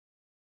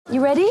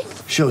You ready?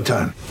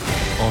 Showtime.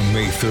 On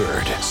May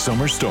 3rd,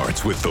 summer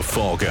starts with The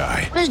Fall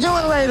Guy. Let's do it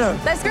later.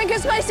 Let's drink a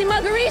spicy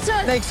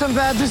margarita. Make some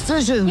bad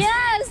decisions.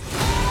 Yes!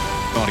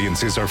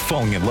 Audiences are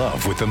falling in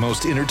love with the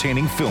most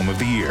entertaining film of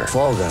the year.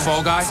 Fall Guy.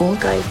 Fall Guy? Fall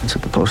Guy. That's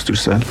what the poster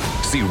said.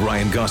 See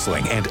Ryan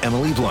Gosling and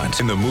Emily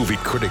Blunt in the movie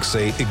critics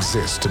say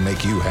exists to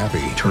make you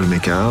happy. Trying to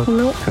make it out?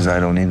 Nope. Because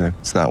I don't either.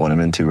 It's not what I'm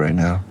into right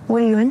now.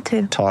 What are you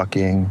into?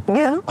 Talking.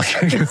 Yeah.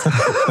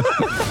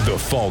 The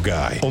Fall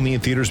Guy. Only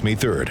in theaters May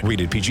 3rd.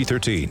 Rated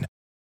PG-13.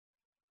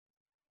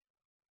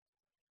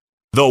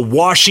 The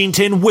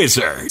Washington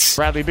Wizards.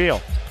 Bradley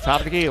Beal, top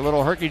of the key, a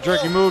little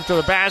herky-jerky move to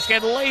the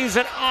basket, lays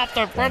it off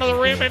the front of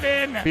the rim and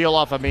in. Beal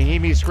off a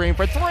Mahimi screen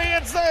for three,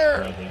 it's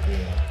there.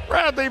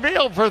 Bradley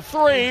Beal for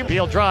three.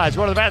 Beal drives,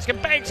 go to the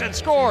basket, banks and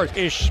scores.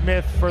 Ish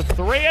Smith for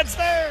three, it's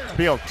there.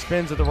 Beal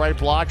spins at the right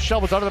block,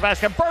 shovels under the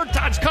basket.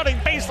 Bertans cutting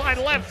baseline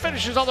left,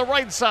 finishes on the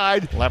right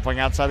side. Left wing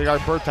outside the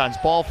arc,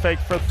 Bertans ball fake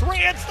for three,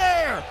 it's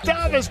there.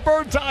 Davis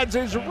Bertans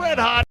is red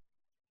hot.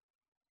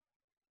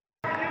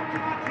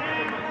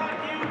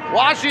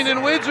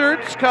 Washington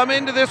Wizards come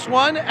into this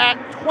one at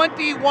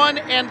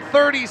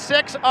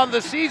 21-36 on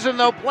the season,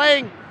 though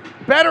playing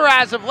better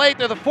as of late.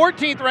 They're the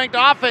 14th ranked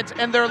offense,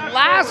 and they're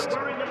last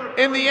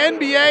in the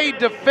NBA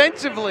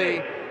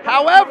defensively.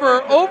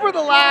 However, over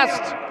the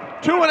last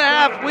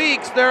 2.5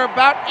 weeks, they're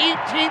about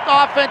 18th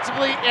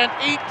offensively and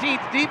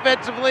 18th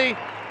defensively,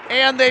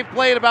 and they've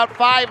played about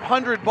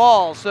 500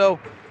 balls. So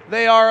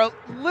they are a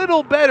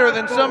little better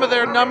than some of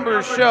their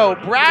numbers show.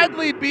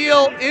 Bradley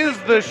Beal is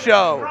the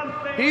show.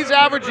 He's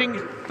averaging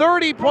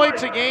 30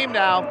 points a game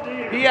now.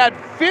 He had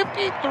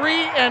 53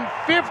 and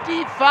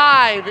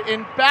 55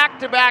 in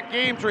back-to-back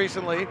games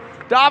recently.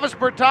 Davis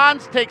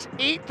Bertans takes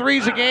 8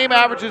 threes a game,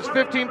 averages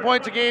 15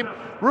 points a game.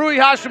 Rui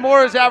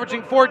Hachimura is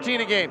averaging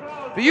 14 a game.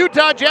 The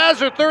Utah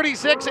Jazz are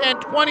 36 and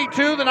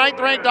 22, the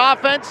 9th-ranked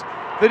offense.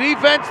 The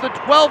defense, the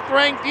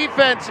 12th-ranked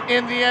defense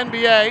in the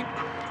NBA.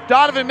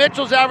 Donovan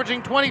Mitchell's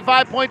averaging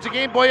 25 points a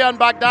game. Bojan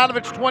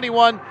Bogdanovic,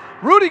 21.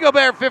 Rudy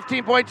Gobert,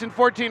 15 points and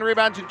 14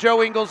 rebounds. And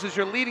Joe Ingles is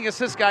your leading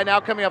assist guy now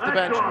coming off the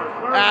bench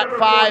at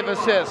 5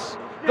 assists.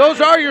 Those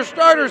are your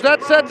starters.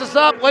 That sets us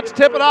up. Let's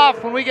tip it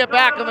off when we get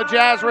back on the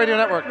Jazz Radio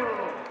Network.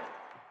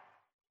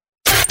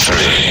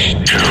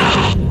 3, 2,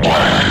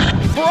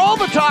 1. For all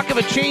the talk of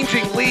a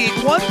changing league,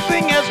 one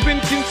thing has been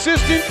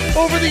consistent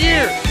over the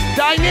years.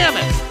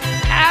 Dynamic,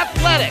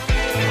 athletic,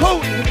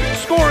 potent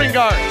scoring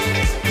guards.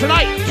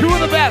 Tonight, 2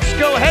 of the best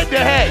go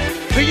head-to-head.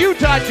 The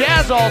Utah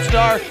Jazz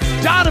All-Star,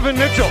 Donovan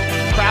Mitchell.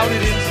 Crowded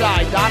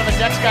inside. Donovan,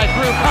 next guy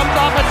through, comes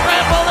off a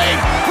trampoline,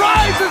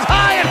 rises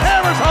high and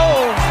hammers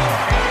home.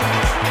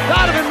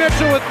 Donovan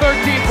Mitchell with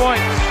 13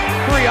 points.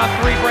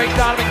 3-on-3 break.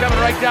 Donovan coming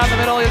right down the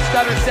middle. His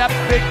stutter step,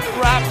 big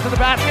drop to the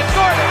basket.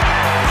 Scored it.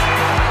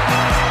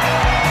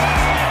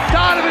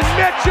 Donovan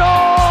Mitchell!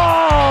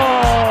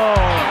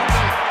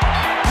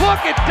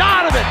 Look at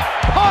Donovan,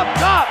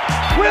 pumped up,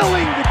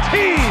 willing the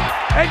team,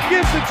 and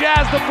gives the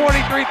Jazz the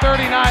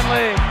 43-39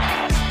 lead.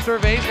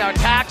 Surveys, now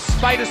attacks,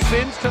 Spida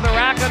spins to the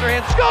rack,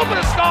 underhand, scoop and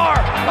a score!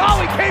 Oh,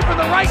 he came from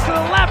the right to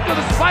the left with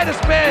a Spida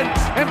spin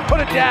and put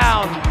it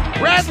down.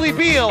 Bradley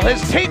Beal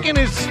has taken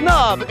his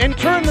snub and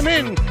turned them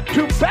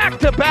into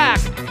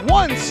back-to-back,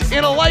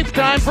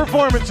 once-in-a-lifetime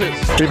performances.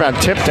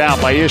 Rebound tipped out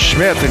by Ish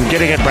Smith and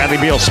getting it. Bradley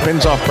Beal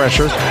spins off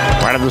pressure.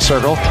 Right of the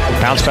circle.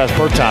 Bounce pass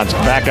Bertans.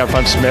 Back up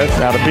front Smith.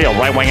 Now to Beal.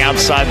 Right wing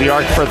outside the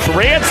arc for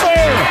three. It's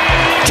there!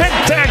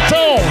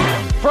 Tic-tac-toe!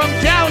 From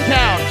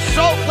downtown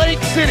Salt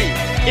Lake City,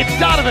 it's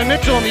Donovan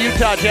Mitchell and the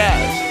Utah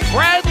Jazz.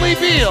 Bradley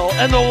Beal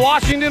and the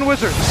Washington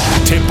Wizards.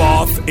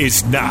 Tip-off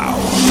is now.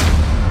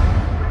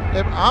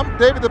 If I'm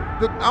David,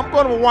 I'm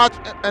going to watch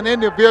an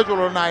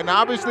individual tonight. Now,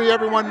 obviously,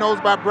 everyone knows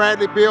about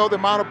Bradley Beal, the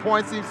amount of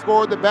points he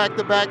scored, the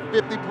back-to-back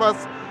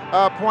 50-plus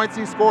points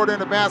he scored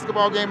in a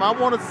basketball game. I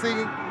want to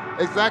see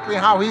exactly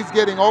how he's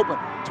getting open.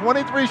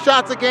 23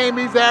 shots a game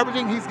he's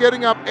averaging. He's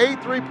getting up 8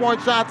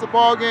 3-point shots a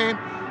ball game,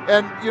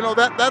 and you know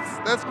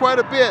that's quite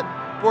a bit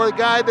for a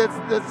guy that's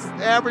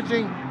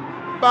averaging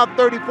about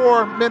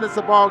 34 minutes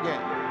a ball game.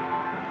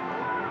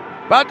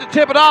 About to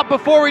tip it off.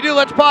 Before we do,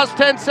 let's pause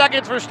 10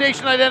 seconds for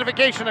station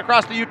identification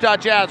across the Utah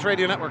Jazz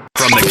Radio Network.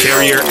 From the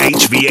Carrier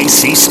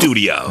HVAC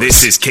studio,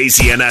 this is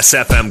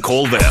KCNS FM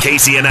Colville,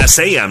 KCNS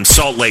AM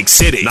Salt Lake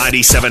City,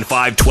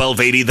 97.5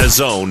 1280 The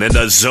Zone, and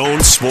the Zone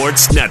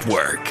Sports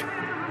Network.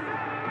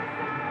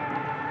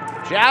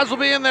 Jazz will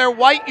be in their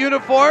white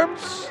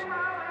uniforms.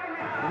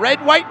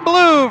 Red, white, and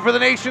blue for the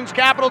nation's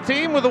capital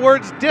team with the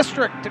words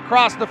district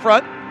across the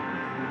front.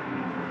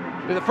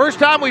 It'll be the first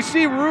time we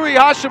see Rui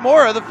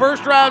Hachimura, the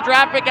first-round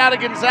draft pick out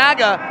of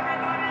Gonzaga,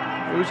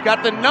 who's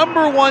got the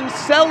 #1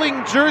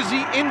 selling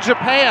jersey in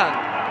Japan.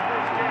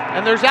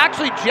 And there's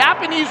actually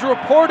Japanese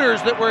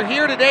reporters that were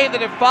here today that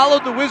have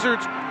followed the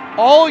Wizards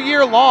all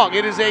year long.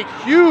 It is a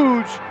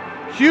huge,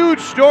 huge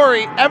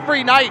story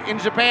every night in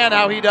Japan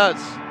how he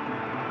does.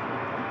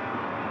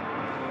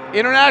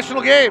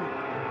 International game,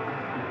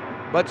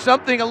 but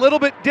something a little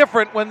bit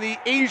different when the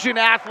Asian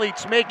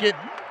athletes make it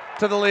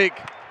to the league.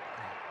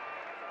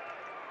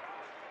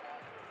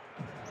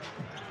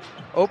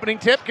 Opening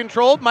tip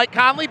controlled. Mike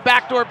Conley,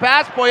 backdoor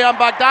pass. Bojan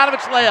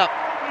Bogdanovic layup.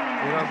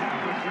 You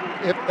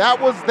know, if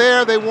that was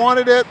there, they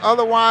wanted it.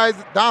 Otherwise,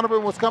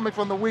 Donovan was coming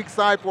from the weak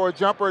side for a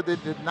jumper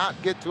that did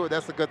not get to it.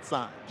 That's a good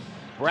sign.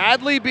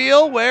 Bradley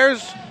Beal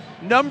wears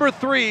number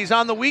 3. He's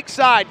on the weak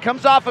side.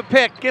 Comes off a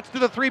pick. Gets to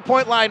the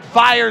three-point line.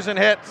 Fires and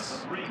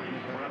hits.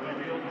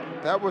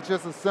 That was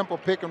just a simple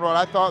pick and roll.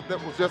 I thought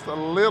that was just a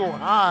little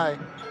high.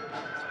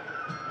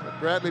 But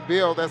Bradley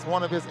Beal, that's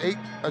one of his 8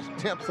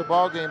 attempts a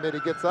ball game that he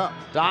gets up.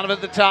 Donovan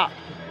at the top.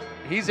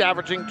 He's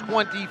averaging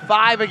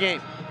 25 a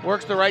game.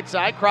 Works the right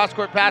side.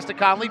 Cross-court pass to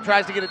Conley.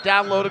 Tries to get it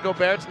down low to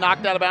Gobert. It's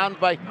knocked out of bounds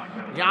by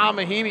Ian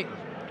Mahinmi.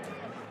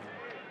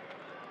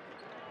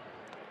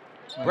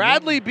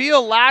 Bradley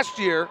Beal last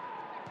year,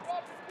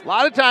 a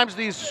lot of times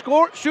these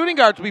shooting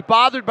guards will be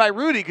bothered by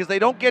Rudy because they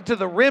don't get to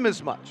the rim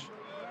as much.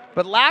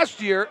 But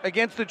last year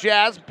against the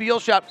Jazz, Beal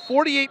shot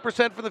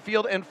 48% from the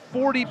field and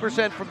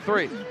 40% from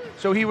 3.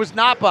 So he was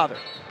not bothered.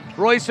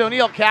 Royce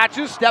O'Neal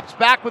catches, steps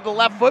back with the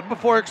left foot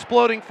before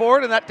exploding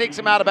forward, and that takes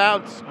him out of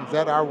bounds. Is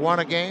that our one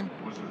a game?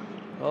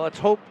 Well, let's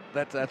hope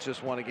that's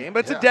just one a game. But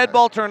it's a dead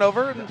ball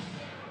turnover, and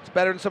it's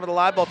better than some of the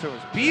live ball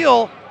turnovers.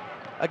 Beal,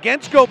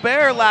 against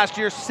Gobert last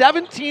year,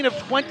 17 of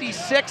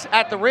 26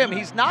 at the rim.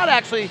 He's not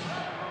actually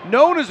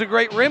known as a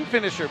great rim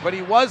finisher, but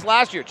he was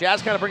last year.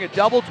 Jazz kind of bring a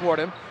double toward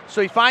him.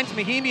 So he finds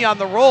Mahinmi on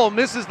the roll,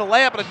 misses the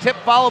layup, and a tip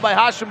followed by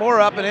Hachimura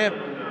up and in.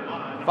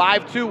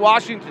 5-2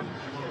 Washington.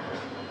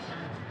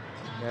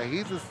 Yeah,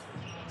 he's a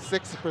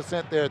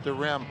 60% there at the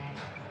rim.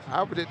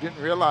 I didn't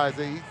realize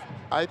that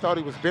I thought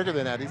he was bigger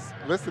than that. He's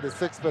listed as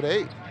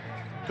 6'8".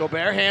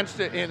 Gobert hands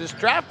to, in his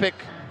draft pick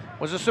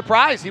was a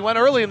surprise. He went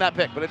early in that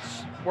pick, but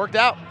it's worked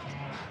out.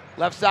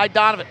 Left side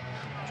Donovan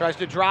tries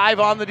to drive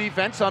on the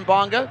defense on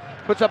Bonga.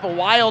 Puts up a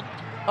wild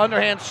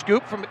underhand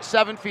scoop from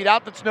 7 feet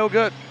out that's no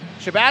good.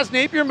 Shabazz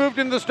Napier moved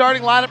into the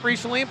starting lineup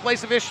recently in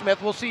place of Ish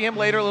Smith. We'll see him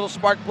later, a little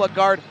spark plug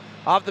guard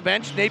off the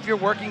bench. Napier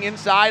working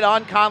inside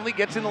on Conley,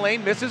 gets in the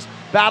lane, misses,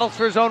 battles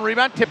for his own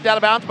rebound, tipped out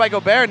of bounds by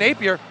Gobert.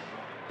 Napier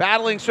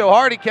battling so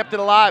hard he kept it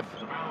alive.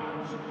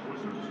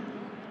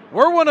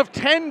 We're one of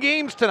 10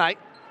 games tonight.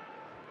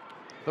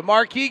 The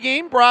marquee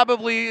game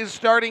probably is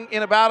starting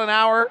in about an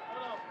hour.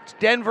 It's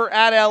Denver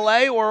at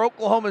LA or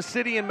Oklahoma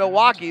City and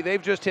Milwaukee.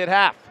 They've just hit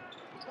half.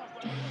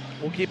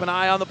 We'll keep an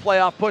eye on the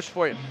playoff push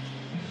for you.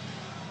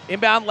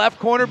 Inbound left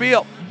corner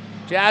Beal.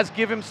 Jazz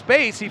give him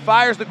space. He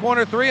fires the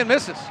corner 3 and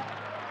misses.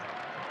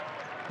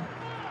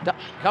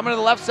 Coming to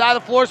the left side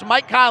of the floor is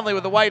Mike Conley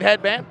with the white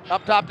headband.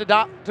 Up top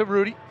to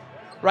Rudy.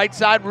 Right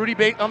side,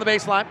 Rudy on the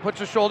baseline. Puts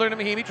his shoulder into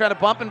Mahinmi, trying to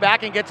bump him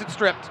back and gets it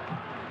stripped.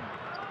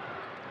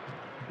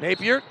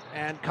 Napier,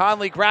 and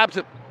Conley grabs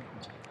him.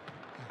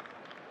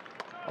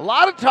 A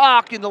lot of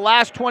talk in the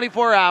last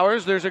 24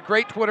 hours. There's a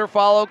great Twitter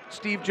follow,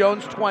 Steve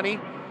Jones 20,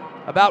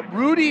 about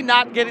Rudy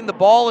not getting the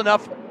ball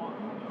enough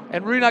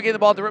and Rudy not getting the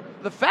ball.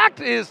 The fact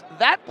is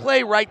that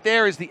play right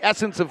there is the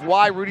essence of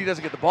why Rudy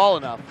doesn't get the ball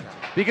enough.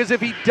 Because if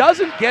he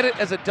doesn't get it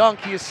as a dunk,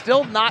 he is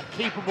still not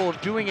capable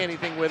of doing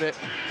anything with it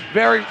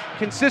very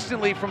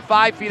consistently from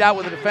 5 feet out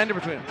with a defender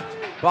between him.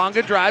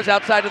 Bonga drives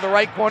outside to the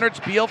right corner. It's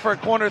Beal for a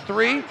corner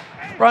 3.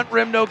 Front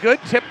rim no good.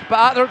 Tipped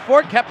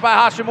forward, kept by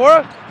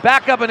Hachimura.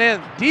 Back up and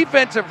in.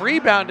 Defensive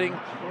rebounding,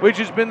 which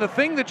has been the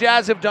thing the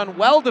Jazz have done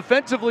well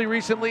defensively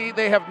recently.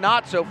 They have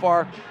not so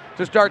far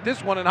to start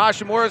this one, and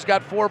Hachimura's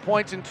got 4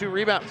 points and 2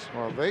 rebounds.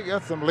 Well, they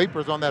got some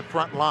leapers on that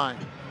front line.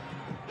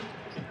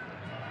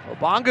 Well,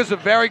 Bonga's a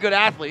very good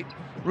athlete.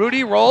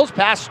 Rudy rolls,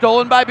 pass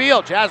stolen by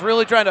Beal. Jazz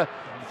really trying to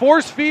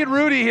force feed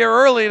Rudy here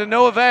early to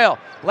no avail.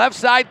 Left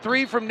side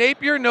 3 from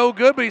Napier, no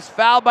good, but he's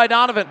fouled by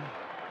Donovan.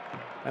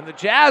 And the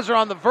Jazz are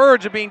on the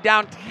verge of being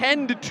down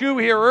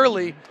 10-2 here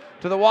early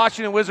to the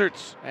Washington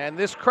Wizards. And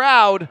this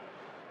crowd,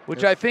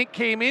 which I think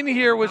came in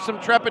here with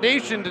some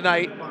trepidation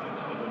tonight,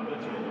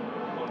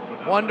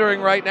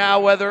 wondering right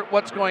now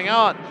what's going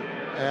on.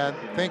 And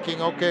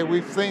thinking, okay,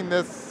 we've seen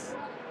this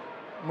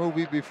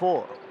movie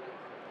before.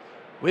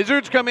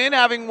 Wizards come in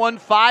having won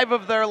 5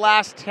 of their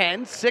last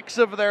 10, 6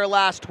 of their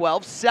last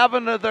 12,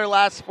 7 of their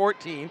last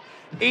 14,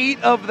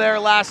 8 of their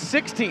last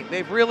 16.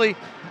 They've really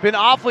been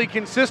awfully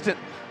consistent.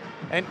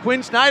 And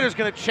Quinn Snyder's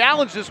going to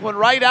challenge this one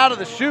right out of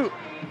the chute.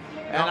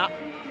 And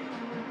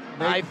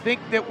I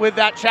think that with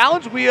that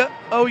challenge, we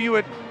owe you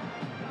it.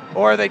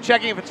 Or are they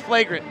checking if it's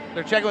flagrant?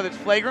 They're checking if it's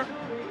flagrant?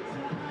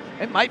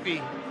 It might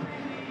be.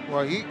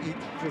 Well, he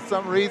for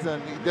some reason,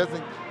 he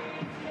doesn't.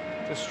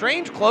 It's a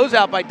strange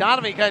closeout by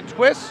Donovan. He kind of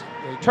twists,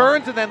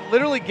 turns, and then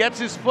literally gets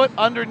his foot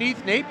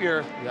underneath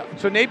Napier. Yep.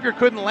 So Napier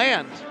couldn't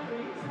land.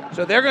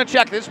 So they're going to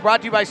check this.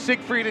 Brought to you by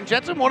Siegfried and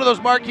Jensen. One of those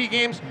marquee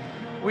games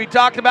we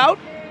talked about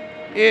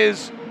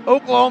is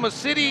Oklahoma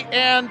City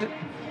and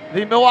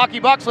the Milwaukee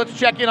Bucks. Let's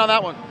check in on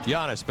that one.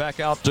 Giannis back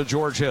out to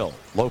George Hill.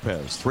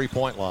 Lopez,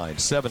 three-point line,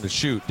 7 to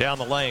shoot. Down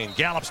the lane,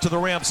 gallops to the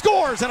rim,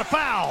 scores, and a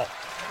foul.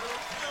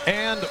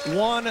 And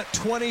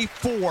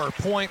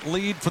 124-point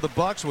lead for the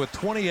Bucks with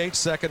 28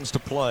 seconds to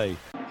play.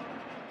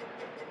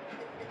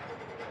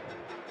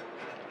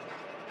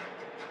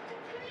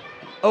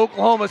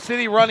 Oklahoma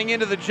City running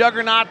into the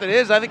juggernaut that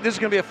is. I think this is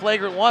going to be a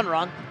flagrant one,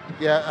 Ron.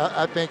 Yeah,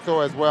 I think so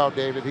as well,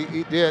 David.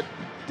 He did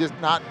just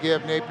not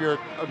give Napier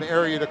an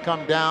area to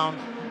come down,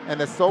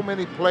 and as so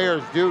many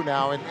players do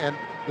now, and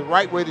the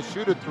right way to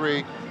shoot a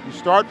three, you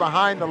start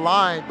behind the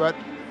line, but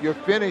your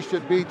finish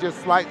should be just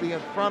slightly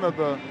in front of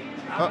the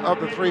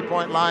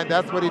three-point line.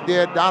 That's what he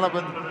did.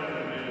 Donovan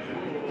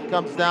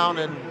comes down,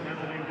 and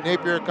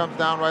Napier comes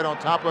down right on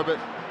top of it.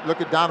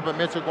 Look at Donovan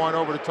Mitchell going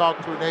over to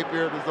talk to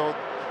Napier as though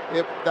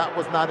that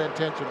was not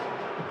intentional.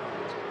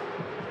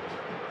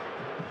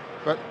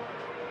 But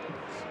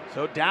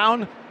so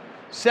down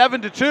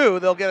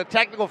 7-2, they'll get a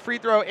technical free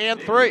throw and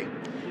three.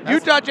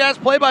 Utah Jazz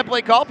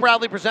play-by-play call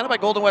proudly presented by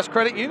Golden West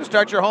Credit Union.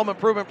 Start your home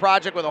improvement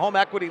project with a home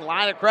equity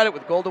line of credit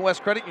with Golden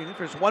West Credit Union.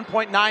 There's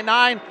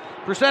 1.99%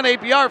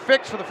 APR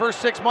fixed for the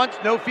first 6 months.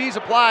 No fees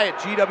apply at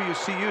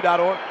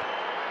gwcu.org.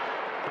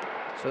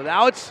 So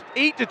now it's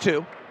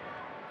 8-2.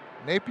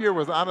 Napier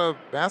was out of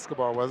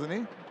basketball, wasn't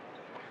he?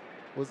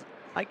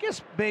 I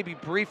guess maybe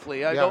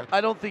briefly. I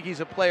don't think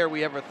he's a player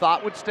we ever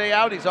thought would stay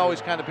out. He's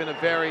always kind of been a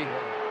very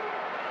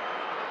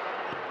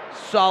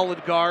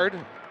solid guard.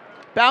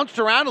 Bounced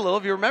around a little.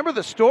 If you remember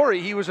the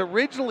story, he was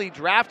originally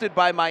drafted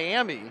by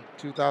Miami.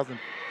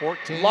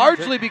 2014.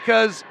 Largely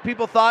because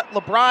people thought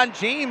LeBron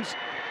James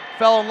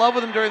fell in love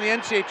with him during the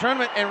NCAA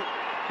tournament and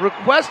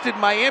requested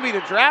Miami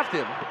to draft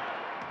him.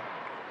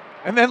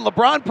 And then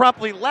LeBron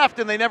promptly left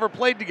and they never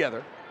played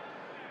together.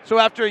 So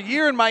after a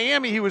year in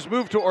Miami, he was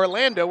moved to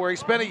Orlando where he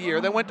spent a year,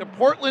 then went to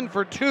Portland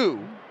for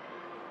 2,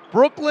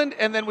 Brooklyn,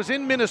 and then was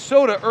in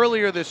Minnesota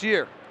earlier this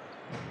year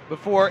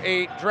before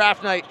a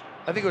draft night.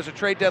 I think it was a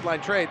trade deadline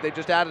trade. They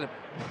just added him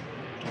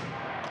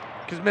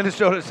because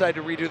Minnesota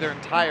decided to redo their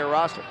entire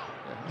roster.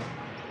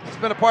 It's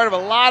been a part of a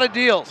lot of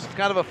deals. It's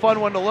kind of a fun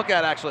one to look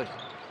at, actually.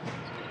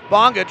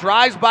 Bonga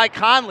drives by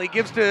Conley,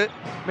 gives to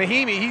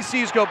Mahimi. He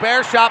sees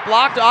Gobert, shot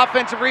blocked,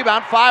 offensive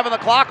rebound, 5 on the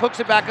clock, hooks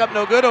it back up,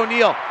 no good.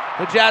 O'Neal,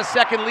 the Jazz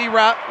second leading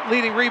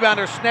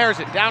rebounder, snares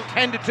it, down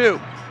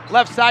 10-2.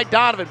 Left side,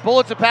 Donovan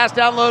bullets a pass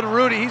down low to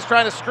Rudy. He's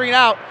trying to screen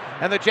out.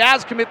 And the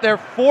Jazz commit their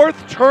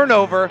 4th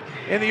turnover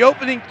in the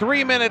opening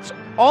 3 minutes,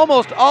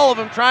 almost all of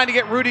them trying to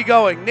get Rudy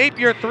going.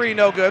 Napier 3,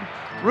 no good.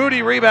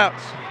 Rudy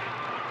rebounds.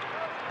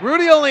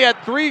 Rudy only had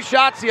 3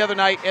 shots the other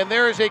night, and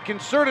there is a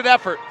concerted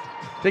effort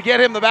to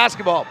get him the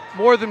basketball.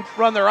 More than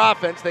run their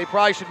offense, they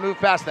probably should move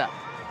past that.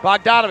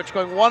 Bogdanovich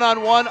going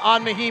one-on-one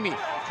on Mahimi.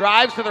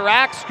 Drives to the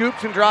rack,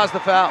 scoops, and draws the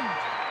foul.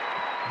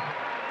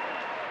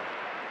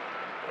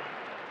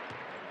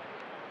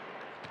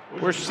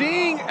 We're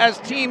seeing, as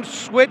teams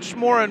switch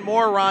more and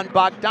more, Ron,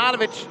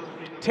 Bogdanovich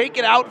take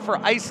it out for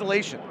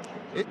isolation.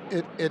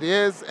 It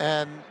is,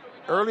 and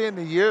early in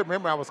the year,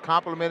 remember I was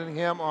complimenting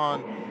him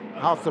on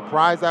how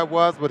surprised I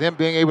was with him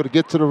being able to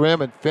get to the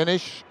rim and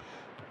finish.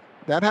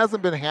 That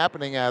hasn't been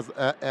happening as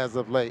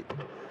of late.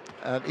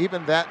 And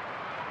even that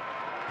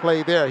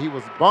play there, he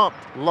was bumped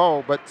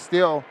low, but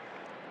still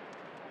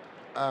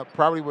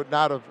probably would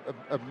not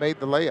have made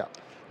the layup.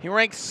 He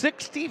ranks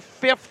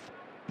 65th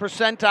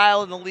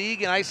percentile in the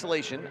league in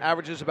isolation,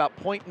 averages about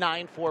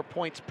 0.94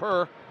 points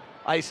per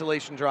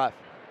isolation drive.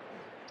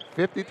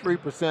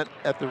 53%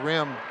 at the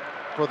rim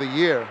for the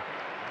year,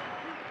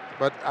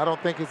 but I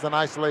don't think he's an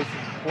isolation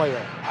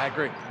player. I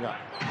agree. Yeah.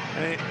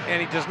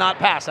 And he does not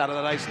pass out of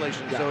that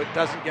isolation, so it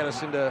doesn't get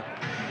us into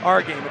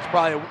our game. It's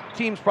probably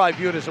teams probably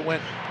view it as a win.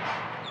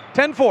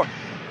 10-4.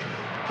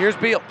 Here's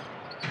Beal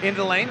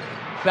into the lane,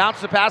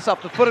 bounces the pass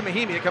off the foot of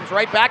Mahimi. It comes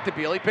right back to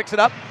Beal. He picks it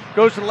up,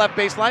 goes to the left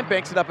baseline,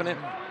 banks it up and in.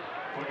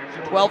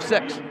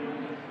 12-6.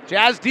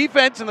 Jazz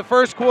defense in the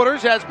first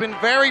quarters has been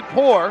very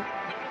poor.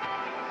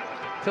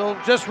 Till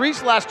just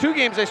recent last 2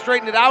 games, they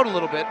straightened it out a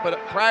little bit. But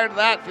prior to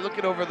that, if you look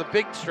at over the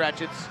big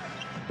stretch, it's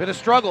been a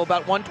struggle.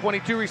 About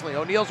 122 recently.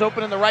 O'Neal's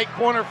open in the right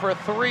corner for a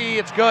 3.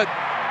 It's good.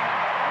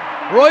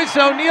 Royce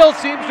O'Neal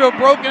seems to have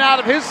broken out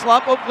of his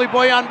slump. Hopefully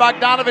Bojan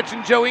Bogdanovic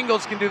and Joe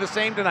Ingles can do the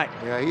same tonight.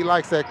 Yeah, he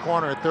likes that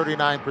corner at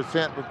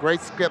 39%, but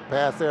great skip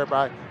pass there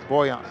by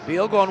Bojan.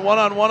 Beal going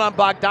one-on-one on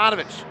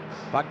Bogdanovic.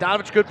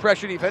 Bogdanovic, good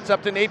pressure defense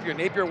up to Napier.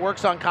 Napier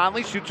works on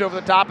Conley, shoots over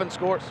the top and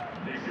scores.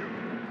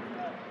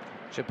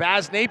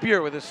 Shabazz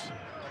Napier with his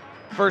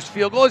first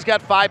field goal. He's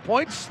got 5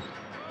 points.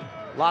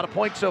 A lot of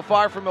points so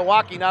far from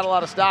Milwaukee, not a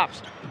lot of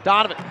stops.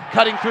 Donovan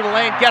cutting through the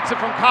lane, gets it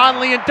from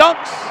Conley and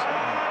dunks.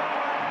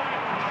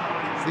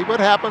 See what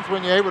happens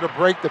when you're able to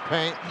break the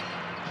paint.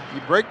 You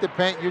break the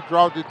paint, you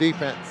draw the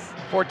defense.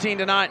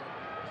 14-9.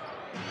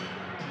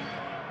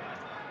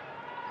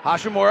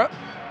 Hachimura,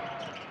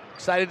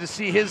 excited to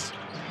see his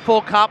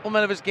full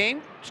complement of his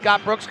game.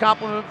 Scott Brooks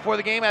compliment before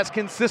the game as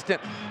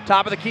consistent.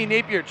 Top of the key,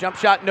 Napier. Jump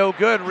shot no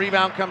good.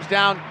 Rebound comes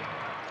down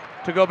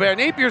to Gobert.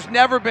 Napier's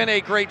never been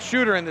a great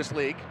shooter in this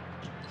league.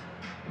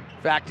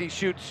 In fact, he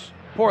shoots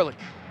poorly.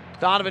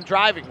 Donovan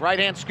driving.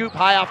 Right-hand scoop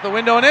high off the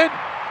window and in.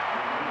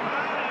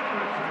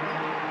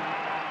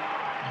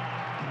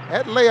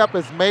 That layup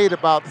is made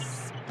about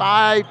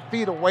 5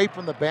 feet away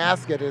from the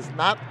basket. It's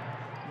not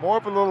more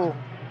of a little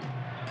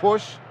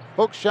push,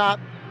 hook shot,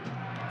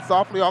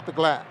 softly off the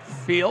glass.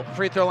 Beal,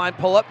 free throw line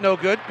pull up, no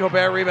good.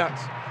 Gobert rebounds.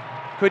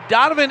 Could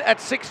Donovan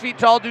at 6 feet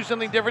tall do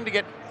something different to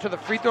get to the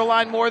free throw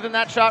line more than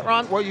that shot,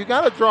 Ron? Well, you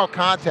got to draw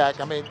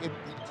contact. I mean,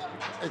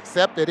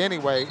 accept it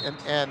anyway,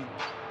 and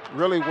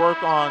really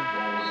work on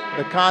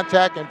the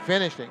contact and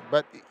finishing.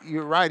 But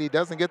you're right, he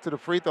doesn't get to the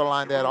free throw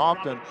line that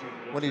often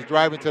when he's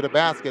driving to the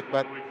basket.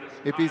 But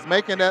if he's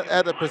making that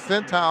at a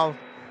percentile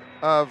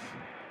of,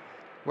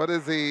 what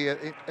is he,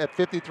 at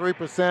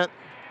 53%,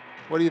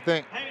 what do you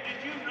think?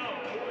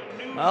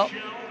 Well,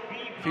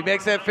 if he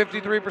makes that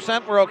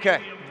 53%, we're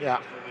okay.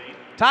 Yeah.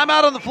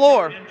 Timeout on the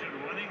floor.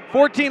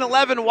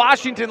 14-11,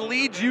 Washington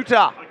leads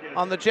Utah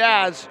on the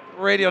Jazz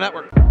Radio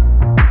Network.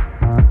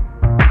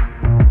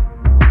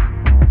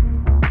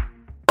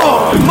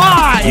 Oh,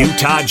 my!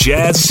 Utah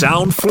Jazz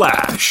Sound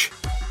Flash.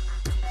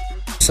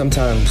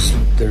 Sometimes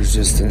there's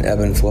just an ebb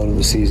and flow to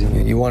the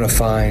season. You want to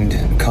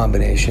find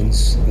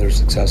combinations that are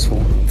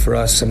successful. For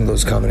us, some of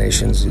those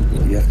combinations,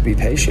 you have to be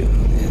patient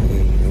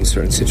in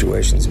certain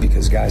situations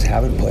because guys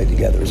haven't played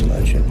together as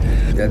much.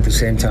 And at the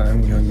same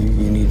time, you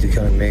need to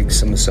kind of make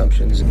some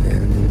assumptions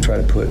and try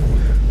to put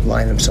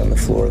lineups on the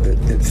floor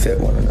that fit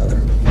one another.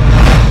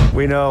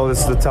 We know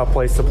this is a tough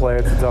place to play.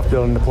 It's a tough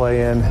building to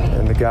play in,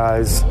 and the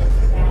guys,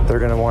 they're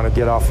going to want to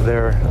get off of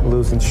their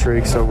losing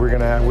streak. So we're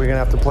going to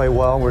have to play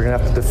well. We're going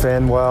to have to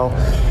defend well.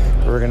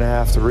 We're going to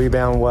have to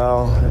rebound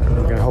well.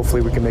 And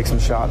hopefully we can make some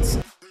shots.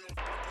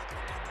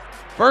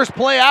 First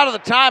play out of the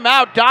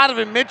timeout,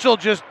 Donovan Mitchell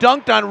just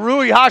dunked on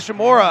Rui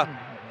Hachimura.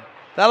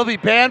 That'll be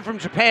banned from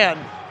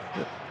Japan.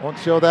 Won't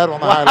show that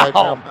on the highlight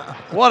film.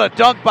 What a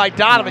dunk by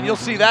Donovan. You'll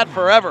see that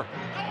forever.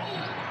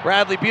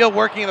 Bradley Beal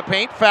working in the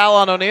paint. Foul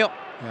on O'Neal.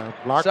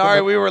 Yeah,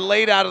 sorry, we were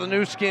late out of the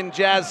Nu Skin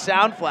Jazz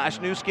Sound Flash.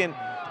 Nu Skin,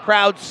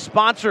 proud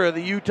sponsor of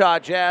the Utah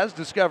Jazz.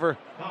 Discover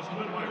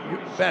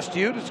best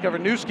you. Discover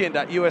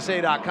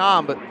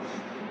newskin.usa.com. But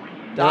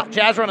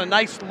Jazz run a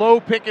nice low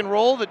pick and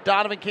roll that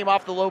Donovan came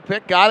off the low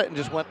pick, got it, and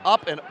just went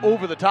up and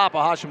over the top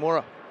of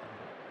Hachimura.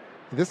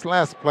 This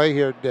last play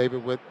here,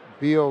 David, with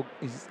Beal,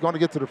 he's going to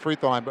get to the free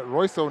throw line, but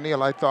Royce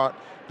O'Neal, I thought,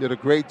 did a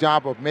great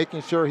job of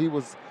making sure he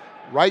was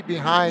right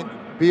behind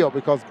Beal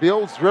because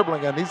Beal's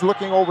dribbling and he's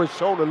looking over his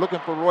shoulder looking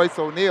for Royce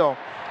O'Neal,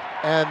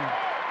 and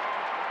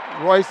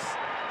Royce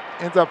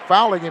ends up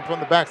fouling him from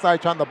the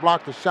backside trying to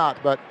block the shot,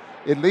 but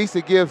at least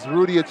it gives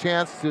Rudy a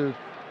chance to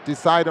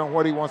decide on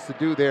what he wants to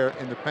do there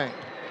in the paint.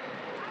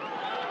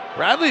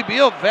 Bradley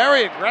Beal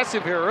very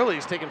aggressive here early.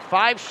 He's taken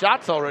 5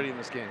 shots already in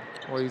this game.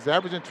 Well, he's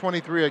averaging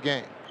 23 a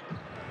game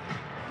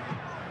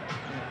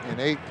and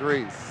 8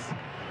 threes.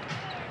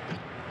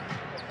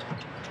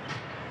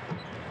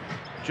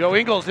 Joe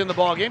Ingles in the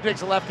ball game,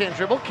 takes a left-hand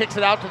dribble, kicks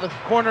it out to the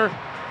corner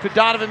to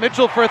Donovan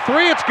Mitchell for a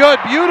 3. It's good.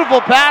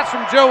 Beautiful pass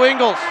from Joe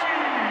Ingles.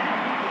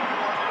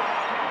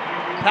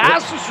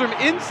 Passes from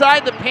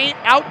inside the paint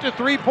out to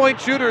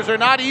three-point shooters are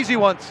not easy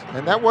ones.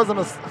 And that wasn't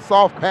a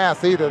soft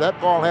pass either. That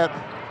ball had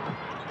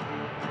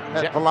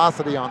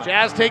velocity on it.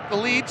 Jazz take the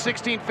lead,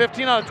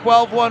 16-15 on a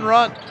 12-1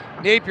 run.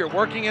 Napier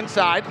working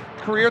inside,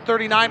 career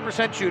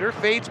 39% shooter,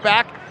 fades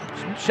back,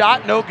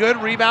 shot no good,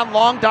 rebound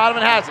long,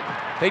 Donovan has it.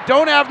 They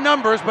don't have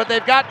numbers, but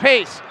they've got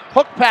pace.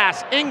 Hook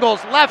pass,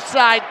 Ingles, left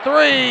side,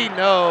 3,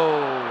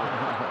 no.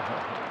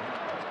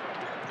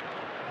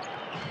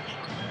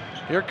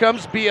 Here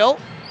comes Beal.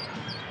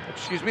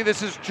 Excuse me,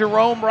 this is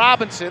Jerome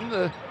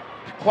Robinson,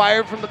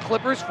 acquired from the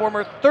Clippers,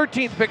 former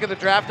 13th pick of the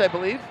draft, I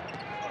believe.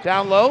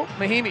 Down low,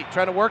 Mahimi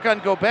trying to work on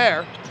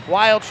Gobert.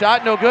 Wild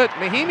shot, no good.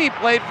 Mahimi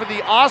played for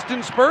the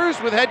Austin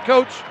Spurs with head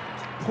coach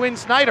Quinn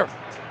Snyder.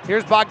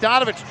 Here's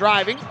Bogdanovich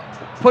driving,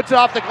 puts it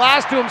off the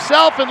glass to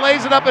himself and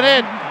lays it up and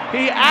in.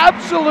 He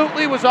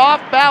absolutely was off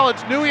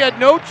balance, knew he had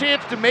no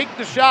chance to make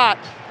the shot,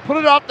 put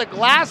it off the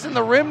glass and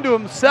the rim to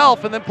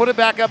himself and then put it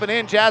back up and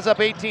in. Jazz up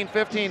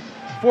 18-15,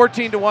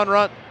 14-1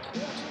 run.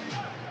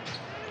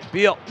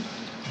 Beal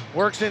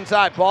works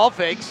inside, ball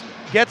fakes,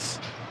 gets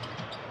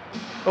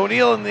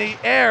O'Neal in the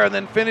air and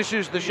then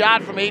finishes the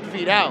shot from 8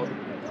 feet out.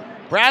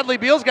 Bradley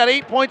Beal's got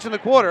 8 points in the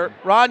quarter.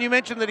 Ron, you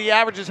mentioned that he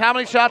averages how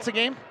many shots a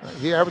game?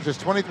 He averages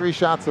 23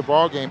 shots a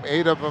ball game,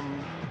 8 of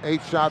them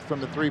 8 shots from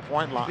the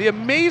three-point line. The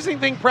amazing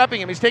thing prepping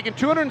him, he's taken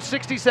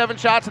 267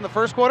 shots in the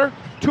first quarter,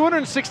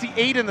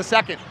 268 in the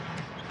second.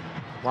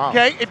 Wow.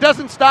 Okay, it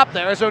doesn't stop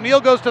there as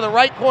O'Neal goes to the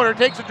right corner,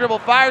 takes a dribble,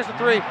 fires the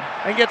 3,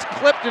 and gets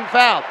clipped and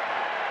fouled.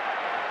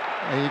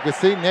 And you can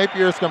see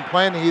Napier's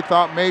complaining. He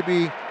thought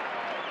maybe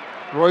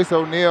Royce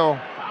O'Neal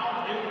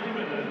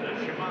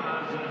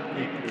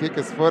kick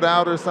his foot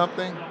out or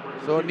something.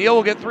 So O'Neal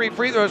will get 3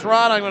 free throws.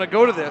 Ron, I'm going to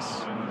go to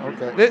this.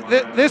 Okay.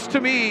 This to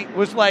me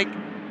was like,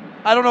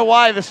 I don't know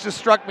why this just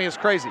struck me as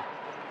crazy.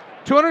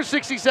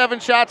 267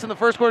 shots in the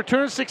first quarter,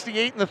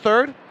 268 in the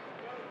third,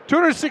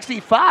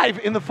 265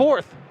 in the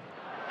fourth.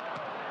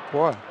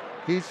 Boy,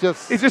 he's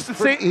just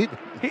insane.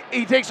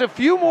 He takes a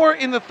few more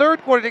in the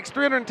third quarter, takes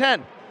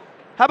 310.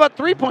 How about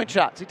 3-point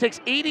shots? He takes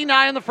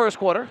 89 in the first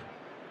quarter,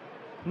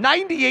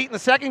 98 in the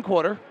second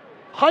quarter,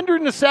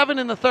 107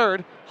 in the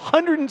third,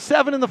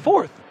 107 in the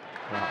fourth.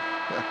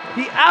 Wow.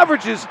 He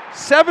averages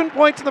 7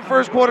 points in the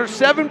first quarter,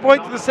 7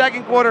 points in the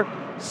second quarter,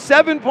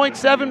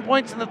 7.7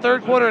 points in the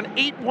third quarter and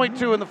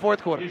 8.2 in the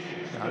fourth quarter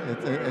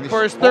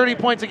for his 30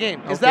 points a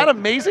game. Is that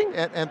amazing?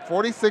 And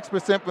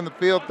 46% from the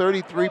field,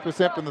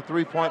 33% from the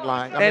three-point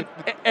line.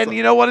 And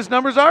you know what his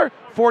numbers are?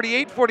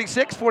 48,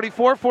 46,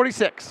 44,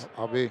 46.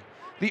 I'll be.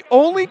 The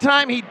only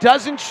time he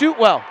doesn't shoot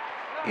well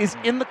is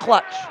in the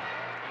clutch.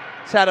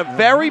 He's had a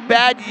very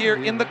bad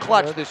year in the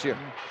clutch this year,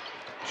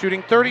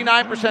 shooting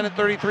 39% and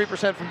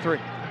 33% from three.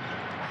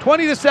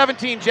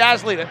 20-17,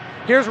 Jazz lead it.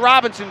 Here's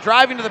Robinson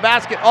driving to the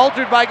basket,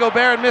 altered by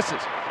Gobert and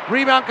misses.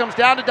 Rebound comes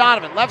down to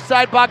Donovan. Left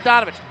side,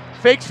 Bogdanovich.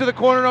 Fakes to the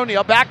corner,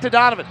 O'Neal. Back to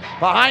Donovan.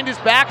 Behind his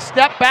back,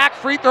 step back,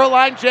 free throw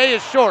line. Jay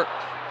is short.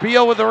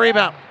 Beal with the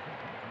rebound.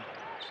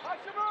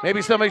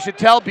 Maybe somebody should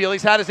tell Beal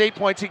he's had his 8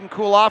 points. He can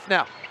cool off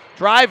now.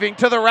 Driving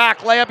to the rack,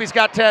 layup, he's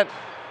got 10.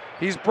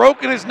 He's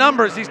broken his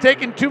numbers. He's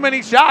taken too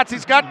many shots.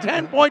 He's got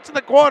 10 points in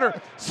the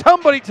quarter.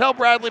 Somebody tell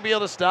Bradley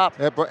Beal to stop.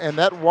 And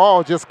that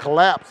wall just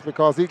collapsed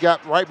because he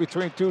got right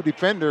between two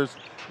defenders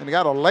and he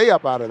got a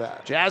layup out of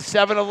that. Jazz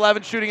 7 of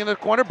 11 shooting in the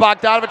corner.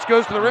 Bogdanovich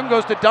goes to the rim,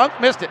 goes to dunk,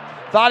 missed it.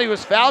 Thought he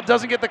was fouled,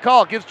 doesn't get the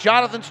call. Gives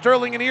Jonathan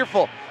Sterling an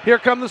earful. Here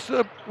come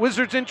the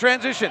Wizards in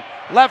transition.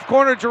 Left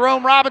corner,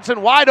 Jerome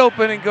Robinson wide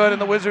open and good,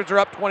 and the Wizards are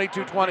up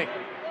 22-20.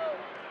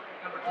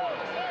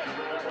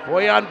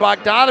 Bojan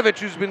Bogdanovich,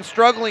 who's been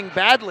struggling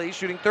badly,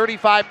 shooting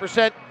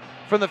 35%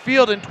 from the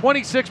field and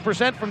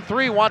 26% from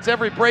three, wants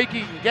every break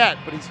he can get,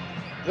 but he's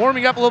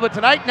warming up a little bit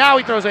tonight. Now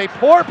he throws a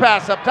poor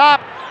pass up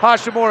top.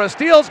 Hachimura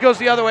steals, goes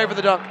the other way for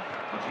the dunk.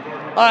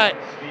 All right,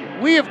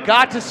 we have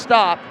got to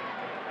stop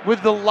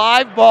with the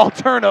live ball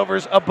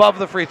turnovers above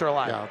the free throw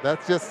line. Yeah,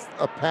 that's just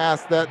a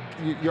pass that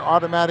you're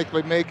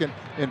automatically making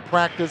in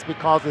practice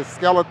because it's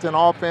skeleton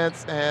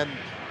offense and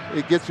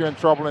it gets you in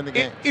trouble in the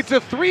game. It's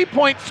a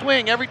three-point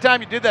swing every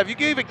time you did that. If you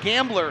gave a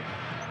gambler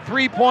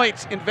 3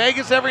 points in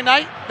Vegas every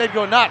night, they'd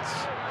go nuts.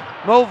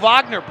 Mo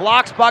Wagner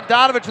blocks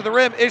Bogdanovich to the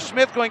rim. Ish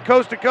Smith going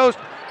coast to coast.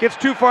 Gets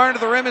too far into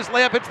the rim. His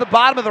layup hits the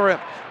bottom of the rim.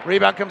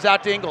 Rebound comes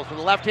out to Ingles with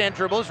a left-hand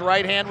dribble. His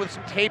right hand with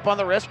some tape on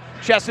the wrist.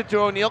 Chests it to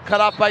O'Neal.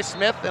 Cut off by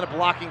Smith. And a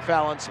blocking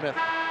foul on Smith.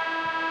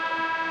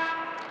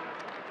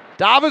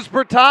 Davis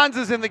Bertans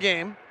is in the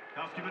game.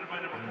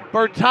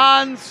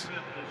 Bertans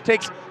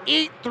takes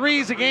 8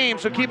 threes a game,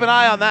 so keep an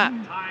eye on that.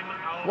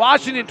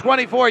 Washington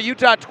 24,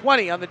 Utah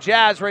 20 on the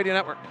Jazz Radio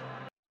Network.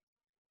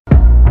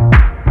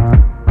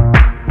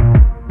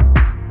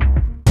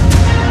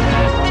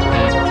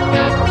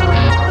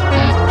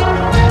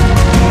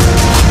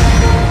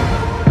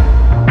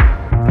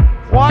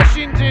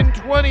 Washington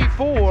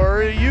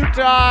 24,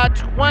 Utah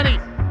 20.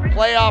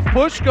 Playoff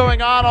push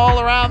going on all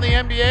around the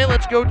NBA.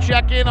 Let's go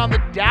check in on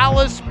the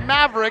Dallas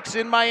Mavericks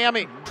in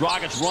Miami.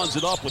 Dragic runs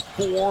it up with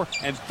 4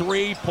 and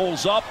 3,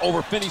 pulls up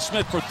over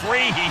Finney-Smith for 3.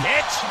 He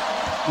hits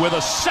with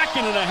a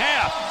second and a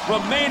half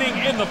remaining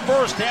in the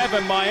first half,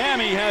 and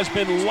Miami has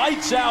been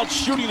lights out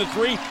shooting the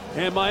 3.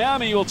 And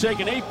Miami will take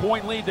an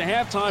 8-point lead to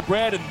halftime,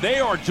 Brad, and they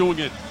are doing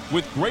it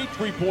with great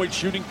three-point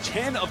shooting,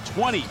 10 of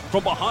 20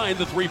 from behind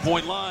the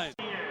three-point line.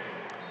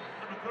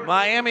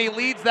 Miami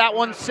leads that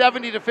one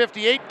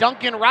 70-58.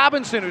 Duncan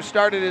Robinson, who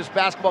started his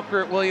basketball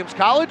career at Williams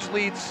College,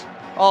 leads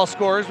all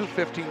scorers with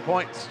 15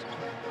 points.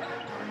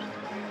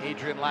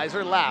 Adrian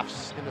Leiser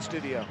laughs in the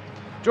studio.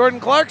 Jordan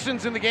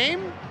Clarkson's in the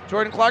game.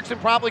 Jordan Clarkson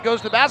promptly goes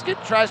to the basket,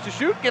 tries to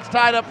shoot, gets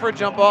tied up for a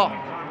jump ball.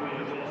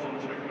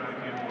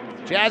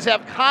 Jazz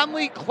have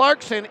Conley,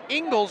 Clarkson,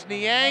 Ingles,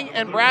 Niang,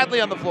 and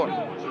Bradley on the floor.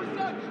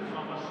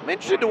 I'm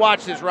interested to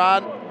watch this,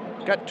 Ron.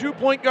 Got 2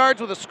 point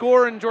guards with a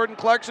scorer in Jordan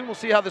Clarkson. We'll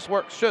see how this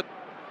works. Should.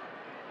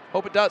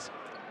 Hope it does.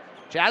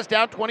 Jazz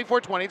down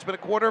 24-20. It's been a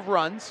quarter of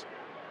runs.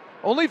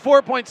 Only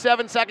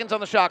 4.7 seconds on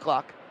the shot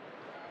clock.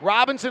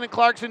 Robinson and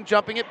Clarkson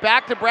jumping it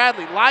back to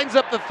Bradley. Lines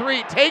up the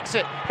 3, takes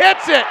it,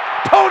 hits it.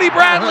 Tony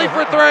Bradley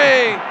for 3.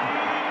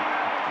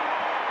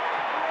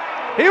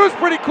 He was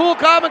pretty cool,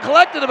 calm, and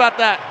collected about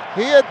that.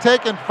 He had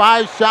taken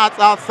 5 shots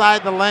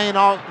outside the lane,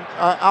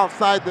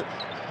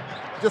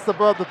 just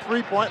above the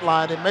three-point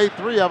line, and made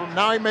 3 of them.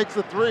 Now he makes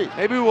a 3.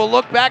 Maybe we'll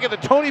look back at the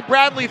Tony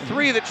Bradley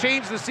 3 that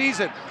changed the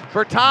season.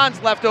 Bertans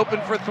left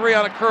open for 3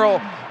 on a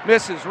curl,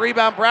 misses.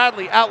 Rebound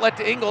Bradley, outlet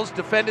to Ingles,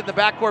 defended in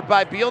the backcourt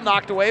by Beal,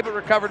 knocked away but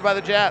recovered by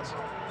the Jazz.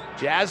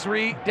 Jazz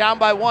down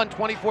by 1,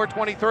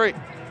 24-23.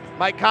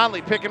 Mike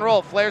Conley, pick and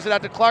roll, flares it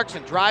out to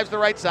Clarkson, drives the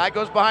right side,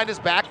 goes behind his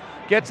back,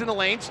 gets in the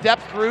lane,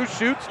 steps through,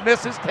 shoots,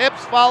 misses,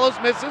 tips, follows,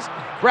 misses.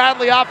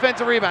 Bradley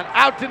offensive rebound,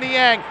 out to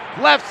Niang,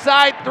 left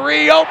side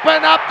 3,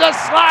 open up the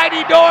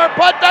slidey door,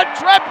 put the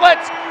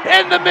triplets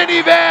in the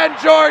minivan.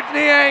 George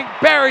Niang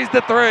buries the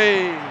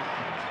 3.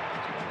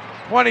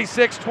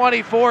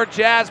 26-24,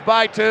 Jazz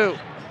by 2.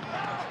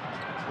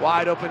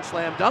 Wide open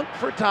slam dunk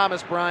for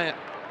Thomas Bryant.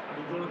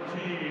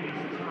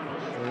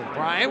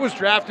 Bryant was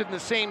drafted in the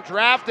same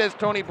draft as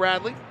Tony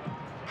Bradley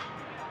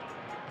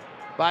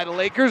by the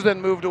Lakers,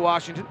 then moved to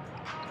Washington.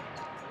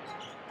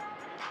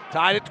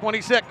 Tied at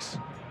 26.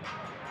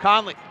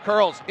 Conley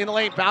curls in the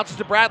lane, bounces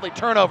to Bradley,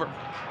 turnover.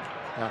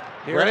 Yeah.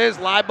 Here it is,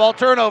 live ball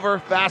turnover,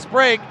 fast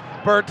break.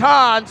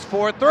 Bertans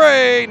for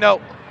 3, no.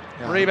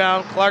 Yeah.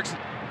 Rebound, Clarkson.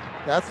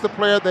 That's the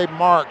player they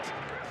marked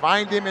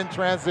Find him in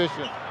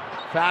transition.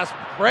 Fast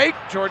break,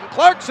 Jordan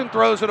Clarkson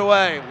throws it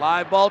away.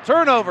 Live ball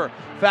turnover.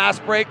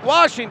 Fast break,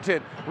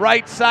 Washington.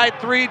 Right side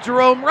three,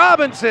 Jerome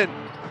Robinson.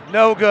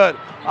 No good.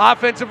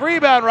 Offensive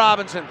rebound,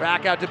 Robinson.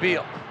 Back out to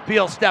Beal.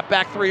 Beal step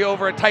back three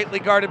over it, tightly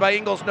guarded by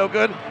Ingles. No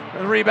good.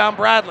 And rebound,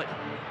 Bradley.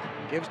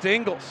 Gives to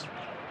Ingles.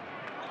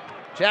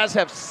 Jazz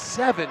have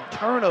 7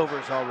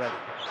 turnovers already.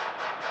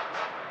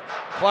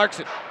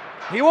 Clarkson.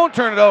 He won't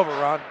turn it over,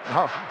 Ron.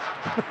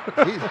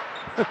 Oh.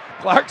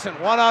 Clarkson,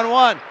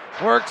 one-on-one.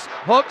 Works,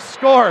 hooks,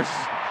 scores.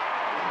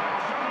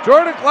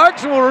 Jordan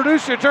Clarkson will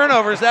reduce your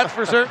turnovers, that's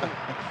for certain.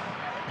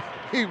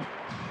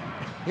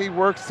 He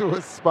works to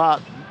his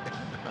spot.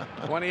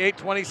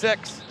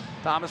 28-26.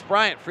 Thomas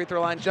Bryant, free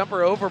throw line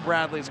jumper over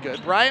Bradley's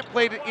good. Bryant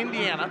played at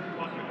Indiana.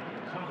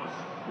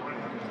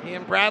 He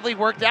and Bradley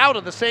worked out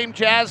of the same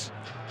Jazz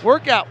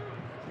workout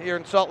here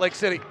in Salt Lake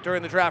City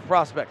during the draft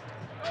project.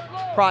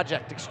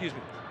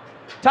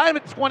 Time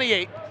at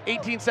 28,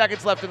 18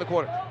 seconds left in the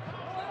quarter.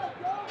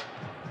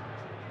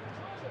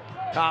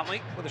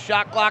 Conley with a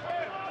shot clock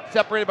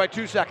separated by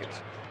 2 seconds.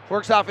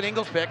 Works off an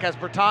Ingles pick, has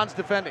Bertans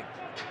defending.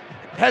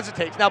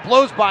 Hesitates, now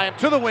blows by him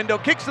to the window,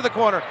 kicks to the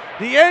corner.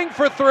 Niang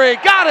for three,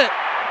 got it!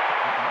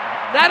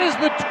 That is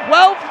the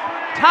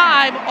 12th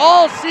time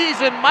all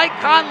season Mike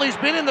Conley's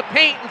been in the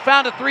paint and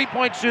found a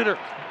three-point shooter.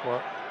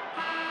 What?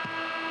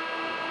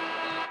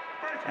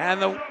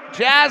 And the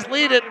Jazz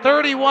lead at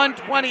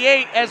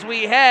 31-28 as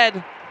we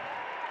head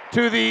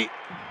to the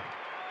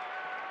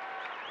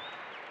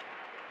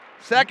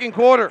second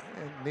quarter.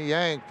 And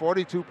Niang,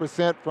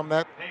 42% from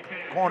that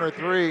corner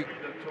three.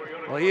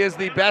 Well, he is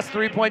the best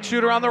three-point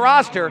shooter on the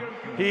roster.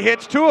 He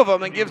hits 2 of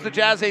them and gives the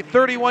Jazz a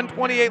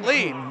 31-28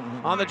 lead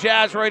on the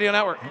Jazz Radio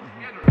Network.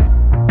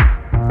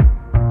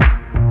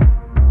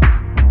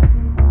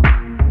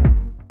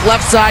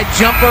 Left side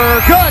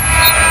jumper, good.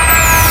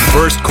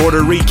 First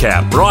quarter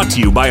recap brought to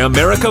you by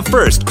America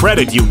First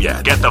Credit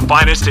Union. Get the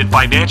finest in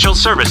financial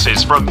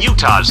services from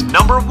Utah's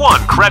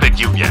 #1 credit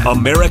union,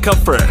 America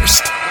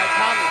First. Mike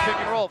Conley, pick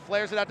and roll,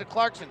 flares it out to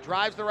Clarkson,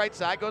 drives the right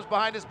side, goes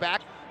behind his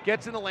back,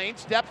 gets in the lane,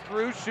 steps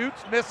through,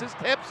 shoots, misses,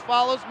 tips,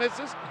 follows,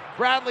 misses.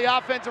 Bradley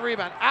offensive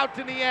rebound, out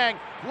to Niang,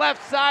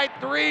 left side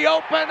three,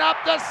 open up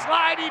the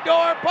slidey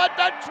door, put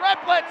the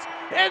triplets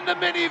in the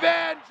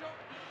minivan.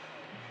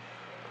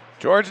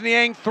 George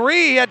Niang,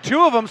 3, he had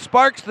 2 of them,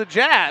 sparks the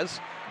Jazz.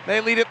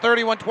 They lead at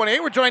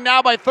 31-28. We're joined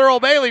now by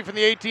Thurl Bailey from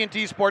the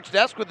AT&T Sports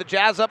Desk with the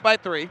Jazz up by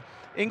 3.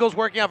 Ingles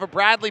working off a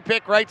Bradley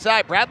pick right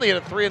side. Bradley hit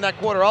a 3 in that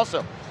quarter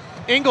also.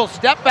 Ingles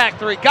step back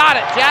 3, got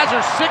it. Jazz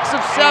are 6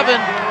 of 7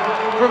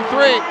 from 3.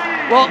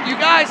 Well, you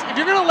guys, if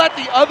you're going to let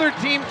the other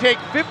team take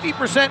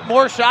 50%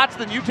 more shots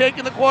than you take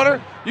in the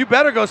quarter, you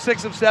better go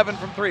 6 of 7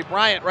 from 3.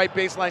 Bryant, right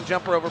baseline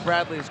jumper over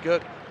Bradley is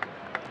good.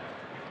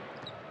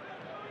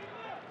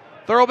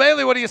 Thurl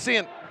Bailey, what are you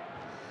seeing?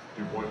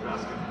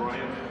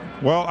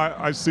 Well,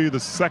 I see the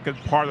second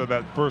part of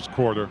that first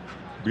quarter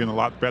being a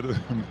lot better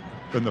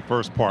than the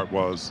first part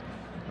was.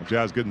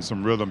 Jazz getting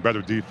some rhythm,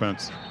 better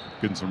defense,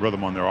 getting some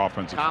rhythm on their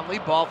offense. Conley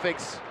ball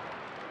fakes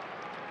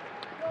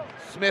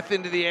Smith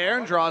into the air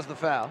and draws the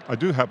foul. I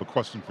do have a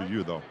question for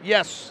you, though.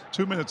 Yes.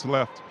 2 minutes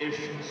left.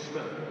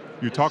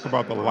 You talk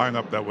about the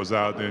lineup that was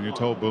out there, and you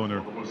told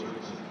Booner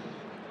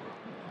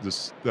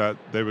that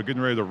they were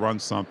getting ready to run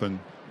something.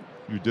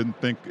 You didn't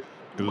think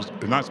it was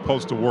not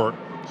supposed to work,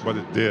 but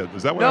it did.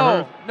 Is that what I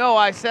heard? No,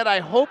 I said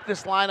I hope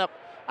this lineup,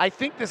 I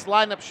think this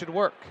lineup should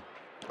work.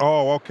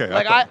 Oh, okay.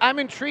 Like, I'm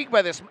intrigued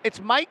by this. It's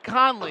Mike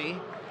Conley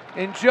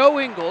and Joe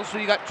Ingles, so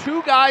you got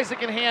 2 guys that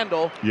can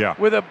handle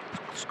with a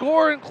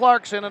scorer in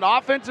Clarkson, an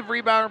offensive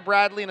rebounder in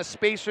Bradley, and a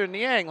spacer in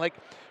Niang. Like,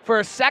 for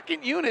a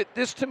second unit,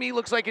 this to me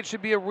looks like it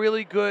should be a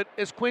really good,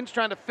 as Quinn's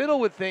trying to fiddle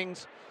with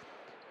things.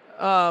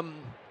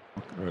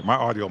 My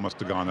audio must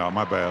have gone out.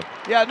 My bad.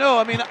 Yeah, no,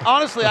 I mean,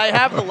 honestly, I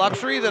have the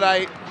luxury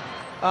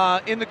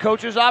that in the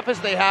coach's office,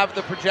 they have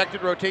the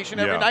projected rotation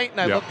every night,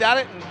 and I looked at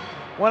it, and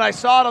when I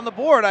saw it on the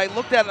board, I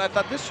looked at it and I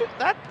thought,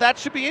 that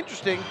should be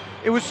interesting.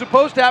 It was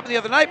supposed to happen the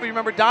other night, but you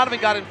remember Donovan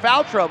got in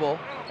foul trouble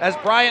as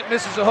Bryant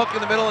misses a hook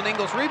in the middle and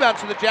Ingles rebound,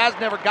 so the Jazz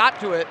never got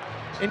to it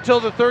until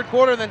the third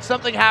quarter, and then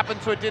something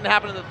happened, so it didn't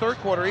happen in the third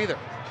quarter either.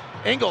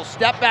 Ingles,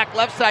 step back,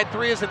 left side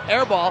 3 is an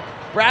air ball.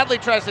 Bradley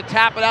tries to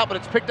tap it out, but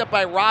it's picked up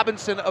by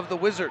Robinson of the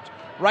Wizards.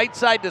 Right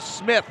side to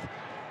Smith,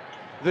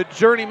 the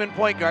journeyman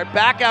point guard.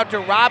 Back out to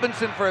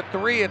Robinson for a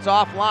 3. It's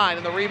offline,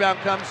 and the rebound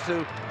comes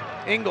to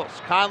Ingles.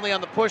 Conley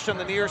on the push on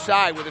the near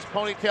side with his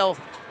ponytail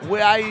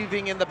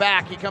waving in the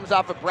back. He comes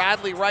off a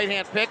Bradley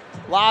right-hand pick,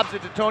 lobs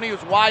it to Tony,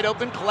 who's wide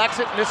open, collects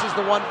it, misses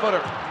the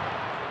 1-footer.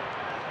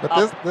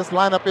 But this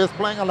lineup is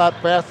playing a lot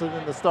faster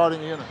than the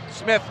starting unit.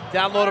 Smith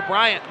down low to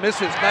Bryant,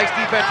 misses. Nice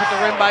defense at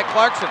the rim by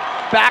Clarkson.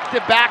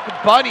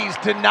 Back-to-back bunnies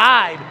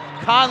denied.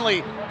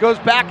 Conley goes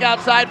back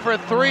outside for a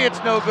 3.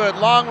 It's no good.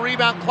 Long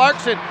rebound.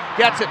 Clarkson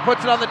gets it,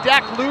 puts it on the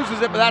deck,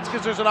 loses it, but that's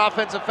because there's an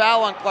offensive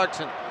foul on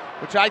Clarkson,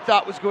 which I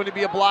thought was going to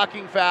be a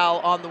blocking foul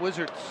on the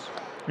Wizards.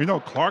 You know,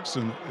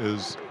 Clarkson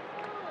is,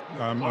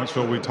 I'm not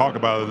sure we talk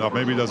about it enough.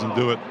 Maybe he doesn't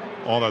do it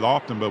all that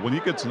often, but when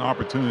he gets an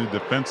opportunity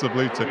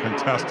defensively to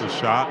contest a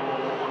shot,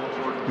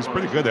 he's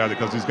pretty good at it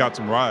because he's got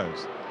some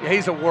rise. Yeah,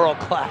 he's a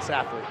world-class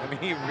athlete. I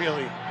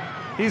mean,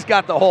 he's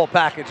got the whole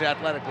package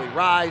athletically.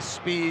 Rise,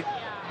 speed,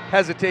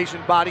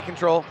 hesitation, body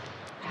control.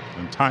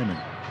 And timing.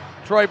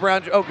 Troy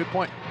Brown, good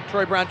point.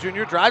 Troy Brown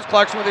Jr. drives.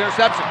 Clarkson with the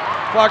interception.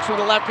 Clarkson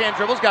with a left-hand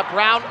dribble. He's got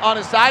Brown on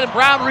his side, and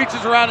Brown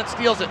reaches around and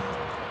steals it.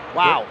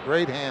 Wow.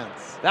 Great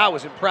hands. That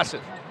was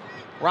impressive.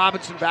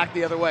 Robinson back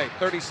the other way.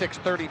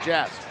 36-30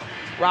 Jazz.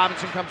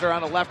 Robinson comes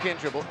around a left-hand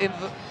dribble into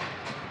the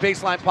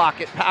baseline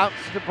pocket. Pounce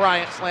to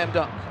Bryant. Slam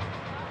dunk.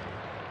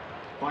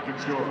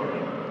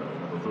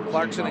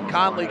 Clarkson and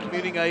Conley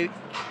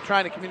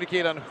trying to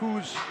communicate on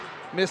whose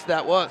miss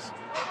that was.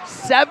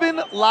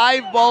 7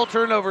 live ball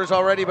turnovers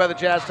already by the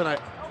Jazz tonight.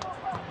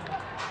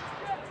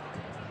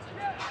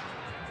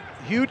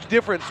 Huge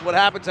difference what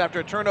happens after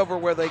a turnover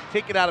where they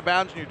take it out of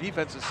bounds and your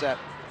defense is set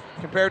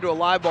compared to a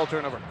live ball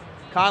turnover.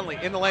 Conley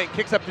in the lane,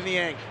 kicks up to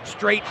Niang.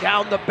 Straight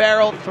down the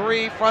barrel,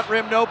 3, front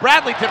rim, no.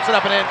 Bradley tips it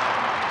up and in.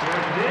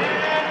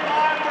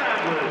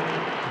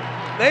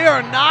 They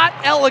are not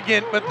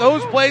elegant, but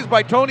those plays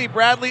by Tony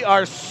Bradley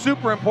are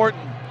super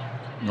important.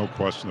 No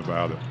question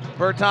about it.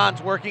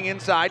 Bertans working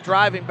inside,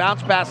 driving,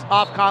 bounce pass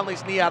off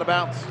Conley's knee out of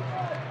bounds.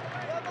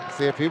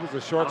 See, if he was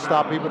a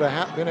shortstop, he would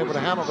have been able to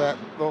handle that.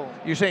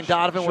 You're saying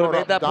Donovan would have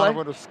made that play? Donovan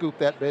would have scooped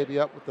that baby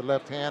up with the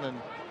left hand and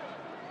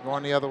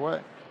gone the other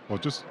way. Well,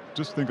 just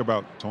think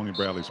about Tony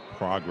Bradley's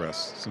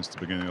progress since the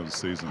beginning of the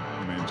season.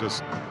 I mean,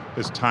 just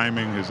his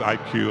timing, his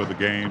IQ of the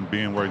game,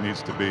 being where he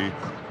needs to be.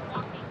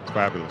 It's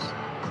fabulous.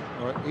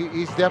 Well,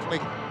 he's definitely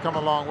come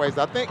a long ways.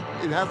 I think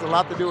it has a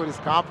lot to do with his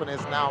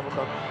confidence now,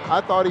 because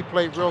I thought he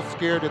played real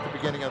scared at the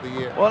beginning of the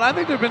year. Well, and I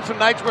think there have been some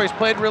nights where he's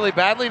played really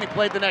badly and he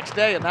played the next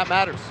day, and that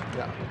matters.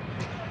 Yeah.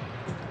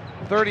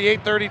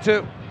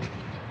 38-32.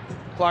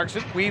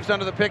 Clarkson weaves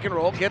under the pick and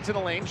roll, gets in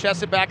the lane,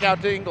 chests it back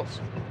out to Ingles.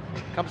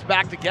 Comes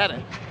back to get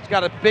it. He's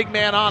got a big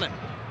man on him.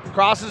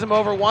 Crosses him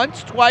over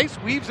once, twice,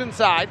 weaves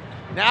inside.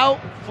 Now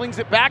flings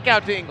it back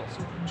out to Ingles.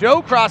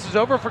 Joe crosses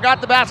over,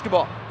 forgot the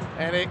basketball.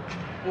 And it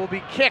will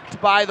be kicked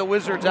by the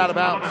Wizards out of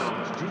bounds.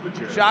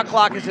 Shot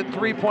clock is at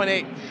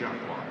 3.8.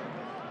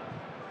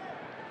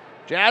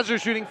 Jazz are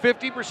shooting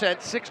 50%,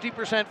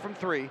 60% from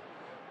 3.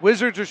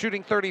 Wizards are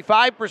shooting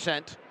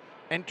 35%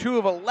 and 2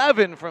 of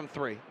 11 from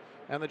 3.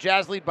 And the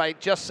Jazz lead by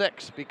just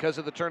 6 because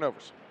of the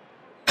turnovers.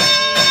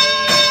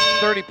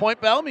 30-point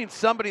bell means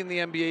somebody in the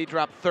NBA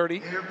dropped 30.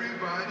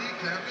 Everybody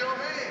clap your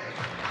hands.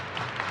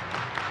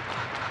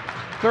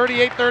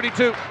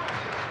 38-32.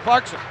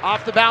 Clarkson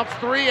off the bounce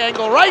 3,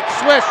 angle right,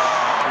 swish.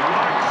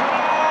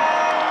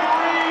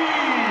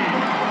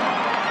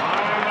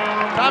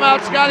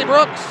 Timeout, Scotty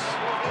Brooks.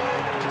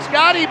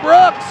 Scotty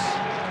Brooks,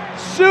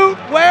 suit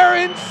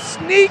wearing,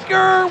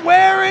 sneaker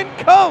wearing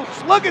coach.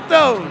 Look at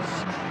those.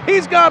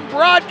 He's gone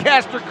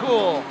broadcaster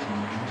cool.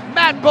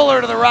 Matt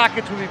Bullard of the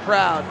Rockets would be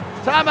proud.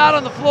 Timeout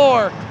on the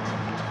floor.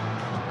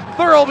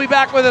 Thurl will be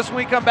back with us when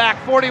we come back.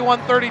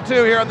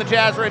 41-32 here on the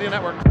Jazz Radio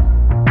Network.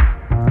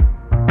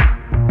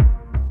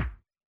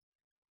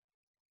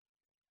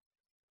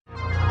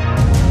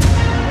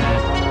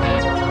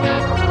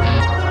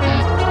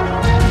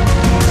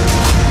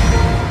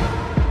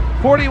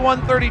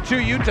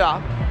 (41-32)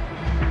 Utah.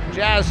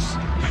 Jazz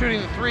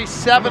shooting the 3,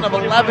 7 of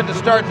 11 to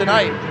start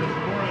tonight.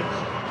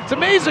 It's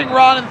amazing,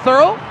 Ron and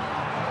Thurl.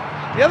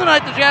 The other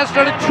night the Jazz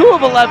started 2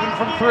 of 11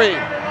 from 3.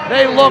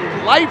 They looked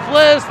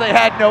lifeless, they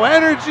had no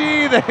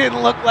energy, they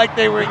didn't look like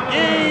they were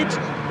engaged.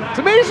 It's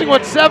amazing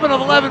what 7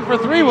 of 11 for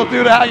 3 will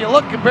do to how you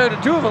look compared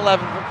to 2 of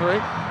 11 for 3.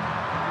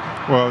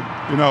 Well,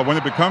 you know, when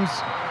it becomes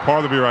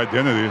part of your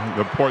identity,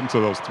 the importance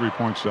of those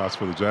 3-point shots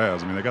for the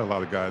Jazz, I mean, they got a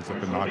lot of guys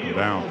that can knock them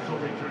down.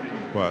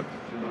 But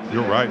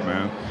you're right,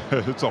 man.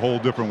 It's a whole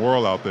different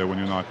world out there when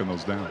you're knocking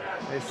those down.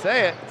 They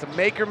say it. It's a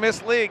make or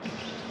miss league.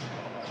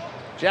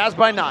 Jazz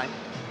by 9.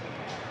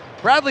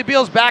 Bradley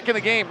Beal's back in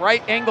the game.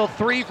 Right angle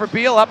 3 for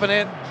Beal, up and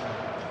in.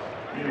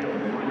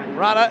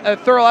 Ron,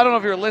 Thurl, I don't know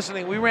if you're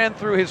listening. We ran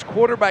through his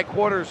quarter by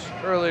quarters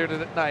earlier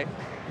tonight.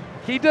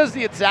 He does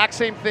the exact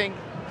same thing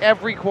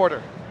every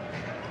quarter.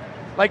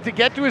 Like, to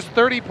get to his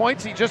 30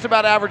 points, he just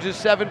about averages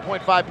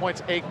 7.5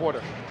 points a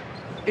quarter.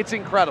 It's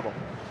incredible.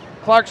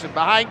 Clarkson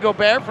behind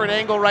Gobert for an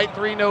angle right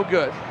 3, no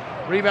good.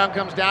 Rebound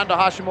comes down to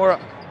Hashimura.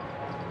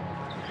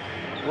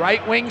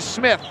 Right wing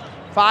Smith,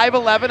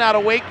 5'11" out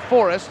of Wake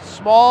Forest.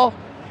 Small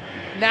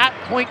Nat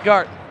point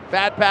guard.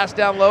 Bad pass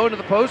down low into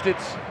the post.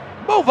 It's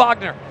Mo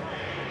Wagner.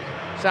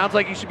 Sounds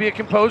like he should be a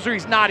composer.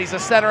 He's not. He's a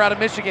center out of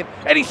Michigan.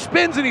 And he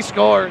spins and he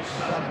scores.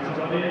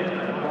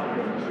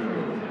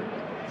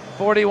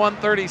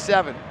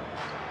 41-37.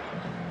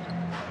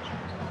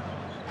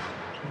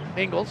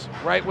 Ingles,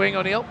 right wing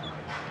O'Neal.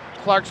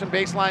 Clarkson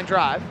baseline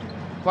drive.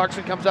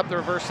 Clarkson comes up the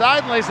reverse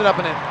side and lays it up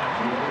and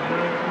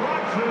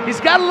in.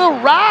 He's got a little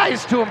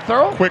rise to him,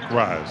 Thurl. Quick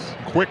rise.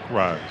 Quick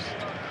rise.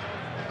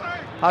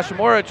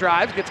 Hashimura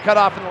drives, gets cut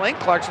off in the lane.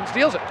 Clarkson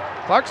steals it.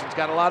 Clarkson's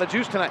got a lot of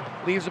juice tonight.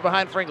 Leaves it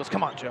behind for Ingles.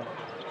 Come on, Joe.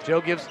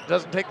 Joe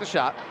doesn't take the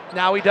shot.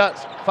 Now he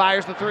does.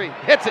 Fires the 3.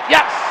 Hits it.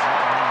 Yes!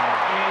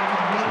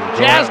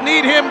 Jazz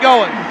need him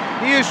going.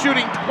 He is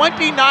shooting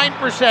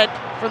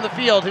 29% from the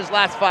field his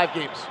last 5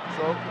 games.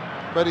 So,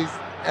 but he's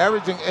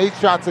averaging 8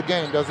 shots a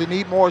game. Does he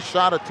need more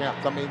shot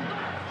attempts? I mean,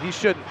 he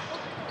shouldn't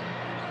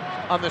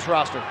on this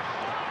roster.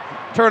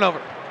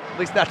 Turnover. At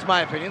least that's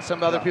my opinion.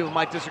 Some other people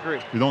might disagree.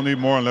 You don't need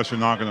more unless you're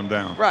knocking them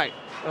down. Right.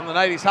 On the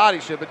night he's hot,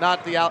 he should, but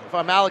not if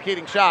I'm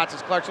allocating shots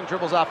as Clarkson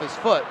dribbles off his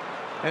foot.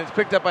 And it's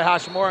picked up by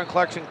Hachimura, and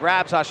Clarkson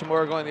grabs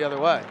Hachimura going the other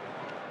way.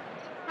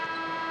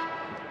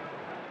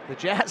 The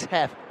Jazz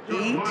have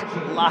 8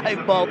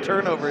 live ball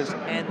turnovers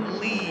and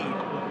lead.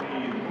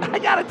 I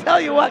gotta tell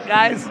you what,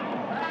 guys.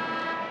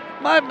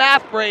 My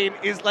math brain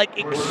is like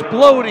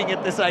exploding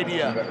at this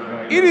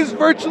idea. It is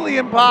virtually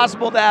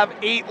impossible to have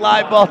 8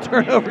 live ball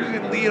turnovers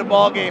and lead a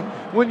ball game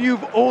when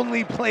you've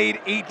only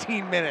played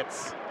 18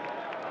 minutes.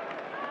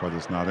 But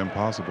it's not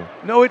impossible.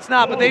 No, it's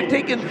not, but they've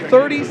taken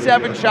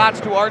 37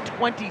 shots to our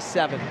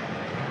 27.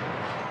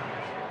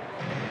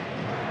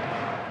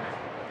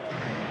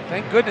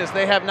 Thank goodness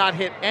they have not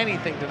hit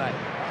anything tonight.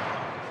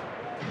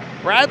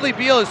 Bradley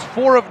Beal is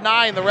 4 of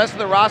 9. The rest of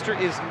the roster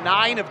is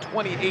 9 of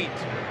 28.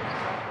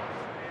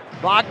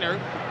 Wagner,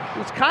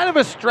 who's kind of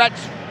a stretch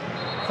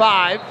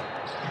 5,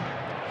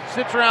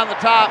 sits around the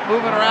top,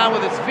 moving around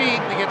with his feet,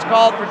 and he gets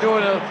called for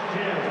doing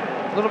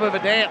a little bit of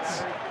a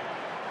dance.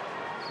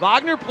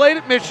 Wagner played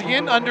at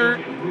Michigan under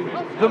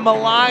the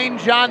maligned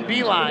John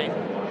Beilein.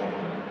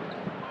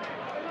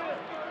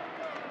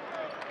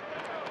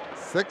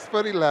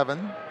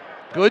 6'11".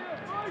 Good,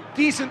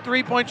 decent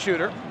three-point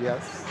shooter.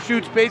 Yes.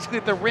 Shoots basically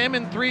at the rim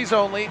and threes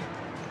only.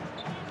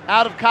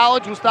 Out of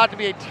college, was thought to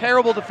be a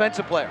terrible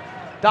defensive player.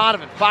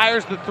 Donovan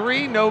fires the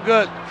 3, no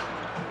good.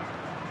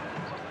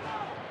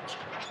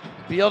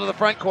 Beal to the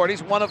front court.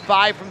 He's 1 of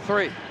 5 from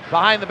 3.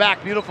 Behind the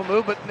back, beautiful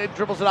move, but it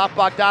dribbles it off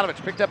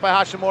Bogdanovich. Picked up by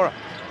Hachimura.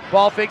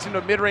 Ball fakes into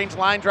a mid-range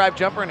line drive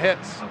jumper and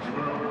hits.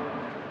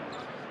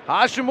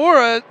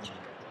 Hachimura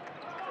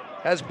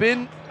has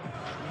been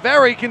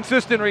very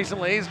consistent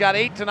recently. He's got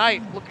 8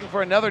 tonight, looking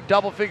for another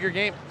double-figure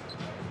game.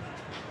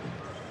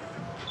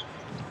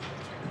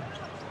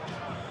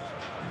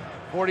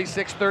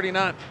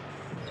 46-39.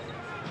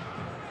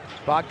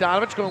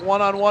 Bogdanovich going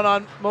one-on-one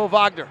on Mo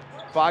Wagner.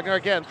 Wagner,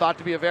 again, thought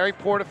to be a very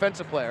poor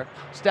defensive player.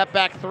 Step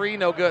back 3,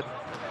 no good.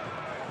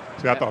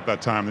 See, I thought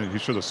that time that he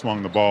should have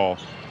swung the ball.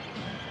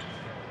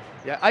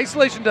 Yeah,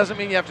 isolation doesn't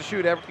mean you have to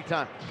shoot every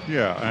time.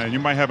 Yeah, and you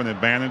might have an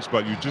advantage,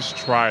 but you just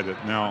tried it.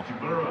 Now,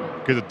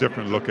 get a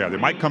different look at it. It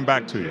might come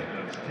back to you.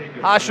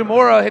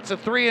 Hachimura hits a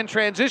 3 in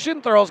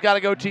transition. Thurl's Got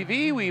to Go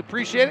TV. We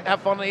appreciate it.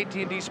 Have fun on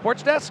AT&T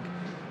Sports Desk.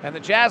 And the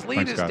Jazz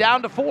lead is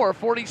down to 4,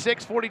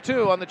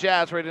 46-42 on the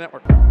Jazz Radio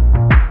Network.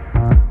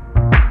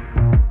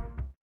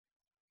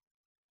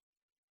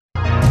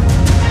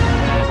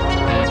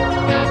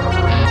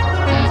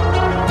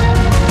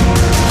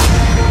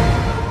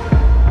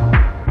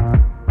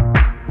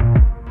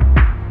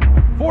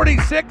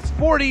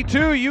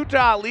 (46-42),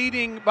 Utah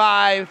leading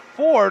by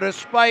 4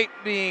 despite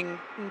being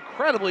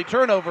incredibly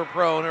turnover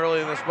prone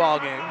early in this ball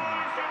game.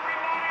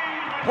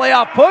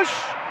 Playoff push.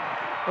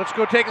 Let's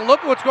go take a look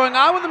at what's going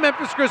on with the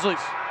Memphis Grizzlies.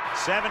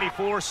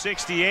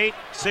 74-68,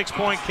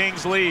 6-point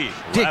Kings lead.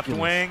 Ridiculous. Left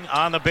wing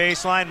on the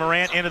baseline.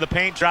 Morant into the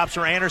paint, drops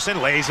for Anderson,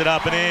 lays it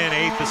up and in.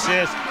 8th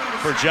assist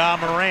for Ja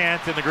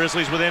Morant, and the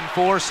Grizzlies within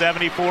 4,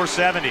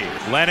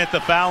 74-70. Len at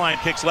the foul line,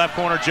 kicks left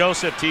corner.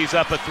 Joseph tees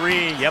up a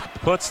 3.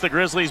 Yep, puts the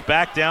Grizzlies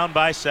back down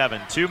by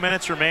 7. 2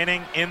 minutes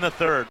remaining in the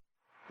third.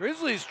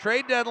 Grizzlies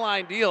trade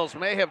deadline deals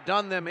may have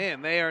done them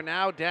in. They are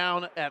now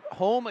down at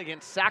home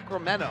against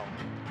Sacramento.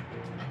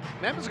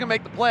 Memphis is going to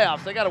make the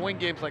playoffs. They got to win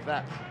games like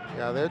that.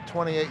 Yeah, they're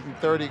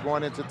 28-30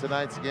 going into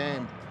tonight's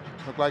game.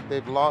 Look like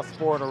they've lost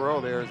 4 in a row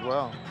there as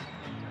well.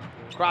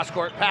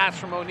 Cross-court pass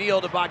from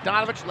O'Neal to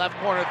Bogdanovich. Left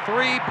corner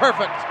 3.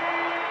 Perfect.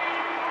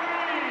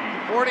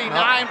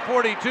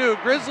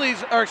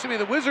 49-42.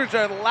 The Wizards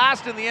are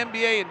last in the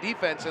NBA in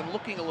defense and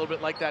looking a little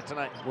bit like that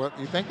tonight. Well,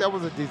 you think that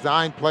was a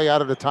design play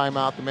out of the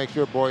timeout to make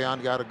sure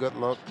Bojan got a good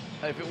look?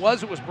 If it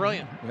was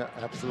brilliant. Yeah,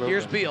 absolutely.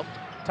 Here's Beal.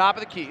 Top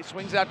of the key.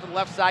 Swings out to the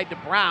left side to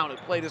Brown, who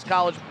played his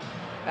college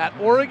at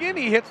Oregon.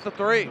 He hits the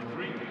 3.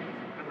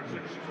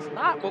 It's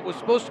not what was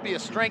supposed to be a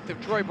strength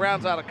of Troy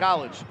Brown's out of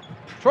college.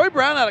 Troy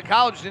Brown out of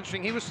college is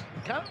interesting.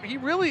 He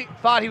really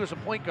thought he was a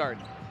point guard.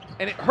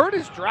 And it hurt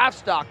his draft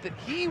stock that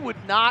he would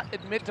not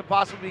admit to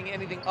possibly being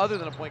anything other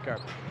than a point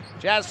guard.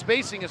 Jazz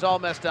spacing is all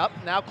messed up.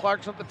 Now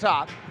Clarkson at the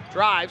top.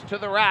 Drives to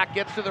the rack,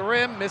 gets to the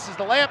rim, misses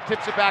the layup,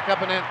 tips it back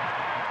up and in.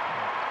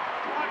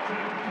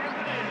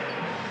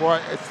 Boy,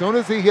 as soon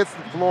as he hits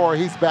the floor,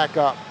 he's back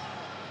up.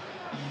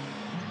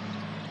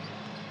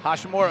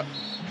 Hachimura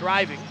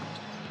driving.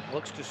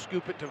 Looks to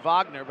scoop it to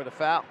Wagner, but a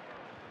foul.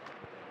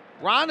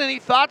 Ron, any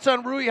thoughts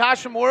on Rui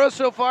Hachimura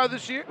so far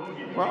this year?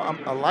 Well,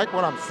 I like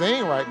what I'm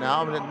seeing right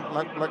now. I mean,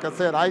 like I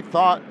said, I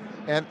thought,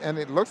 and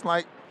it looks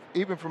like,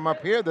 even from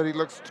up here, that he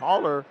looks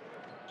taller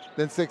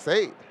than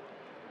 6'8".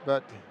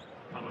 But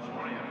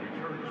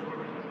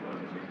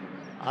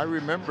I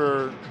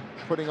remember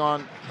putting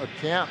on a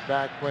camp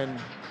back when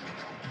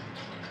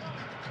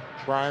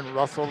Brian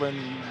Russell and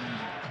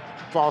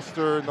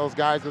Foster and those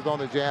guys was on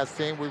the Jazz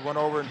team. We went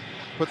over and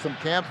put some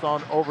camps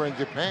on over in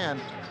Japan.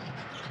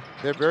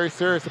 They're very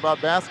serious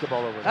about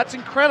basketball over there. That's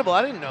incredible.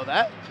 I didn't know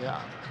that.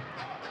 Yeah.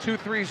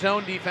 2-3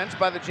 zone defense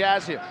by the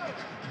Jazz here.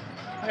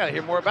 I got to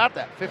hear more about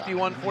that.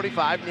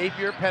 51-45.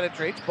 Napier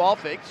penetrates, ball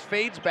fakes,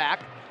 fades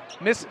back,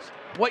 misses.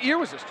 What year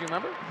was this? Do you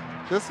remember?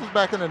 This was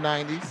back in the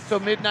 90s. So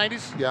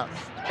mid-90s? Yeah.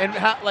 And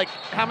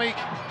how many? Do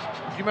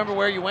you remember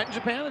where you went in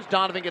Japan? As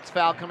Donovan gets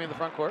fouled coming in the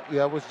front court.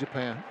 Yeah, it was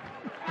Japan.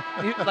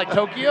 Like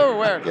Tokyo or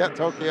where? Yeah,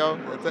 Tokyo.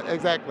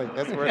 Exactly.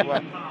 That's where it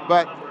was.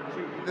 But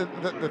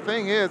the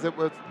thing is,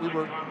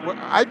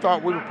 I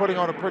thought we were putting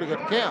on a pretty good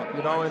camp,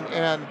 you know,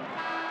 and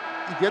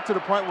you get to the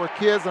point where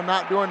kids are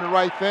not doing the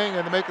right thing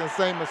and they're making the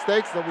same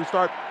mistakes, that we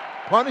start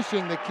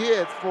punishing the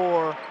kids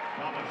for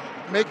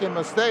making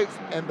mistakes.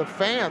 And the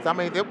fans, I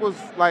mean, it was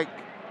like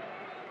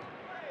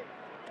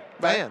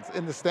fans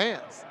in the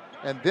stands.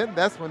 And then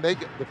that's when the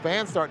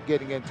fans start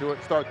getting into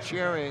it, start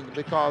cheering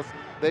because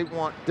they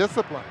want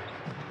discipline.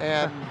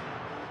 And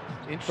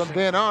from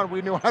then on,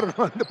 we knew how to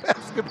run the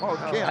basketball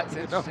camp. That's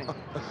interesting.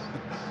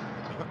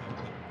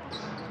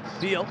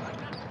 Beal,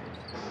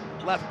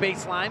 left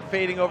baseline,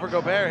 fading over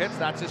Gobert, hits.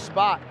 That's his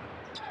spot.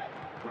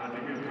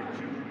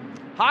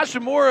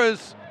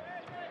 Hashimura's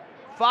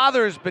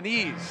father is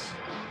Beninese.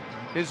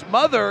 His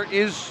mother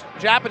is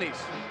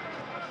Japanese.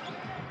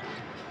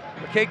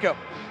 Keiko.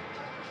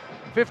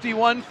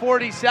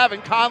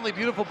 51-47. Conley,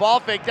 beautiful ball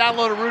fake. Down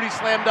low to Rudy,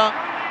 slam dunk.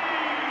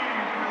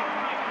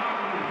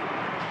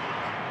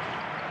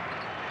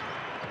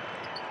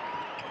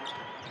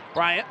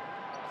 Bryant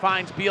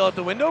finds Beal at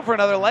the window for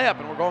another layup,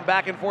 and we're going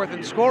back and forth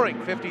in scoring,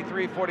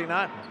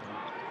 53-49.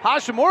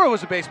 Hashimura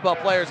was a baseball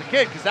player as a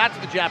kid because that's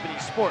the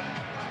Japanese sport.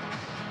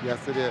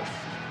 Yes, it is.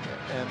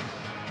 And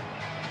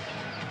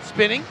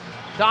spinning,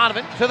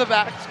 Donovan to the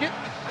basket,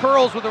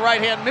 curls with the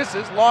right hand,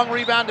 misses, long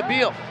rebound to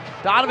Beal.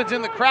 Donovan's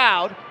in the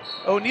crowd.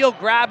 O'Neal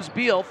grabs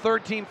Beal,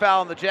 third team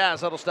foul on the Jazz.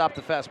 That'll stop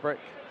the fast break.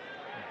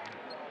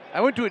 I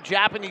went to a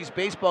Japanese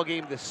baseball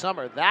game this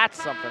summer.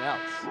 That's something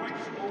else.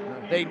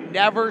 They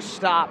never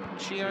stop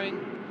cheering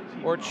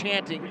or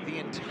chanting the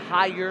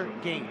entire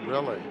game.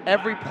 Really?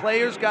 Every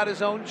player's got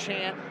his own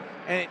chant,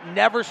 and it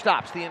never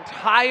stops. The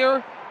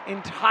entire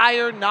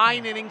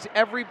 9 innings,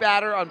 every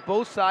batter on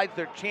both sides,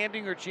 they're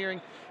chanting or cheering,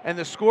 and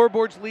the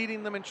scoreboard's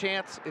leading them in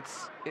chants.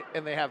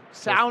 And they have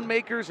sound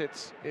makers.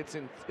 It's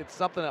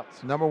something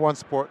else. Number one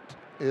sport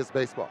is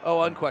baseball.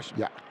 Oh,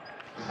 unquestionably.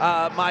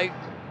 Yeah. My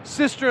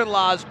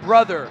sister-in-law's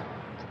brother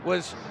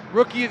was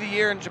Rookie of the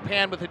Year in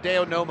Japan with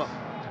Hideo Nomo.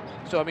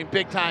 So, I mean,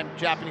 big-time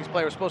Japanese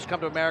player. Was supposed to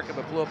come to America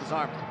but blew up his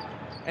arm.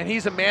 And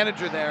he's a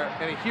manager there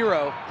and a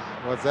hero.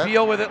 What's that?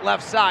 Beal with it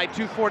left side,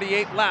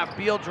 2:48 left.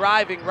 Beal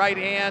driving, right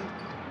hand,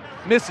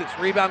 misses.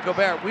 Rebound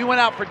Gobert. We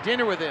went out for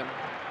dinner with him.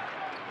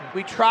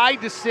 We tried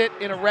to sit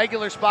in a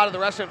regular spot of the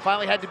restaurant,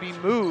 finally had to be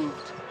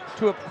moved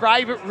to a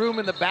private room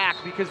in the back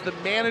because the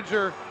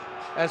manager,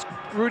 as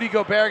Rudy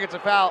Gobert gets a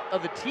foul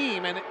of the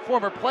team and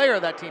former player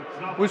of that team,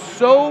 was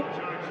so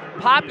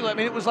popular. I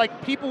mean, it was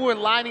like people were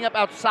lining up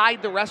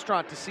outside the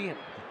restaurant to see him.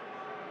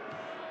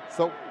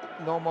 So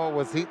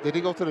Nomo, did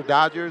he go to the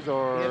Dodgers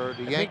or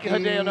the Yankees? I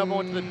think Hideo Nomo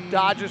went to the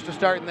Dodgers to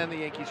start and then the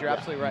Yankees. You're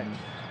absolutely right.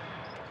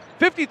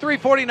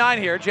 53-49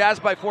 here. Jazz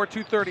by 4,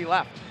 2:30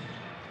 left.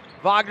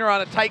 Wagner on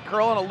a tight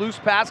curl and a loose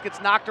pass,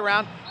 gets knocked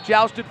around,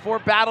 jousted for,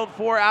 battled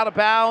for, out of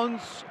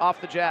bounds,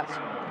 off the Jazz.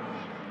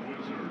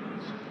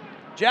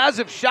 Jazz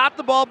have shot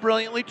the ball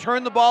brilliantly,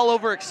 turned the ball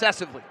over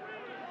excessively.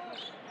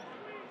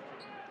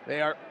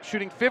 They are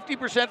shooting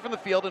 50% from the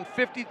field and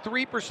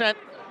 53%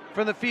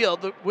 from the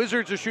field. The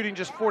Wizards are shooting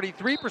just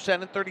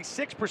 43% and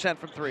 36%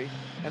 from three,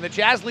 and the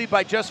Jazz lead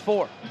by just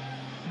 4.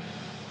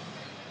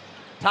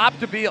 Top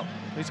to Beal.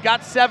 He's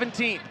got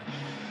 17.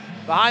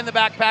 Behind the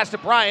back pass to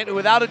Bryant, who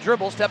without a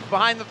dribble steps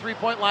behind the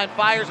three-point line,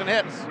 fires and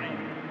hits.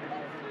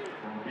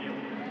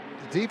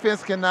 The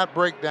defense cannot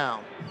break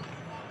down.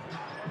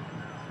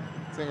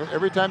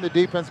 Every time the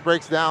defense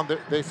breaks down,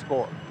 they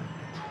score.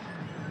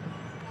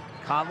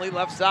 Conley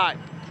left side,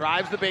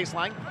 drives the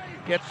baseline,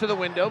 gets to the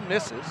window,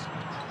 misses.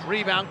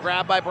 Rebound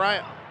grabbed by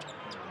Bryant.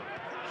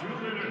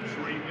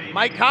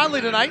 Mike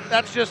Conley tonight,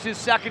 that's just his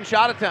second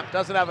shot attempt.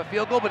 Doesn't have a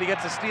field goal, but he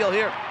gets a steal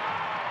here.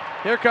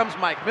 Here comes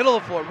Mike, middle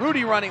of the floor.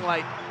 Rudy running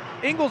light.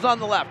 Ingles on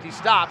the left. He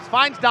stops,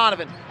 finds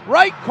Donovan.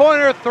 Right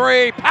corner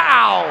three.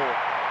 Pow!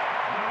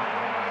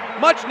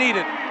 Much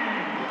needed.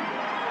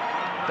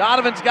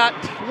 Donovan's got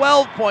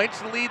 12 points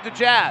to lead the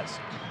Jazz.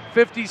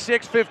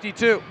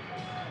 56-52.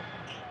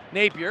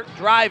 Napier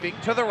driving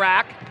to the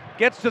rack.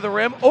 Gets to the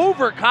rim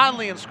over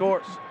Conley and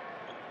scores.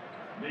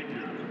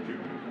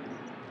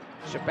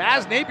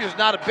 Shabazz Napier's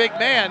not a big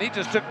man. He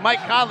just took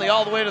Mike Conley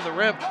all the way to the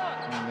rim.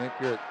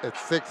 Napier at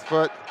 6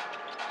 foot.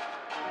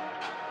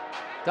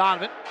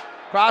 Donovan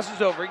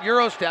crosses over,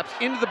 Euro steps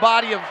into the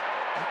body of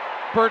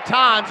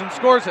Bertans and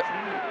scores it.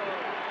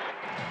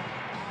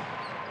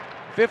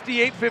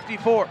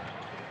 58-54.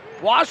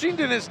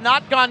 Washington has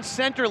not gone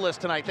centerless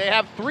tonight. They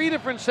have 3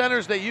 different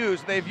centers they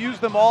use. They've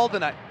used them all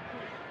tonight.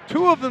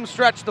 2 of them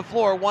stretch the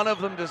floor, 1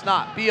 of them does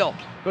not. Beal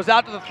goes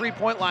out to the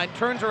three-point line,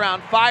 turns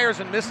around,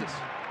 fires and misses.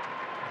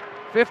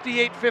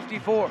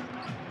 58-54.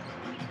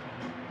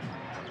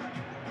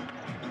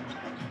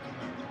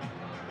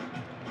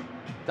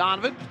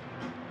 Donovan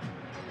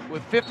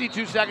with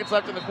 52 seconds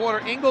left in the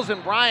quarter. Ingles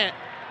and Bryant.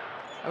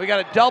 And we got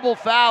a double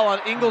foul on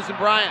Ingles and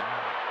Bryant.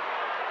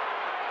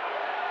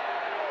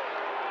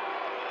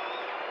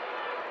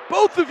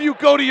 Both of you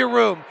go to your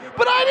room.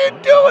 But I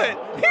didn't do it.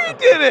 He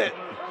did it.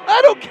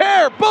 I don't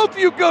care. Both of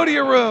you go to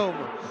your room.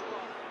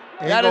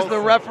 That is the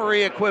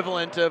referee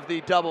equivalent of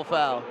the double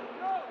foul.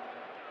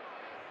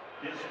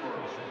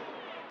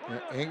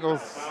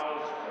 Ingles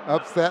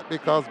upset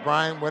because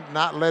Bryant would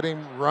not let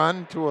him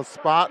run to a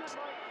spot.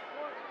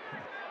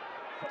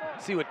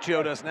 See what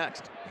Joe does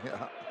next.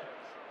 Yeah.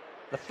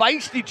 The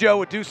feisty Joe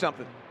would do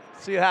something.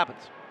 See what happens.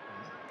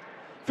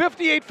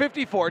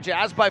 58-54,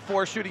 Jazz by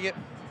 4, shooting it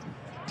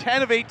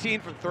 10 of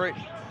 18 from 3.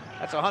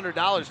 That's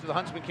 $100 to the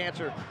Huntsman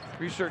Cancer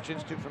Research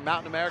Institute from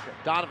Mountain America.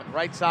 Donovan,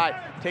 right side,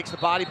 takes the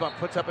body bump,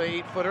 puts up an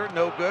 8-footer,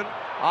 no good.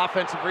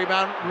 Offensive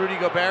rebound, Rudy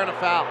Gobert, and a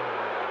foul.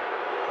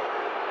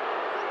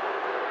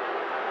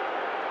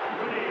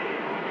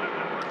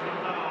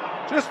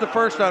 Just the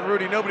first on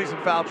Rudy. Nobody's in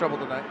foul trouble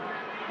tonight.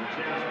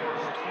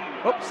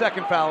 Oh,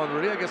 second foul on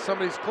Rudy. I guess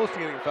somebody's close to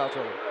getting in foul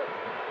trouble.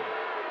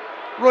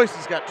 Royce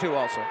has got 2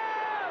 also.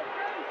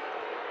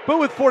 But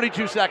with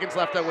 42 seconds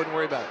left, I wouldn't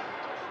worry about it.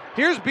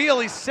 Here's Beal.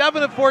 He's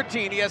 7 of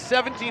 14. He has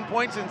 17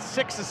 points and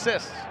 6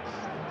 assists.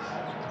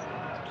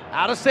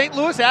 Out of St.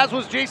 Louis, as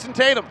was Jason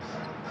Tatum.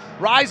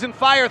 Rise and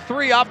fire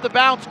 3 off the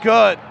bounce.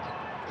 Good.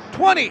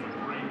 20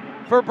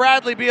 for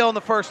Bradley Beal in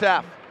the first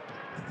half.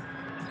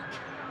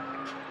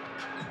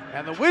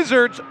 And the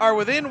Wizards are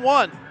within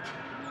 1.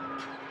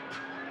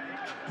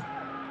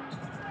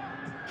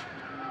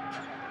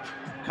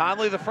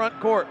 Conley, the front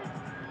court.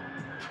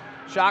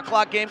 Shot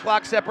clock, game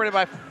clock separated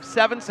by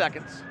 7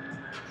 seconds.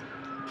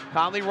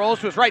 Conley rolls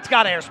to his right. He's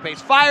got airspace.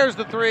 Fires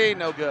the 3.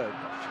 No good.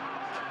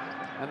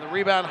 And the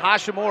rebound,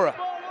 Hashimura.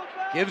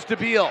 Gives to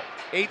Beal.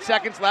 8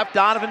 seconds left.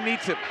 Donovan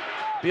meets him.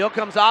 Beal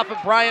comes off of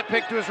Bryant,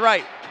 pick to his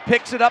right.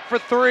 Picks it up for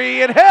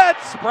 3 and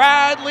hits.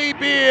 Bradley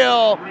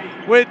Beal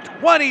with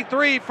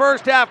 23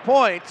 first half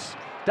points.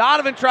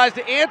 Donovan tries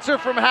to answer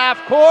from half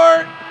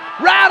court.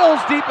 Rattles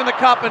deep in the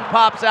cup and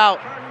pops out.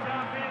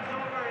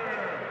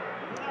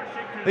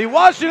 The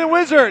Washington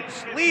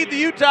Wizards lead the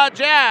Utah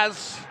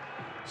Jazz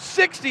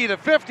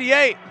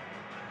 60-58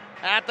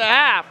 at the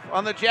half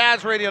on the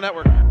Jazz Radio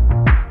Network.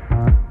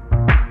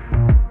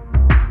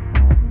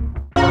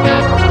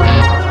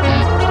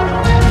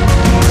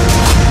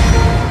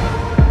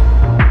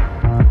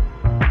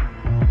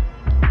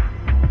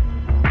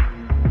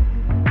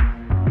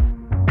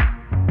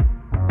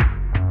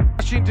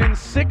 Washington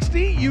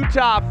 60,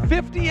 Utah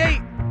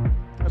 58.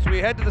 As we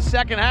head to the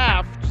second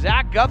half,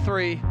 Zach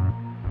Guthrie,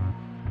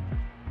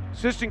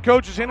 assistant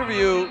coach's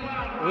interview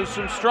with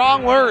some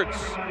strong words.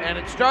 And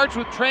it starts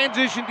with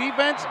transition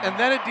defense, and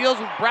then it deals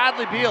with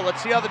Bradley Beal.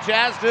 Let's see how the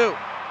Jazz do.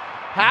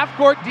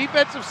 Half-court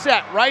defensive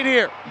set right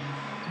here.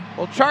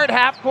 We'll chart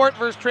half-court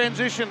versus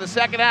transition in the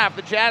second half.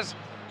 The Jazz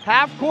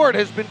half-court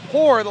has been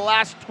poor the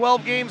last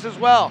 12 games as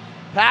well.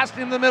 Passed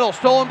in the middle,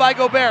 stolen by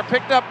Gobert,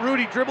 picked up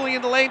Rudy, dribbling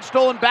in the lane,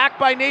 stolen back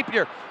by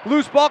Napier.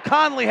 Loose ball,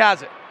 Conley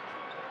has it.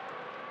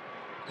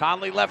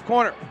 Conley left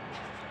corner.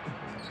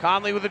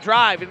 Conley with a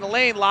drive in the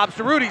lane, lobs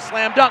to Rudy,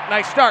 slam dunk,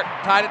 nice start,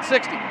 tied at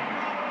 60.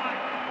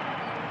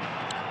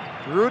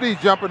 Rudy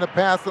jumping the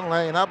passing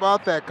lane, how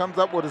about that? Comes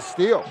up with a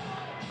steal.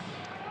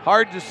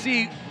 Hard to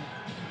see,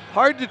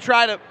 hard to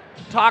try to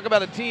talk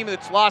about a team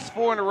that's lost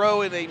 4 in a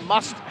row in a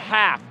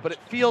must-have, but it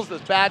feels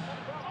this bad.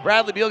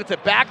 Bradley Beal gets a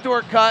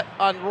backdoor cut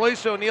on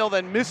Royce O'Neal,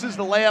 then misses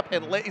the layup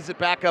and lays it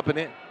back up and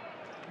in.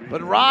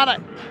 But Ron,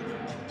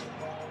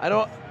 I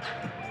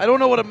don't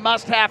know what a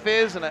must-have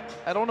is, and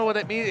I don't know what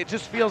it means. It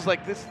just feels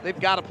like this. They've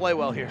got to play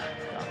well here.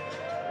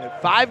 A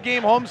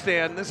 5-game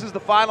homestand. This is the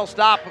final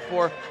stop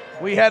before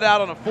we head out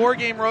on a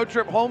 4-game road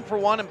trip, home for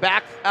 1 and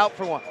back out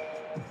for 1.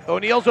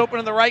 O'Neal's open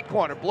in the right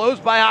corner.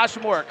 Blows by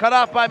Hashimura. Cut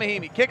off by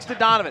Mahinmi. Kicks to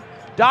Donovan.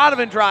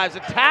 Donovan drives,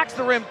 attacks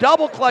the rim,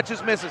 double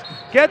clutches, misses.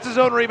 Gets his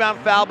own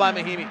rebound, foul by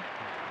Mahinmi.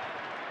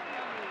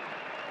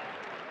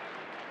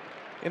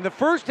 In the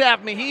first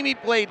half, Mahinmi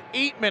played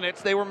 8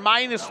 minutes. They were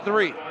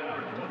 -3.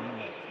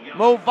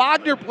 Mo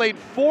Wagner played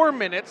 4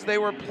 minutes. They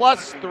were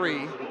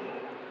 +3.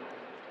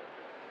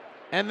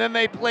 And then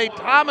they played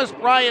Thomas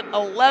Bryant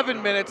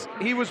 11 minutes.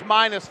 He was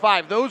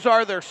 -5. Those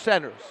are their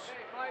centers.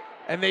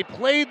 And they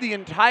played the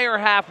entire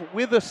half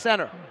with a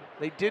center.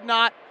 They did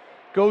not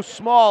go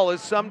small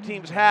as some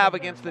teams have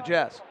against the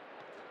Jazz.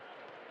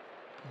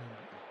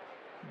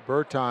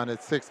 Berton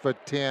at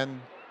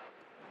 6'10",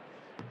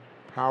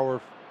 power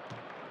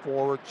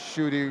forward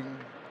shooting.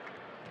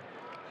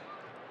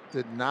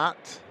 Did not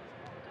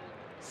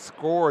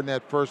score in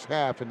that first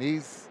half, and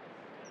he's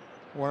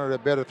one of the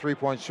better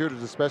three-point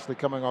shooters, especially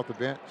coming off the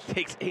bench.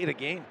 Takes 8 a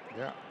game.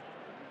 Yeah.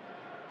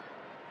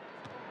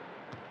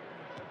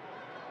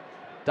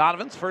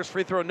 Donovan's first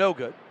free throw, no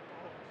good.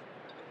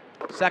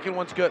 Second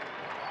one's good.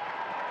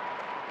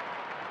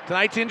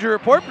 Tonight's injury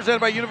report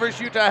presented by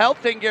University of Utah Health,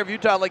 taking care of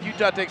Utah like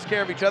Utah takes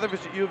care of each other.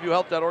 Visit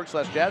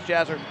uofuhealth.org/Jazz.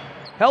 Jazz are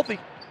healthy.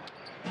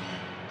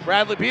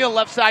 Bradley Beal,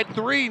 left side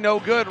three, no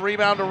good.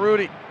 Rebound to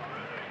Rudy.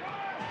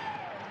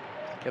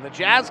 Can the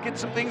Jazz get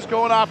some things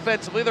going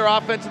offensively? Their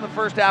offense in the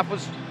first half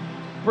was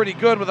pretty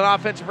good with an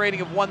offensive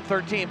rating of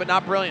 113, but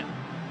not brilliant.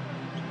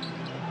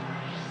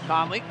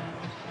 Conley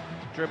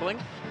dribbling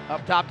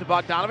up top to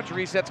Bogdanovich,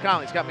 resets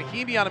Conley. He's got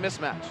Mahinmi on a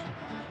mismatch.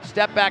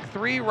 Step back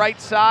three, right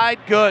side,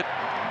 good.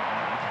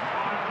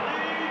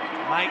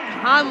 Mike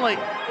Conley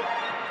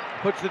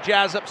puts the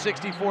Jazz up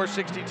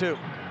 64-62.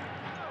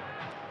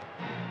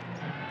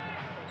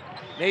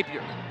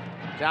 Napier,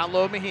 down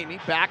low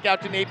Mahinmi, back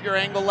out to Napier,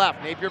 angle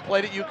left. Napier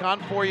played at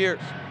UConn 4 years.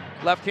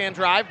 Left-hand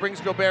drive,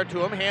 brings Gobert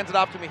to him, hands it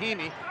off to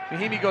Mahinmi.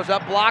 Mahinmi goes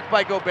up, blocked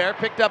by Gobert,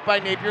 picked up by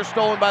Napier,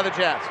 stolen by the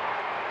Jazz.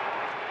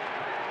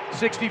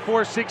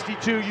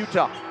 64-62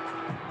 Utah.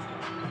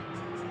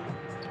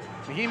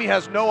 Mahinmi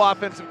has no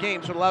offensive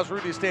game, so it allows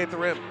Rudy to stay at the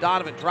rim.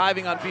 Donovan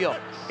driving on Beal.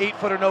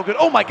 8-footer, no good.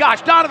 Oh my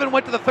gosh, Donovan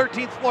went to the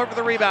 13th floor for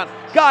the rebound.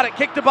 Got it,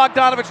 kicked to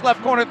Bogdanovich,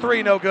 left corner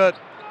three, no good.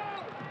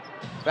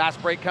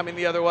 Fast break coming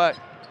the other way.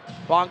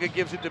 Bonga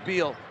gives it to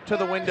Beal, to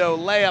the window,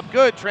 layup,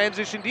 good.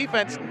 Transition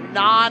defense,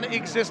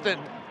 non-existent.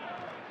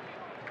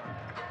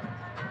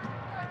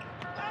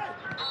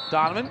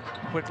 Donovan,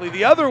 quickly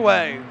the other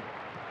way.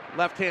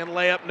 Left-hand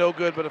layup, no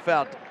good, but a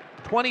foul.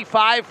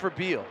 25 for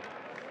Beal.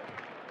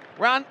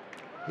 Ron?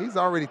 He's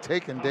already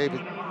taken,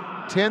 David,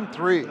 10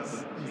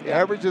 threes. He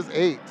averages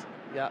 8.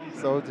 Yeah,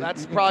 so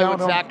that's probably what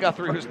Zach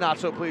Guthrie was not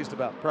so pleased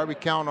about. Probably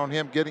count on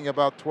him getting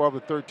about 12 to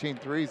 13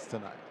 threes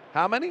tonight.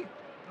 How many?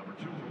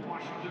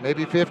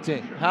 Maybe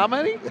 15. How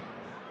many?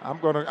 I'm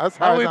going to, as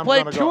high as I'm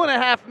played going to go.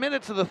 2.5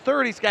 minutes of the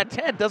third. He's got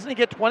 10. Doesn't he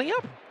get 20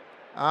 up?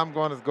 I'm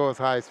going to go as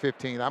high as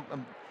 15.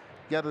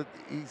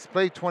 He's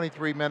played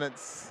 23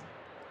 minutes,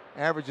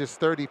 averages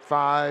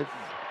 35.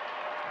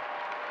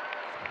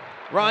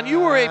 Ron, you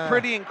were a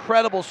pretty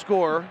incredible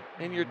scorer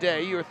in your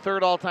day. You were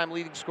third all-time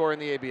leading scorer in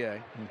the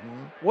ABA.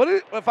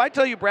 Mm-hmm. If I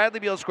tell you Bradley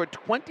Beal scored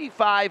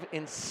 25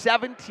 in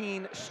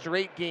 17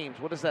 straight games,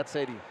 what does that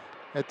say to you?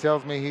 It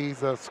tells me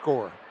he's a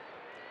scorer.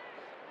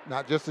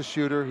 Not just a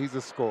shooter, he's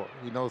a scorer.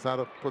 He knows how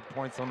to put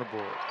points on the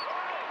board.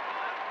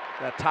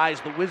 That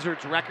ties the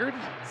Wizards' record.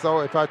 So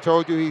if I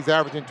told you he's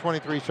averaging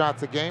 23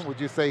 shots a game, would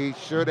you say he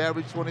should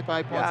average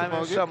 25 points a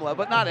game? Some level,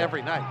 but not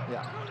every night.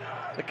 Yeah.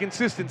 The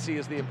consistency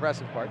is the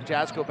impressive part.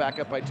 Jazz go back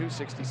up by 2,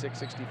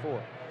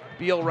 66-64.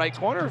 Beal right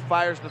corner,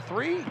 fires the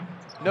three.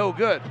 No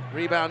good.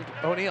 Rebound,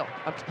 O'Neal.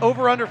 I'm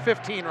over under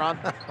 15, Ron.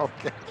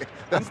 Okay.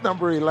 That's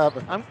number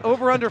 11. I'm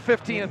over under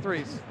 15 and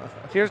threes.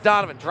 Here's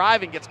Donovan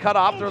driving, gets cut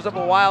off, throws up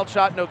a wild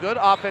shot, no good.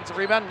 Offensive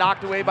rebound,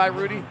 knocked away by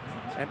Rudy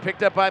and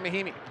picked up by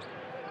Mahinmi.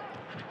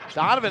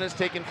 Donovan has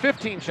taken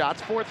 15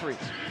 shots, 4 threes.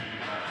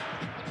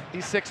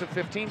 He's 6 of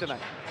 15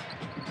 tonight.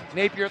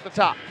 Napier at the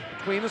top,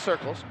 between the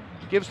circles.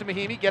 Gives to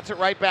Mahinmi, gets it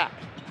right back.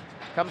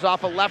 Comes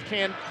off a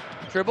left-hand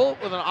dribble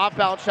with an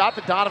off-balance shot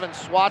that Donovan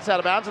swats out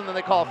of bounds, and then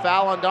they call a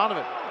foul on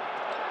Donovan.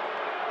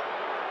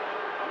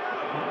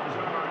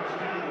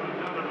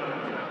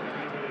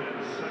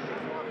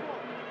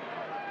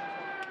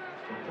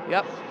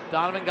 Yep,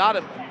 Donovan got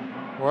him.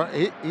 Well,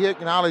 he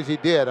acknowledged he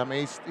did. I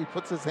mean, he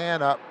puts his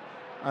hand up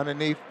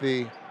underneath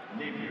the...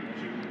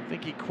 I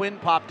think Quinn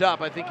popped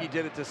up. I think he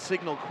did it to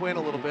signal Quinn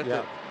a little bit.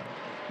 Yeah.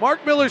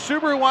 Mark Miller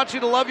Subaru wants you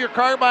to love your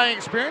car buying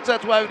experience.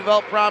 That's why we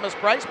developed Promise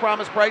Price.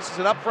 Promise Price is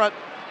an upfront,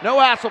 no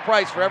hassle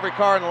price for every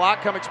car in the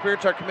lot. Come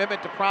experience our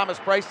commitment to Promise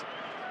Price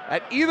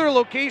at either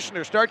location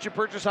or start your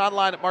purchase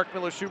online at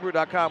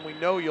markmillersubaru.com. We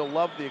know you'll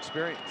love the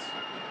experience.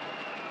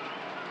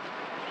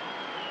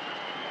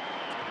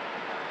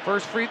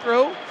 First free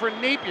throw for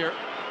Napier.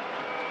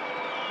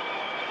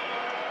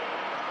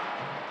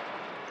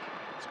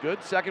 It's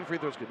good. Second free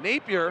throw is good.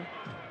 Napier,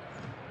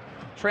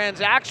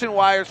 transaction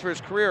wires for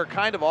his career are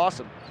kind of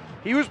awesome.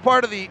 He was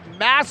part of the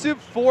massive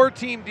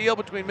 4-team deal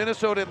between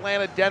Minnesota,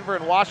 Atlanta, Denver,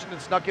 and Washington,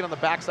 snuck in on the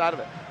backside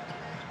of it.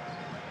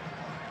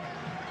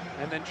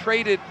 And then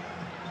traded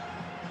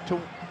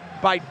to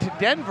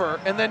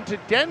Denver, and then to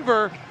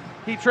Denver,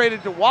 he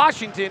traded to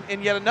Washington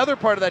in yet another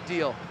part of that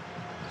deal.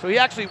 So he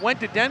actually went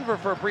to Denver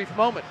for a brief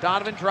moment.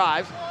 Donovan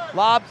drives,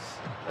 lobs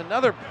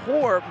another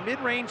poor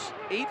mid-range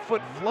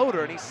 8-foot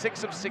floater, and he's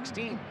 6 of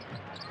 16.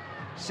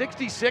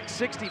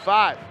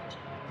 66-65.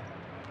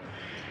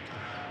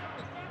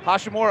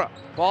 Hashimura,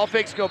 ball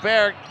fakes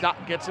Gobert,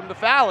 gets him to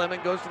foul him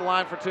and goes to the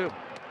line for 2.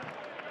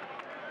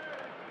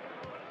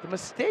 The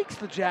mistakes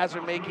the Jazz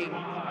are making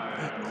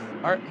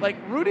are like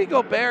Rudy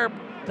Gobert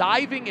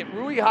diving at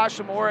Rui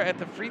Hashimura at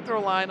the free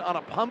throw line on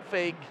a pump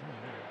fake.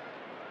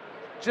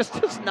 Just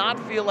does not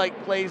feel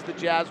like plays the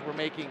Jazz were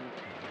making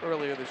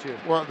earlier this year.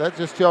 Well, that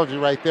just tells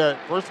you right there.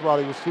 First of all,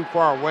 he was too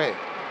far away.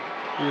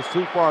 He was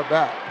too far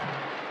back.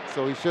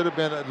 So he should have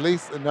been at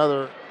least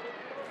another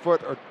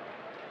foot or a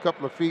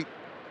couple of feet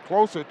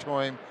closer to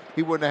him.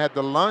 He wouldn't have had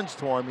to lunge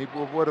to him. He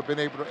would have been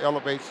able to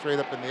elevate straight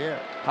up in the air.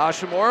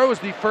 Hashimura was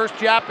the first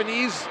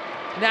Japanese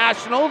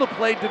national to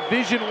play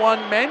Division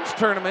I men's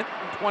tournament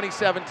in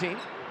 2017. He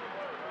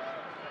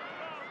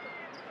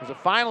was a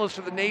finalist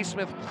for the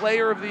Naismith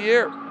Player of the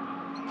Year.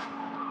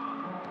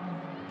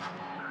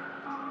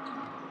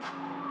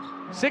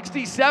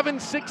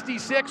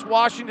 67-66,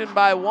 Washington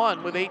by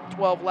 1 with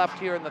 8:12 left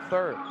here in the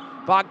third.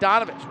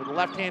 Bogdanovich with a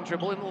left-hand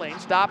dribble in the lane,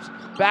 stops,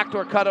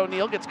 backdoor cut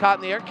O'Neal, gets caught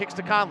in the air, kicks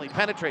to Conley,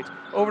 penetrates,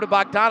 over to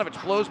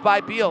Bogdanovich, blows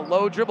by Beal,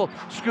 low dribble,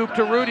 scoop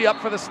to Rudy, up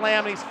for the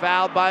slam, and he's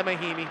fouled by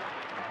Mahinmi.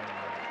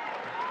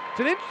 It's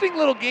an interesting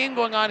little game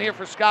going on here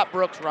for Scott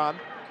Brooks, Ron.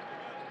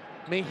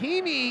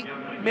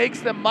 Mahinmi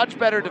makes them much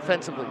better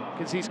defensively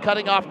because he's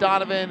cutting off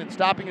Donovan and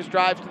stopping his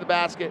drives to the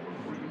basket.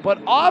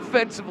 But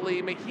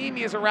offensively, Mahinmi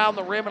is around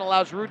the rim and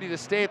allows Rudy to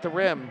stay at the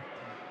rim.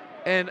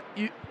 And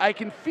I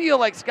can feel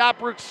like Scott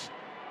Brooks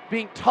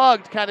being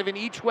tugged kind of in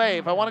each way.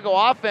 If I want to go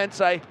offense,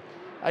 I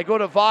go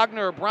to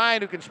Wagner or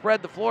Bryant, who can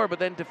spread the floor, but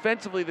then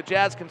defensively the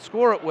Jazz can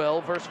score at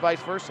will versus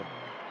vice versa.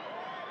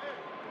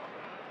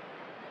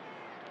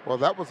 Well,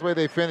 that was where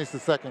they finished the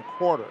second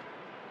quarter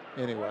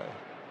anyway.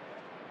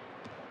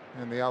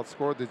 And they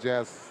outscored the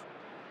Jazz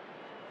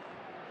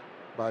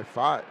by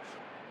 5.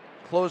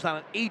 Closed on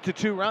an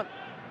 8-2 run.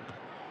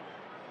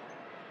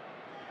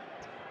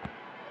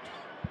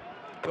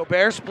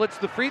 Gobert splits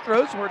the free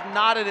throws. We're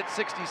knotted at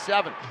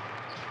 67.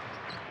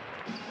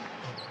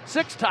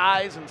 6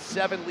 ties and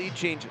 7 lead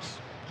changes.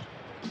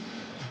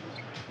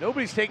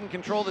 Nobody's taking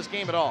control of this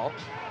game at all.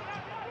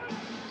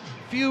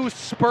 Few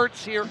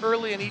spurts here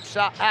early in each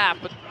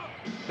half, but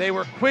they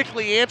were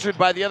quickly answered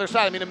by the other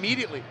side. I mean,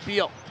 immediately.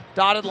 Beal,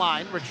 dotted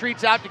line,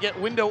 retreats out to get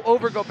window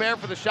over Gobert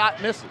for the shot,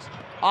 misses.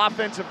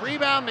 Offensive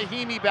rebound,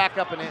 Mahinmi back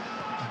up and in.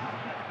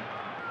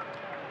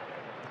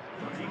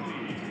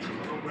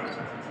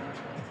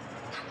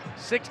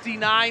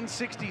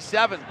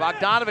 (69-67).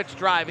 Bogdanovich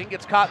driving,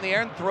 gets caught in the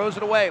air and throws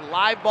it away.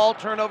 Live ball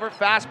turnover,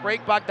 fast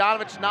break.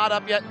 Bogdanovich not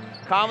up yet.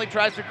 Conley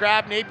tries to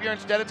grab Napier.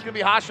 Instead, it's going to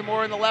be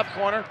Hachimura in the left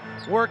corner.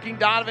 Working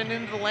Donovan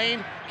into the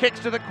lane. Kicks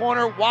to the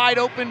corner. Wide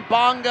open.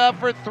 Bonga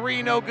for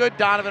 3. No good.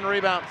 Donovan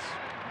rebounds.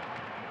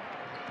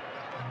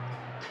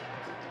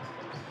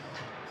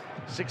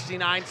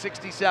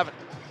 69-67.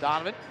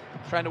 Donovan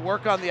trying to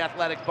work on the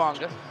athletic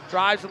Bonga.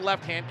 Drives with the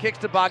left hand. Kicks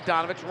to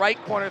Bogdanovich. Right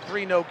corner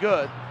 3. No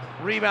good.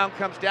 Rebound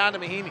comes down to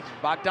Mahinmi.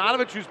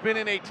 Bogdanovich, who's been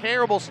in a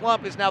terrible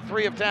slump, is now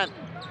 3 of 10.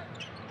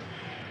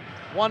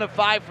 1 of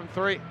 5 from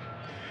 3.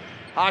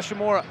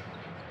 Hachimura,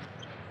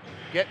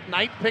 get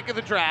ninth pick of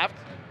the draft.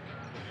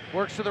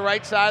 Works to the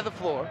right side of the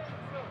floor.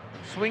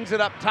 Swings it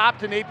up top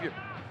to Napier.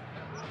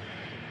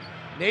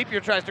 Napier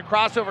tries to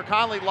cross over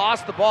Conley,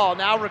 lost the ball,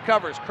 now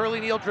recovers. Curly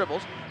Neal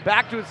dribbles,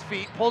 back to his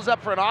feet, pulls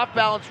up for an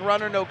off-balance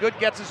runner, no good,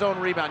 gets his own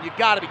rebound. You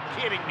gotta be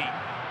kidding me.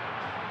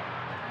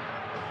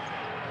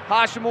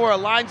 Hachimura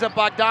lines up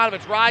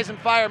Bogdanovich, rise and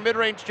fire,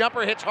 mid-range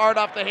jumper, hits hard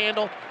off the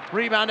handle.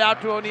 Rebound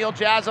out to O'Neal,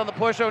 Jazz on the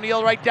push.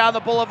 O'Neal right down the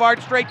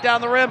boulevard, straight down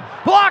the rim.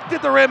 Blocked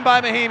at the rim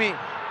by Mahinmi.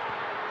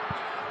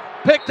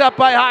 Picked up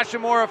by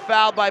Hachimura,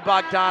 fouled by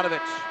Bogdanovich.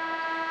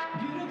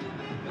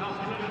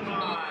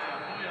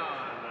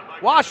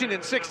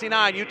 Washington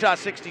 69, Utah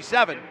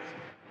 67.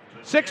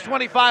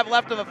 6:25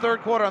 left in the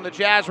third quarter on the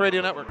Jazz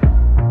Radio Network.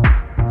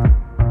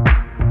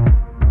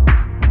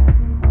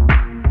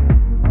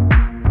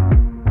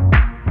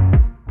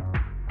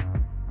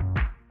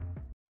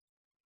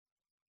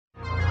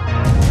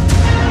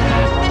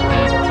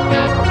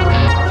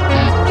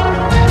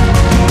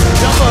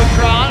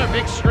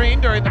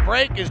 During the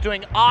break is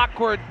doing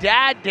awkward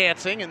dad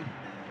dancing, and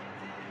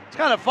it's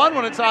kind of fun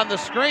when it's on the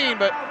screen,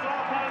 but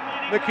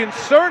the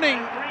concerning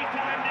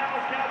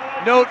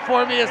note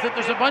for me is that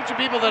there's a bunch of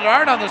people that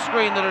aren't on the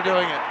screen that are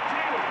doing it.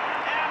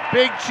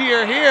 Big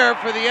cheer here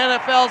for the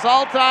NFL's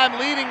all-time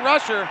leading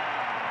rusher,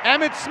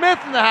 Emmitt Smith,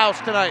 in the house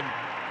tonight.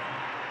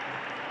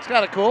 It's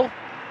kind of cool.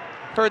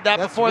 Heard that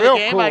That's before the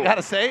game, cool. I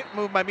gotta say.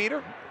 Move my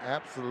meter.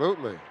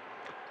 Absolutely.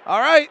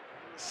 All right.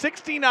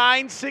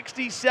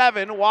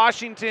 69-67,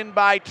 Washington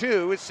by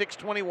 2 with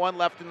 6:21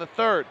 left in the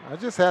third. I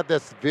just had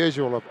this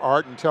visual of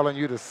Arden telling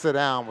you to sit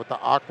down with the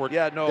awkward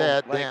dad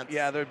dance.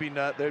 Yeah, there'd be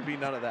none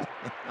of that.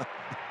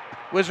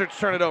 Wizards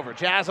turn it over.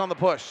 Jazz on the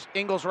push.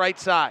 Ingles right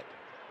side.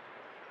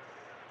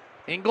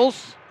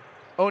 Ingles,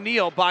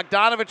 O'Neal,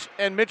 Bogdanovich,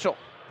 and Mitchell.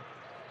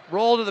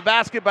 Roll to the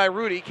basket by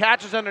Rudy.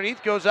 Catches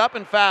underneath, goes up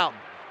and fouled.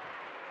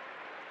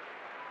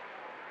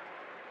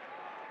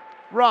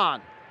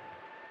 Ron,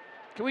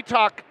 can we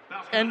talk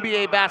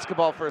NBA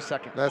basketball for a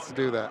second? Let's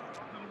do that.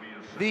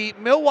 The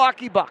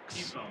Milwaukee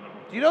Bucks. Do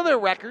you know their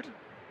record?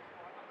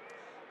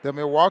 The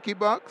Milwaukee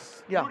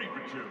Bucks? Yeah.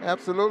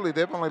 Absolutely.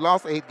 They've only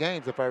lost 8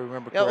 games, if I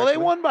remember correctly. Yeah, well, they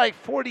won by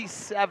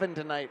 47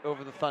 tonight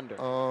over the Thunder.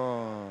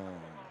 Oh.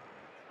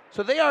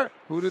 So they are...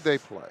 Who did they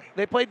play?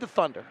 They played the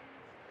Thunder.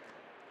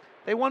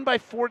 They won by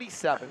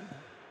 47.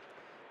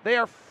 They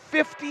are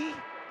 51-8.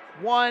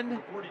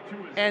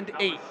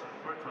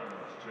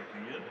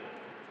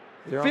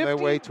 They're on their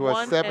way to a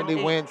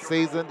 70-win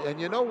season. And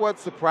you know what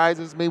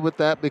surprises me with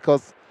that?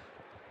 Because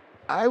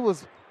I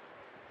was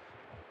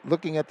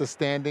looking at the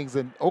standings,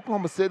 and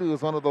Oklahoma City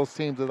was one of those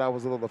teams that I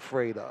was a little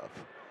afraid of.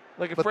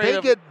 But they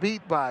get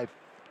beat by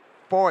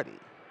 40.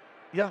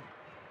 Yeah.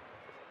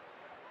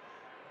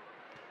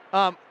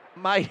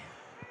 My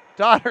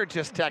daughter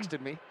just texted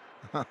me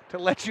to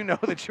let you know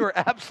that you're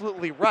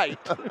absolutely right.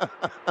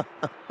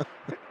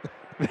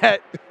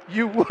 that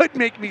you would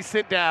make me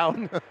sit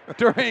down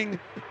during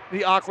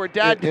the awkward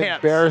dad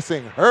dance.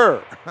 Embarrassing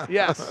her.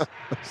 Yes.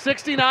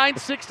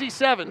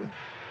 69-67.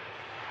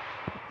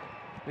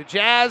 The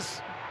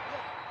Jazz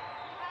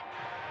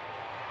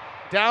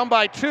down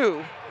by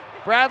 2.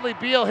 Bradley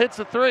Beal hits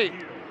a 3.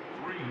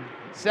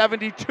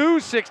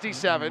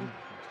 72-67.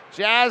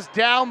 Jazz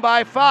down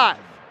by 5.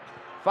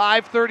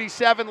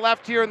 5:37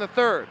 left here in the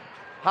third.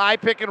 High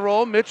pick and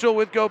roll. Mitchell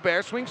with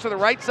Gobert. Swings to the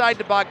right side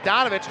to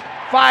Bogdanovich.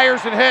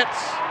 Fires and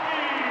hits.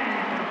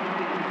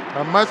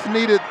 A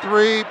much-needed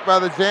 3 by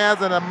the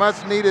Jazz and a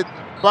much-needed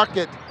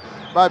bucket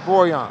by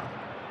Bojan.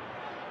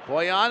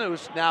 Bojan,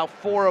 who's now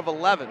 4 of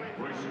 11.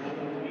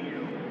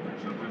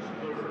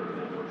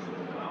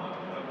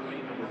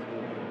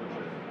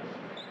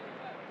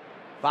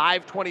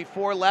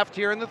 .5:24 left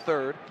here in the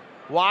third.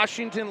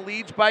 Washington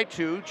leads by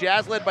 2.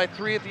 Jazz led by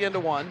 3 at the end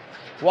of 1.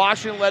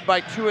 Washington led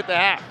by 2 at the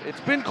half. It's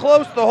been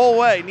close the whole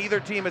way. Neither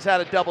team has had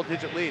a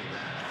double-digit lead.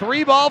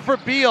 3 ball for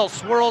Beal.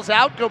 Swirls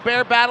out.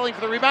 Gobert battling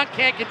for the rebound.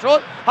 Can't control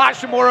it.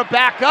 Hachimura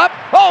back up.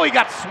 Oh, he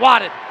got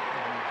swatted.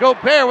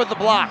 Gobert with the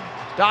block.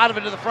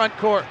 Donovan to the front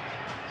court.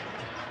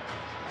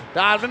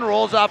 Donovan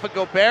rolls off a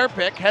Gobert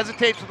pick.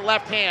 Hesitates with the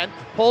left hand.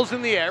 Pulls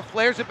in the air.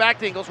 Flares it back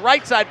to Ingles.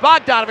 Right side.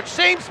 Bogdanovich.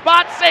 Same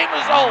spot. Same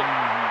result.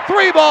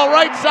 3 ball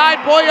right side.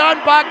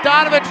 Bojan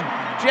Bogdanovich.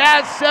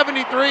 Jazz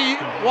 73.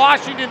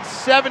 Washington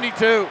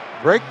 72.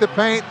 Break the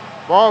paint.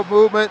 Ball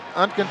movement.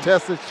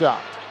 Uncontested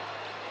shot.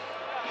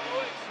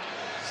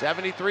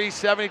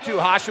 73-72.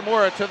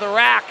 Hachimura to the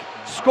rack.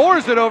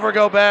 Scores it over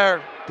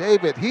Gobert.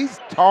 David, he's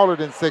taller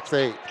than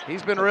 6'8".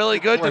 He's been really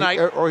good tonight.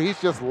 Or he's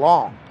just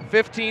long.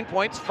 15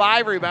 points,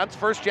 5 rebounds.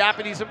 First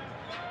Japanese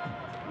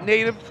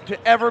native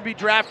to ever be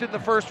drafted in the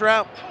first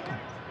round.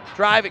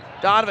 Driving.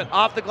 Donovan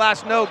off the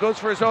glass. No. Goes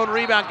for his own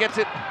rebound. Gets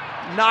it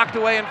knocked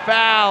away and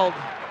fouled.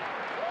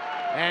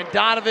 And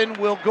Donovan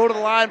will go to the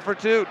line for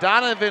 2.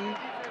 Donovan,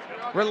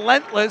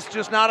 relentless,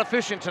 just not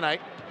efficient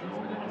tonight.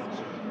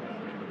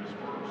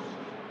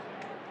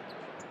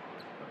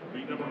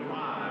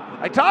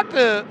 I talked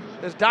to,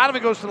 as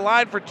Donovan goes to the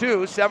line for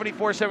 2,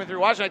 74-73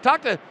 Washington, I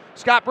talked to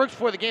Scott Brooks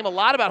before the game a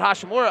lot about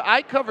Hachimura.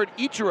 I covered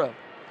Ichiro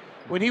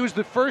when he was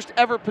the first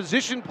ever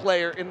position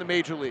player in the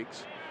major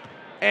leagues.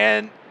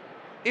 And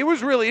it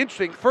was really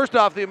interesting. First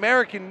off, the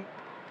American,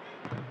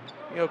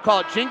 call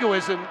it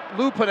jingoism,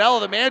 Lou Piniella,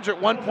 the manager, at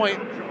one point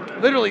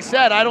literally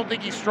said, I don't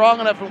think he's strong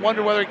enough and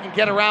wonder whether he can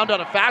get around on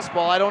a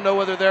fastball. I don't know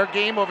whether their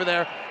game over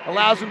there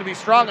allows him to be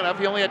strong enough.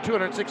 He only had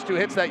 262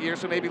 hits that year,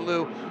 so maybe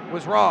Lou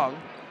was wrong.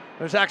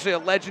 There's actually a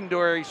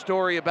legendary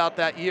story about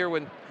that year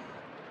when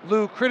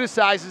Lou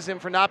criticizes him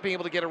for not being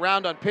able to get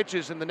around on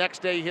pitches, and the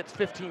next day he hits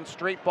 15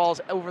 straight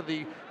balls over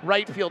the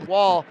right field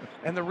wall.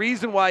 And the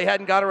reason why he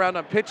hadn't got around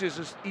on pitches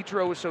is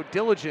Ichiro was so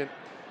diligent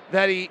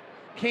that he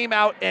came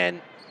out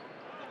and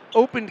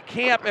opened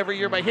camp every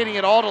year by hitting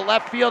it all to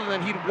left field, and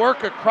then he'd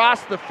work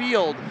across the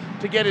field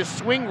to get his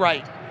swing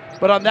right.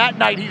 But on that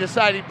night, he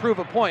decided he'd prove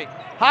a point.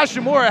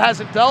 Hachimura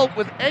hasn't dealt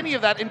with any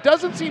of that and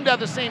doesn't seem to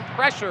have the same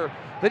pressure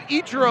that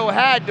Ichiro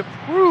had to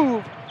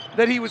prove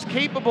that he was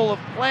capable of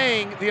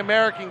playing the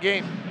American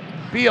game.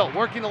 Beal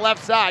working the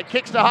left side,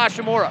 kicks to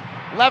Hachimura.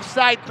 Left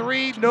side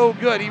 3, no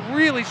good. He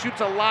really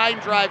shoots a line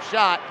drive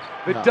shot,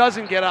 but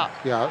doesn't get up.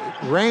 Yeah,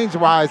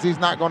 range-wise, he's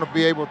not going to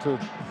be able to.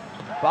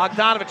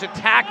 Bogdanovich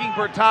attacking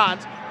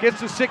Bertans,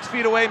 gets to 6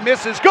 feet away,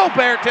 misses.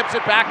 Gobert tips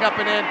it back up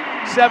and in.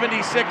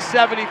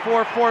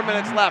 76-74, 4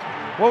 minutes left.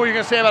 What were you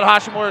going to say about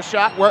Hachimura's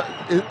shot? Well,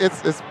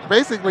 it's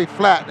basically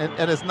flat,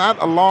 and it's not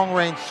a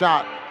long-range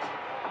shot.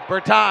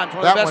 Bertans,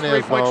 one of the best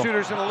three-point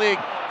shooters in the league,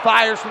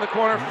 fires from the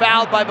corner,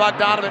 fouled by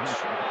Bogdanovich.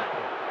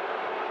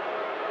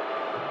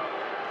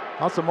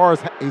 Hachimura,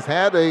 he's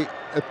had a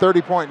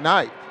 30-point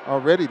night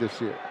already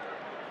this year.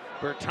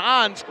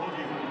 Bertans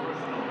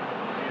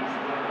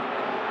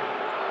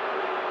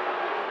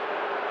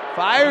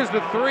fires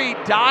the 3,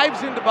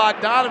 dives into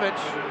Bogdanovich.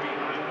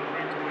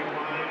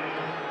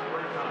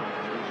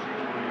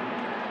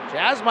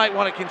 Jazz might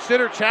want to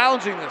consider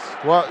challenging this.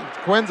 Well,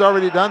 Quinn's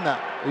already done that.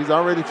 He's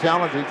already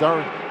challenged. It's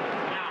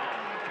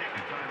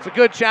a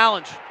good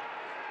challenge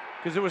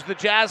because it was the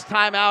Jazz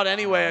timeout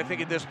anyway, I think,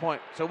 at this point.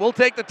 So we'll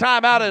take the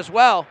timeout as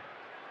well.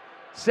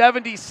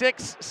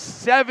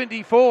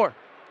 76-74.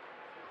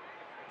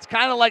 It's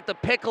kind of like the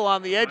pickle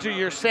on the edge of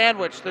your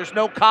sandwich. There's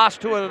no cost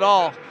to it at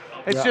all.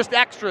 It's just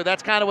extra.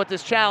 That's kind of what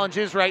this challenge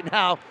is right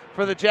now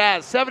for the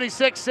Jazz.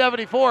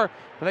 76-74. If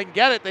they can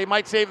get it, they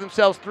might save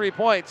themselves 3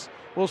 points.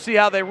 We'll see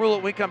how they rule it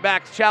when we come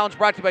back. Challenge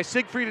brought to you by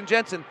Siegfried and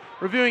Jensen,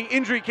 reviewing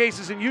injury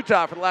cases in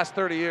Utah for the last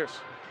 30 years.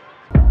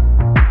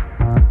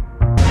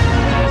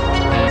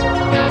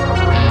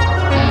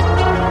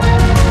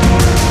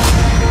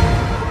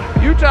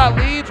 Utah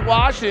leads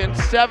Washington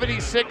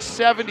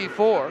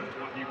 76-74.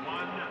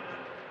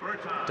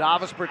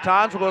 Davis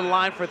Bertans will go to the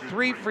line for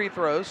 3 free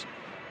throws.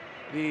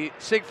 The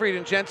Siegfried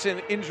and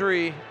Jensen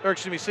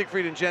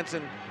Siegfried and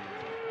Jensen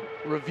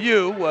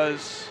review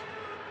was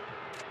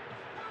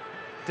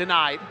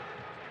denied.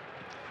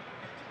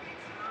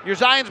 Your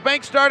Zions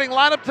Bank starting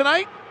lineup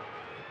tonight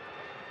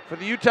for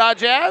the Utah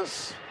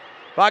Jazz.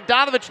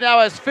 Bogdanovich now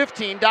has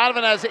 15.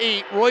 Donovan has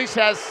 8. Royce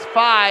has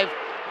 5.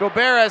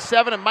 Gobert has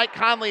 7. And Mike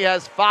Conley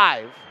has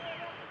 5.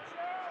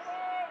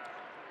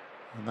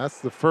 And that's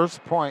the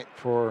first point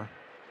for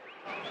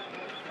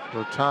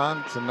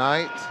Bertan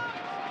tonight.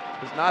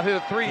 Has not hit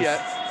a 3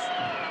 yet.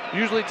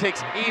 Usually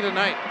takes 8 a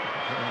night.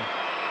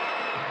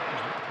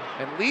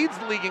 And leads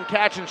the league in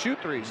catch and shoot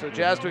threes. So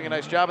Jazz doing a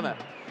nice job of that.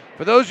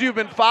 For those of you who've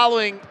been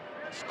following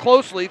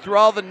closely through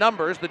all the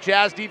numbers, the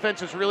Jazz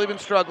defense has really been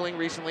struggling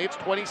recently. It's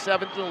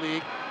 27th in the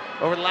league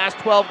over the last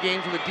 12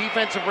 games with a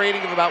defensive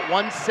rating of about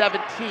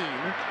 117.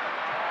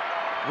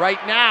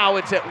 Right now,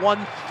 it's at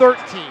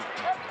 113.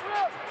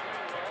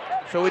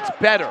 So it's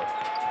better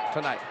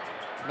tonight.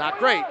 Not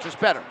great, just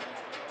better.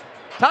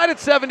 Tied at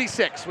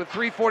 76 with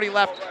 3:40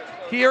 left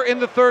here in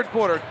the third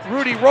quarter.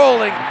 Rudy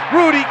rolling,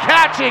 Rudy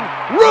catching,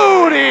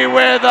 Rudy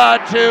with a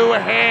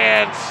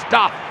two-hand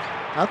stuff.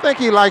 I think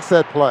he likes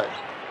that play.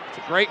 It's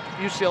a great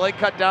UCLA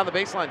cut down the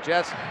baseline.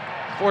 Jazz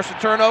force a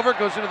turnover,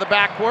 goes into the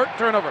backcourt,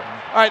 turnover.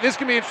 All right, this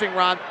can be interesting,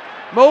 Ron.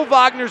 Mo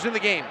Wagner's in the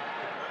game.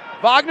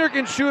 Wagner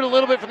can shoot a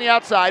little bit from the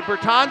outside.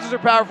 Bertans is their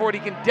power forward.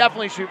 He can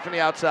definitely shoot from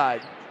the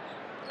outside.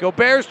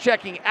 Gobert's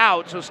checking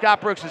out, so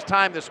Scott Brooks has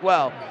timed this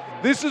well.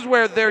 This is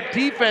where their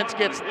defense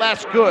gets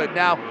less good.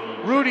 Now,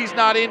 Rudy's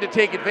not in to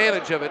take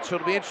advantage of it, so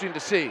it'll be interesting to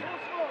see.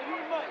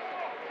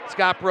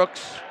 Scott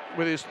Brooks,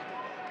 with his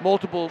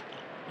multiple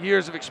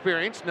years of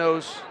experience,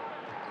 knows.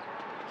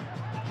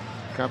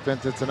 Comes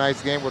into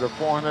tonight's game with a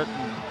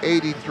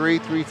 483,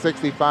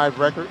 365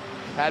 record.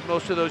 Had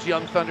most of those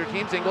young Thunder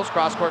teams. Ingles,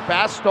 cross-court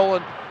pass,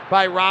 stolen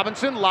by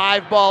Robinson.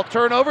 Live ball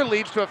turnover,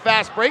 leads to a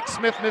fast break.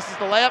 Smith misses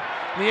the layup.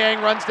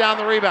 Niang runs down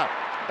the rebound.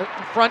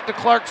 Front to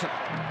Clarkson.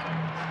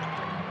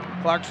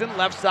 Clarkson,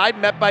 left side,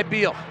 met by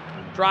Beal.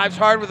 Drives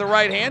hard with the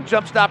right hand,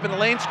 jump stop in the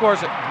lane, scores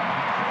it.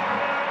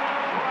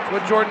 That's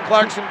what Jordan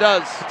Clarkson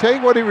does. I'll tell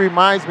you what he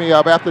reminds me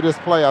of after this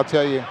play, I'll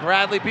tell you.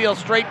 Bradley Beal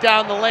straight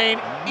down the lane,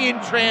 in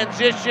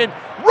transition,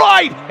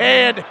 right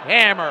hand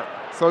hammer.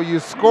 So you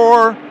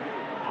score,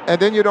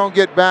 and then you don't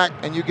get back,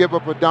 and you give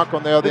up a dunk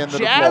on the other end of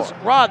the floor.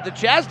 Rod, the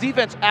Jazz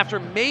defense, after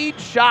made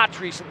shots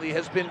recently,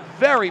 has been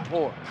very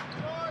poor.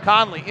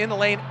 Conley in the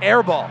lane,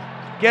 air ball.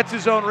 Gets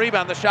his own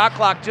rebound. The shot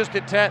clock just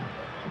at 10.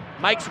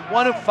 Mike's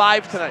 1 of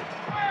 5 tonight.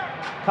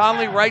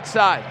 Conley right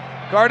side.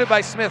 Guarded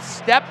by Smith.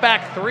 Step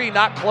back 3,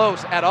 not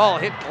close at all.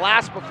 Hit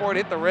glass before it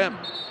hit the rim.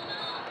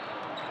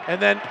 And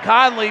then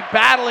Conley,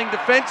 battling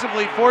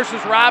defensively,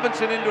 forces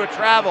Robinson into a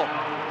travel.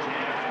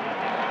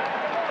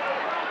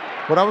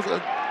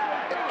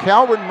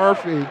 Calvin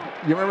Murphy,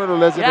 you remember the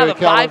legendary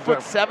Calvin? Yeah,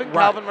 the 5'7"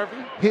 Calvin Murphy.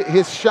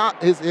 His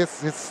shot, his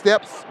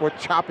steps were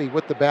choppy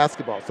with the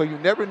basketball. So you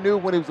never knew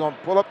when he was going to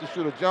pull up to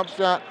shoot a jump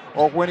shot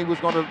or when he was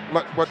going to,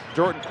 like what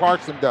Jordan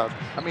Clarkson does.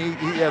 I mean,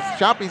 he has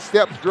choppy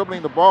steps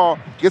dribbling the ball,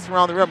 gets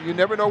around the rim. You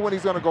never know when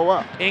he's going to go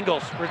up.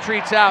 Ingles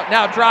retreats out,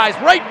 now drives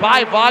right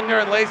by Wagner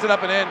and lays it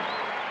up and in.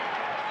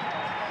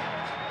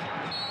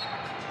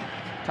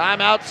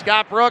 Timeout,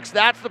 Scott Brooks.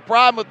 That's the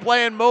problem with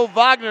playing Mo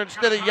Wagner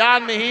instead of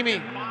Jan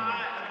Mahimi.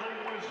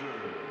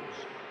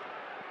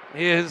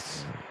 It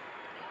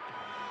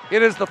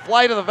is the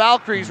flight of the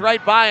Valkyries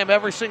right by him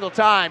every single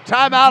time.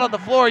 Timeout on the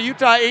floor,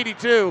 Utah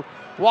 82,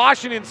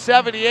 Washington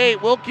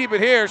 78. We'll keep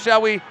it here.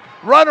 Shall we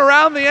run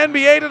around the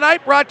NBA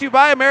tonight? Brought to you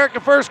by America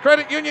First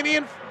Credit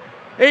Union.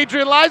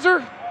 Adrian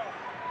Lizer.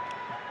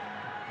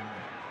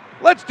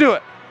 Let's do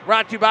it.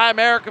 Brought to you by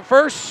America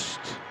First.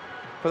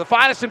 For the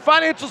finest in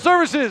financial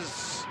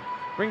services.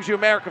 Brings you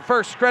America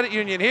First Credit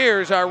Union.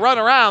 Here's our run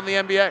around the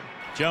NBA.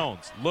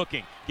 Jones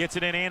looking, gets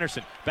it in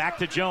Anderson. Back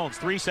to Jones,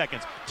 3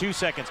 seconds, 2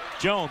 seconds.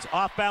 Jones,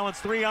 off balance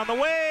 3 on the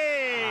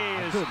way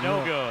is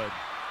no good.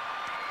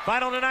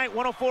 Final tonight,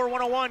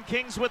 104-101.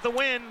 Kings with the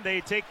win. They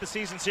take the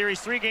season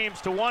series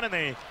 3-1, and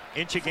they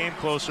inch a game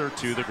closer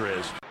to the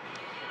Grizz.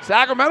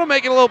 Sacramento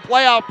making a little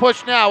playoff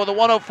push now with a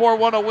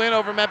 104-101 win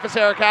over Memphis.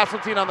 Eric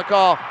Hasseltine on the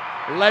call.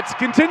 Let's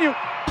continue.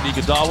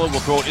 Iguodala will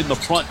throw it in the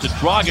front to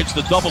Dragic,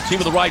 the double team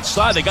on the right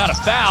side. They got a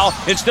foul.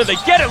 Instead, they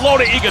get it low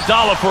to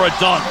Iguodala for a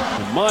dunk.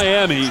 And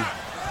Miami,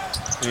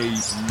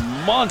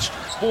 a monster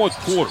fourth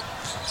quarter,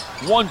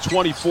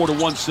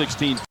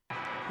 124-116.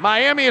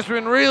 Miami has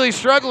been really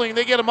struggling.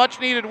 They get a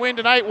much-needed win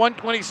tonight,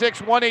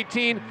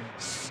 126-118.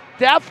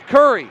 Steph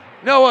Curry.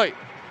 No, wait.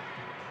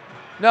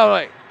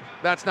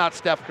 That's not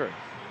Steph Curry.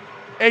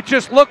 It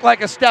just looked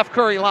like a Steph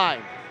Curry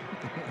line.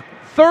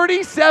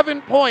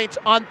 37 points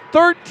on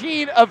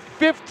 13 of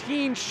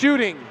 15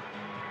 shooting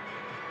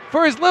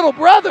for his little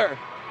brother.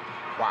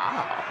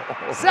 Wow.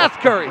 Seth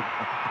Curry.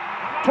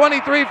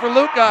 23 for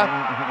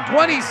Luka,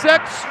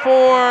 26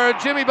 for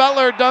Jimmy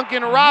Butler.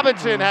 Duncan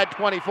Robinson had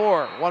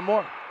 24. One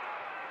more.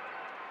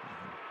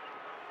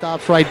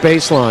 Stops right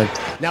baseline.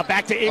 Now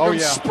back to Ingram.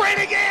 Spraying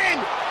again.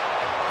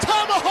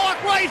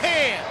 Tomahawk right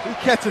hand. He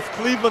catches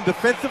Cleveland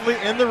defensively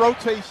in the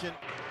rotation.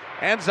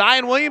 And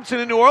Zion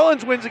Williamson in New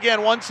Orleans wins again,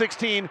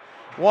 116-104.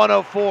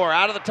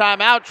 Out of the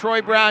timeout,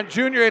 Troy Brown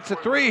Jr. hits a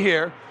 3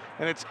 here,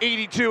 and it's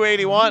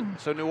 82-81.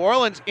 So New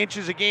Orleans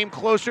inches a game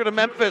closer to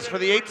Memphis for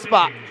the 8th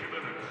spot.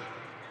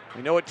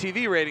 We know what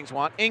TV ratings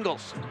want.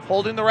 Ingles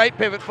holding the right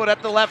pivot foot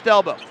at the left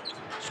elbow.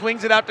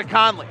 Swings it out to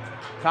Conley.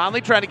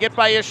 Conley trying to get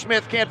by Ish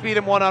Smith. Can't beat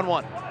him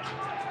one-on-one.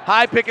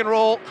 High pick and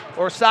roll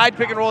or side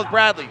pick and roll with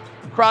Bradley.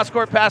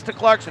 Cross-court pass to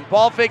Clarkson.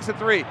 Ball fakes a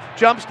three.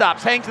 Jump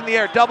stops. Hangs in the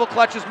air. Double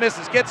clutches.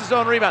 Misses. Gets his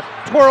own rebound.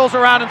 Twirls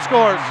around and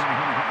scores.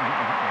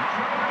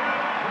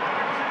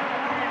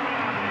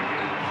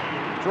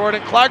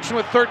 Jordan Clarkson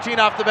with 13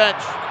 off the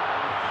bench.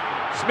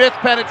 Smith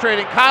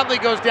penetrating. Conley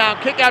goes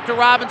down. Kick out to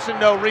Robinson.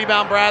 No.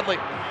 Rebound Bradley.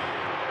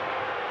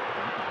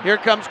 Here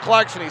comes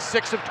Clarkson. He's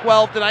 6 of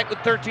 12 tonight with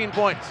 13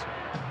 points.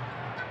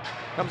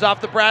 Comes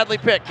off the Bradley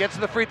pick. Gets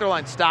to the free throw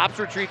line. Stops.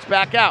 Retreats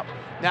back out.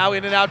 Now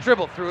in and out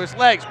dribble. Through his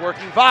legs.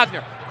 Working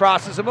Wagner.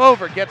 Crosses him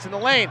over. Gets in the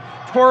lane.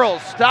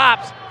 Twirls.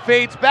 Stops.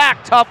 Fades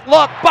back. Tough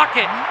look.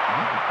 Bucket.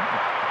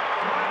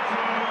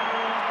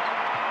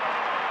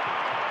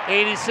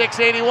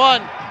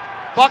 86-81.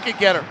 Bucket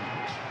getter.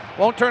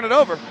 Won't turn it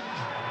over.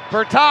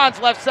 Bertans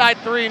left side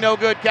three, no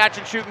good. Catch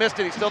and shoot, missed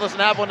it. He still doesn't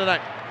have one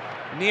tonight.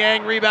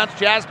 Niang rebounds,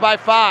 Jazz by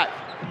 5.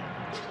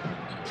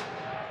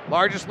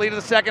 Largest lead of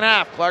the second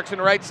half.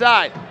 Clarkson right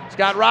side.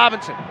 Scott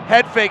Robinson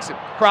head fakes him,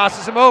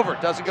 crosses him over,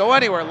 doesn't go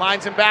anywhere,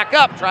 lines him back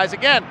up, tries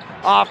again.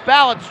 Off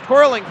balance,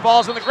 twirling,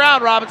 falls on the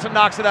ground. Robinson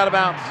knocks it out of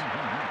bounds.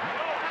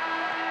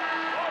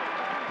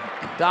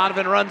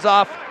 Donovan runs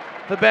off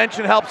the bench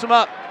and helps him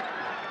up.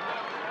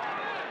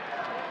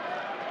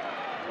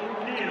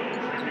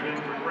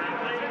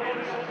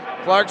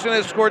 Clarkson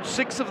has scored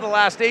 6 of the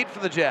last 8 for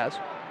the Jazz.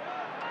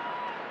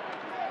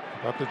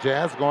 But the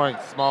Jazz going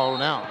small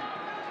now.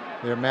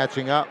 They're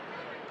matching up.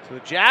 So the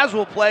Jazz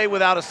will play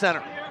without a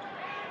center.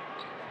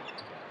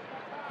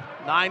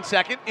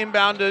 9-second,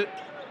 inbound to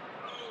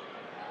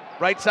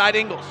right side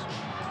Ingles.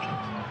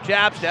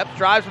 Jab steps,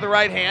 drives with the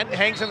right hand,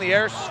 hangs in the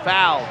air,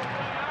 foul.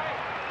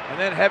 And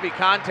then heavy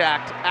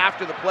contact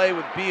after the play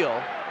with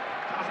Beal.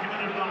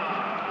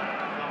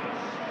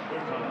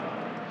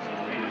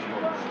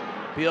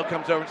 Beal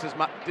comes over and says,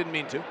 didn't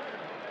mean to.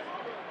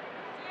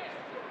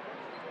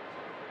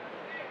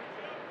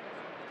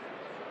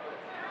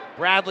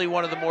 Bradley,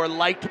 one of the more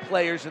liked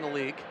players in the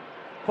league.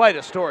 Quite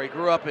a story.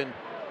 Grew up in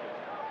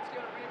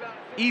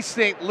East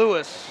St.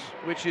 Louis,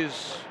 which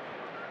is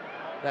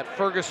that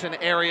Ferguson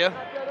area.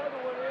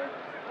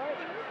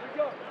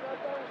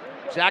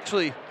 It's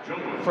actually,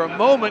 for a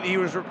moment, he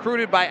was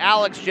recruited by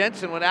Alex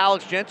Jensen when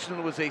Alex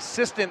Jensen was an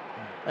assistant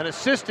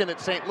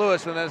at St.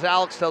 Louis, and as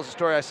Alex tells the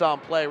story, I saw him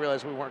play, I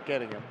realized we weren't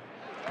getting him.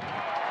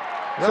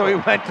 So he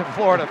went to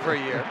Florida for a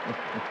year.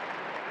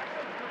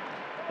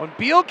 When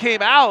Beal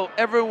came out,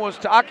 everyone was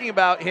talking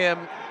about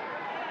him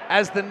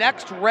as the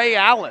next Ray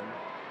Allen.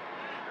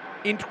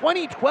 In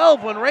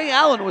 2012, when Ray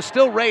Allen was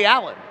still Ray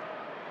Allen.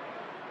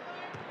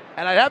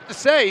 And I'd have to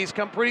say, he's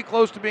come pretty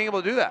close to being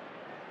able to do that.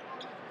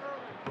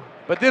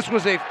 But this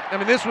was a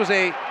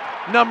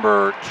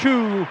number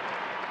 2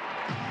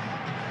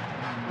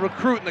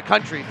 recruit in the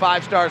country,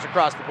 5 stars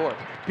across the board.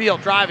 Beal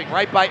driving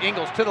right by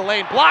Ingles to the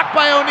lane, blocked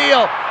by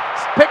O'Neal,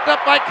 picked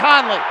up by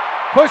Conley.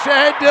 Push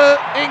ahead to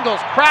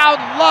Ingles. Crowd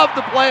loved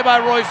the play by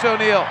Royce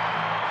O'Neal.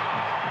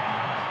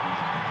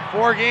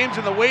 4 games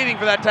in the waiting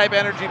for that type of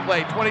energy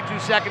play. 22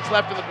 seconds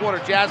left in the quarter.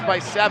 Jazz by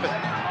 7.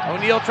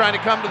 O'Neal trying to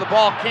come to the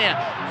ball, can't.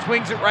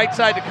 Swings it right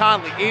side to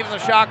Conley. 8 on the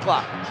shot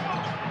clock.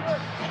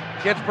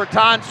 Gets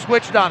Bertans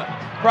switched on him.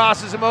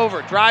 Crosses him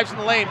over. Drives in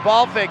the lane.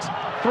 Ball fakes.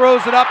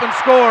 Throws it up and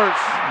scores.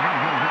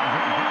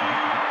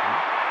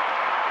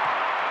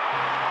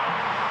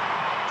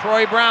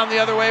 Troy Brown the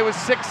other way with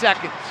 6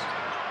 seconds.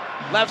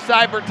 Left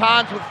side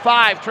Bertans with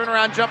 5.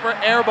 Turnaround jumper,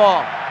 air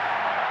ball.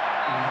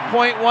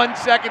 0.1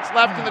 seconds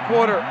left in the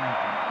quarter.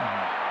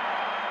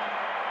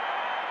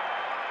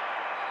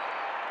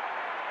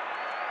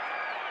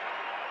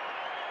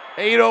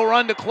 .80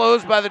 run to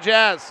close by the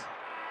Jazz.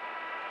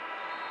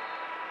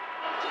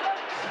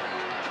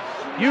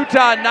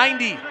 Utah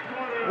 90,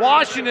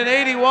 Washington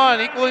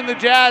 81, equaling the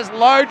Jazz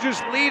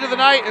largest lead of the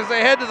night as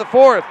they head to the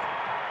 4th.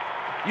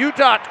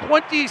 Utah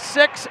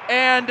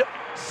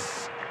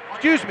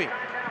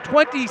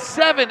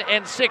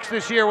 27-6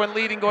 this year when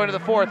leading going to the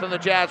 4th on the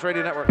Jazz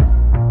Radio Network.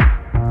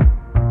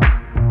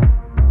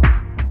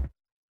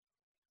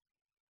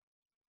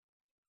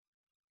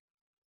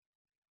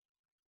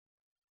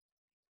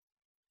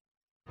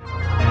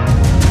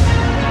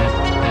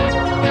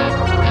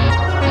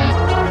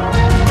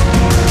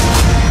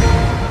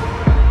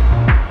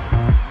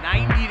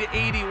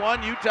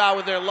 Utah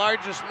with their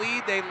largest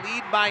lead. They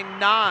lead by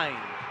 9.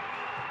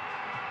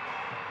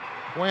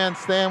 Quinn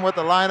staying with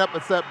the lineup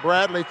except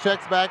Bradley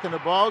checks back in the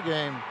ball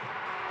game.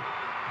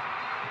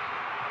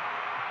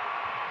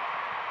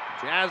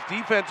 Jazz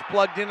defense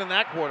plugged in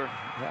that quarter.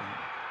 Yeah.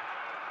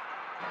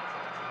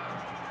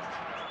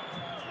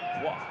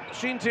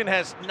 Washington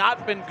has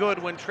not been good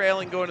when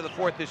trailing going to the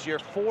 4th this year.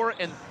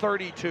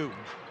 4-32.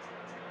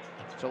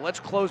 So let's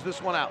close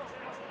this one out.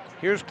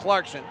 Here's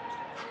Clarkson.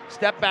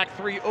 Step back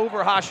 3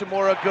 over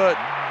Hashimura, good.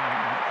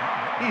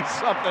 He's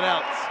something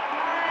else.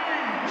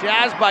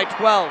 Jazz by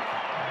 12.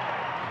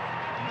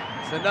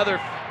 It's another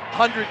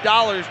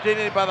 $100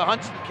 donated by the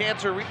Huntston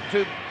Cancer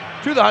to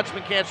to the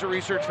Huntsman Cancer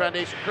Research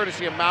Foundation,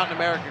 courtesy of Mountain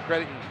America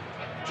Credit Union.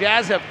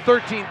 Jazz have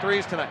 13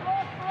 threes tonight.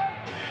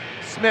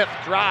 Smith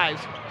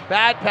drives,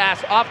 bad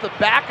pass off the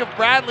back of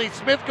Bradley.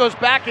 Smith goes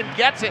back and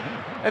gets it,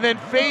 and then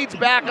fades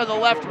back on the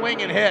left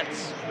wing and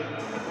hits.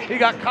 He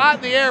got caught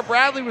in the air.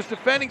 Bradley was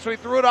defending, so he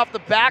threw it off the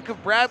back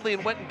of Bradley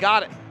and went and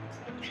got it.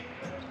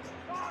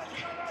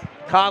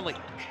 Conley,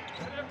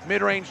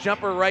 mid-range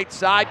jumper right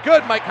side.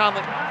 Good, Mike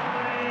Conley.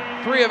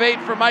 3 of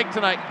 8 for Mike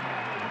tonight.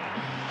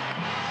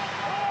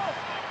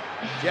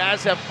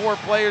 Jazz have 4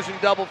 players in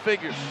double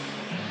figures.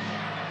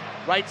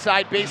 Right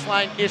side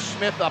baseline, Ish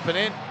Smith up and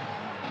in.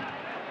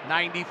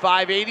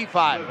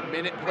 95-85, a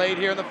minute played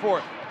here in the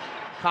fourth.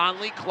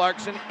 Conley,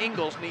 Clarkson,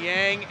 Ingles,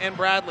 Niang, and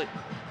Bradley.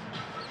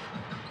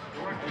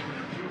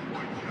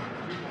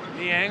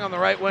 Niang on the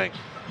right wing.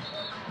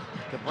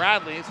 To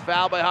Bradley, it's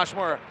fouled by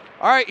Hashimura.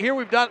 All right, here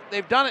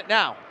they've done it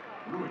now.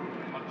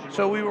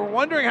 So we were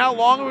wondering how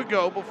long it would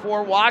go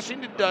before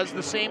Washington does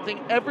the same thing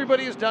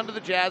everybody has done to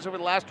the Jazz over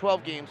the last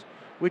 12 games,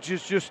 which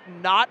is just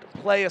not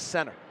play a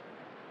center.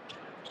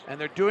 And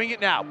they're doing it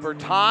now.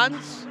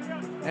 Bertans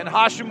and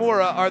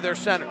Hashimura are their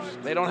centers.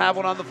 They don't have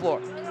one on the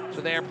floor.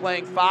 So they are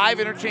playing 5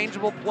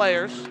 interchangeable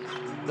players.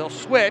 They'll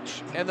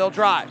switch and they'll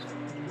drive.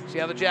 See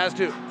how the Jazz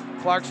do.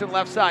 Clarkson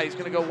left side. He's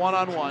going to go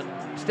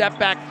one-on-one. Step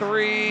back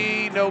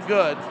 3, no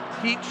good.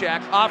 Heat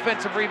check.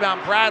 Offensive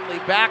rebound, Bradley.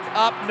 Back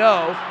up,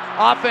 no.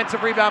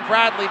 Offensive rebound,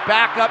 Bradley.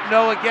 Back up,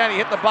 no again. He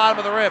hit the bottom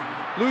of the rim.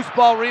 Loose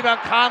ball rebound.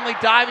 Conley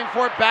diving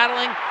for it,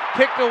 battling.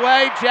 Kicked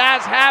away.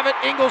 Jazz have it.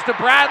 Ingles to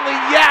Bradley.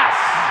 Yes!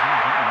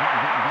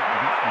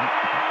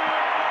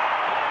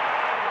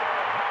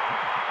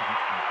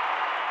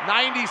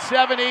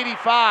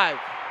 97-85.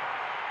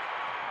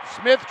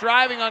 Smith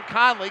driving on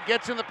Conley.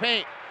 Gets in the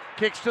paint.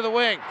 Kicks to the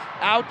wing.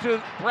 Out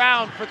to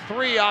Brown for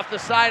 3 off the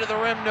side of the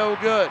rim. No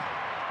good.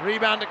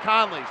 Rebound to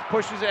Conley.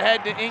 Pushes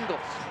ahead to Ingles.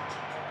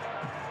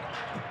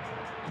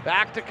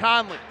 Back to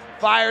Conley.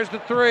 Fires the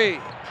 3.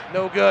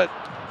 No good.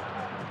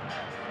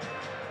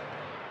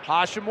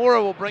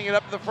 Hashimura will bring it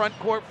up to the front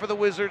court for the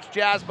Wizards.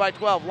 Jazz by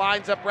 12.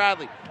 Lines up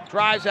Bradley.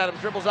 Drives at him.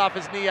 Dribbles off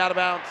his knee, out of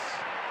bounds.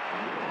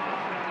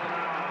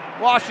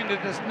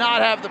 Washington does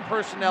not have the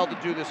personnel to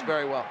do this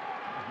very well.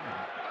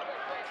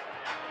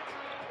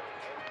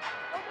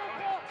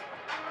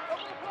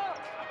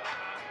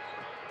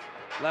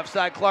 Left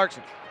side,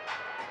 Clarkson.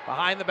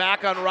 Behind the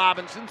back on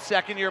Robinson.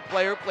 Second-year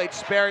player, played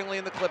sparingly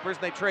in the Clippers,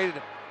 and they traded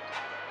him.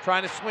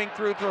 Trying to swing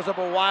through, throws up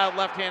a wild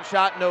left-hand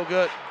shot, no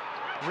good.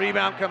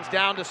 Rebound comes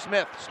down to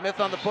Smith. Smith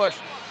on the push.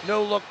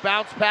 No look,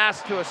 bounce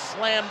pass to a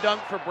slam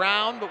dunk for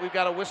Brown, but we've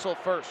got a whistle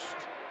first.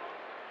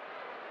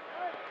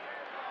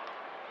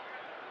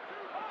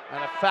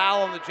 And a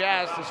foul on the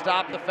Jazz to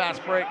stop the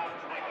fast break.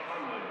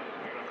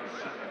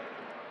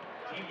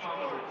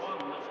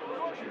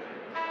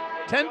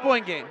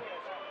 Ten-point game.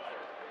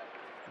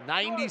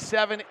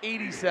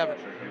 97-87.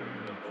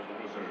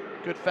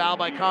 Good foul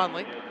by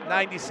Conley.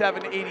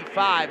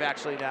 97-85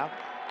 actually now.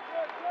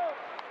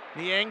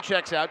 Niang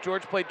checks out.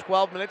 George played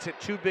 12 minutes, hit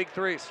 2 big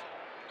threes.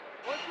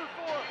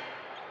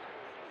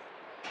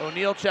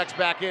 O'Neal checks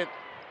back in.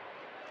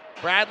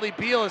 Bradley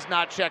Beal has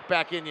not checked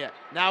back in yet.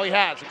 Now he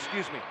has,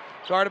 excuse me.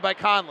 Guarded by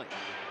Conley.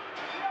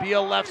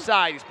 Beal left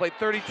side. He's played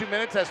 32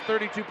 minutes, has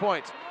 32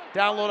 points.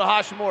 Down low to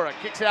Hashimura.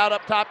 Kicks it out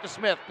up top to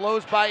Smith.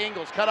 Blows by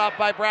Ingles. Cut off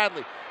by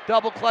Bradley.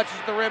 Double clutches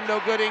the rim.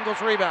 No good.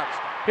 Ingles rebounds.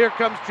 Here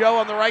comes Joe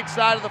on the right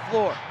side of the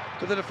floor.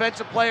 With a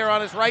defensive player on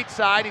his right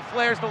side. He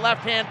flares the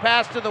left-hand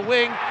pass to the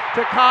wing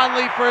to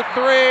Conley for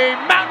 3.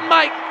 Mountain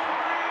Mike.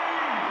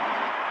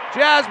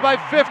 Jazz by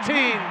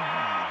 15.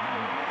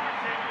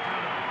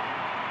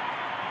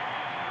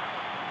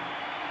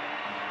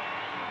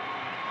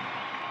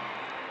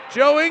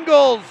 Joe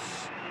Ingles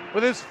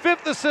with his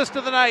 5th assist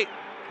of the night.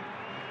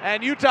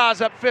 And Utah's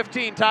up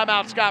 15.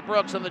 Timeout, Scott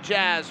Brooks on the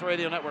Jazz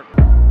Radio Network.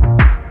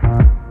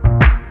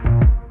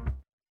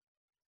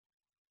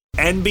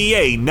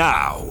 NBA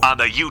now on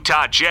the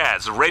Utah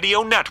Jazz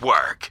Radio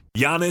Network.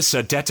 Giannis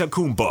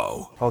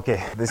Antetokounmpo.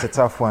 Okay, this is a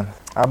tough one.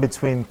 I'm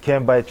between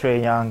Kemba,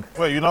 Trae Young.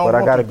 Wait, you don't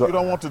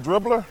want the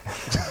dribbler?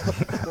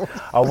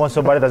 I want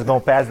somebody that's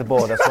going to pass the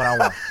ball. That's what I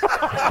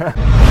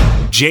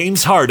want.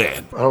 James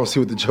Harden. I don't see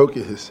what the joke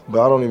is,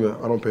 but I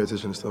don't pay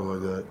attention to stuff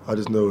like that. I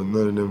just know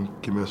none of them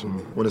can mess with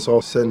me. When it's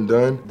all said and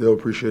done, they'll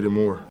appreciate it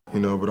more,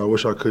 but I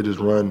wish I could just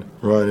run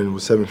and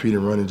with 7 feet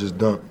and run and just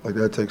dunk. Like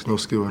that takes no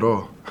skill at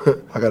all.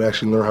 I got to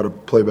actually learn how to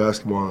play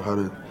basketball and how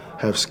to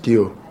have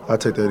skill. I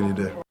take that any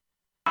day.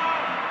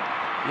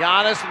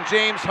 Giannis and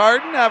James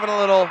Harden having a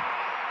little,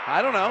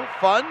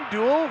 fun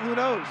duel, who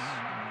knows?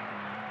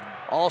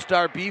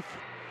 All-star beef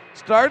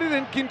started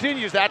and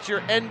continues. That's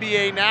your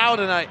NBA Now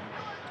tonight.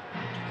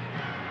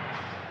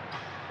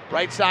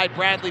 Right side,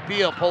 Bradley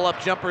Beal.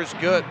 Pull-up jumper is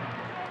good.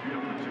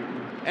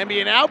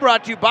 NBA Now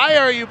brought to you by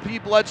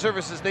RUP Blood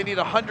Services. They need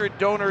 100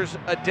 donors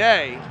a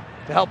day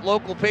to help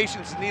local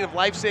patients in need of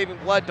life-saving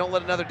blood. Don't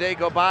let another day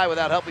go by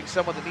without helping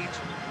someone that needs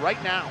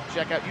right now.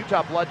 Check out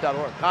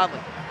utahblood.org. Conley,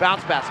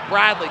 bounce pass.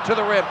 Bradley to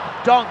the rim.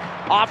 Dunk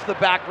off the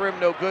back rim.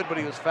 No good, but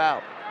he was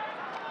fouled.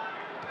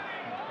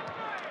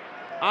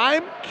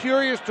 I'm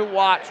curious to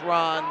watch,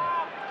 Ron,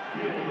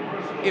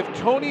 if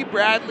Tony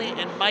Bradley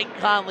and Mike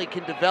Conley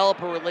can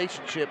develop a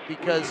relationship,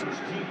 because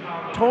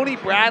Tony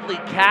Bradley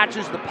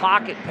catches the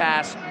pocket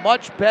pass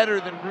much better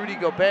than Rudy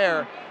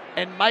Gobert,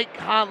 and Mike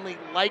Conley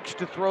likes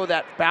to throw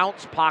that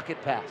bounce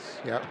pocket pass.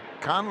 Yeah,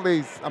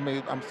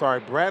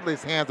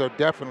 Bradley's hands are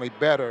definitely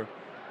better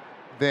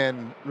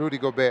than Rudy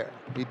Gobert.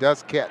 He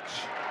does catch,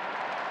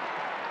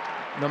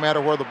 no matter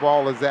where the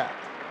ball is at.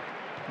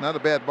 Not a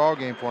bad ball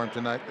game for him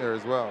tonight there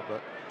as well,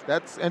 but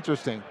that's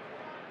interesting.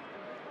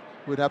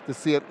 We'd have to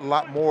see a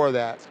lot more of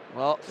that.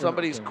 Well,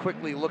 somebody's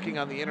quickly looking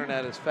on the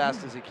internet as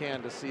fast as he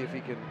can to see if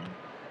he can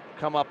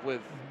come up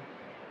with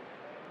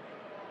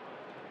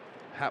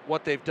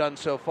what they've done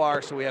so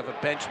far, so we have a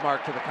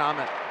benchmark to the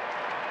comment.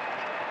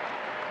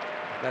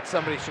 That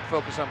somebody should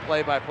focus on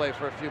play-by-play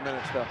for a few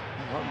minutes, though.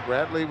 Well,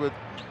 Bradley with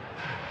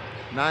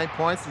 9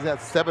 points. He's had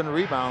 7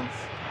 rebounds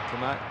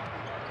tonight.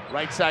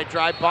 Right side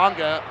drive.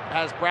 Bonga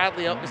has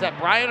Bradley up. Is that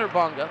Bryant or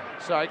Bonga?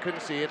 Sorry,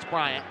 couldn't see. It's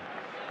Bryant.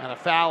 And a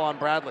foul on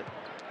Bradley.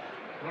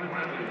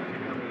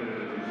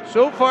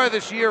 So far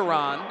this year,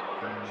 Ron,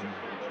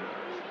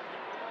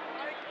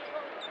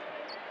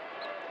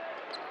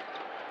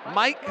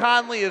 Mike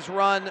Conley has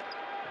run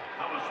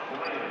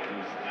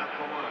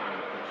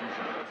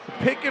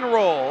pick and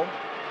roll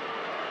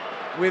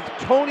with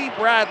Tony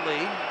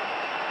Bradley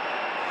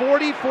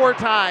 44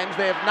 times.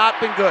 They have not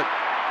been good.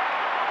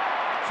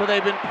 So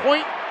they've been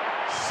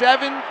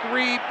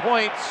 0.73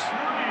 points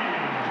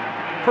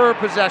per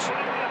possession.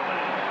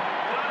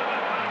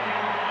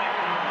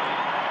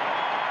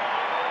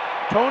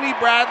 Tony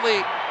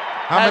Bradley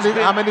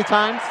How many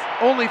times?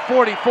 Only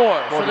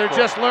 44, so they're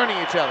just learning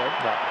each other.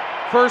 Right.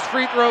 First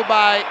free throw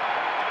by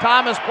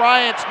Thomas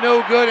Bryant's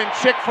no good, and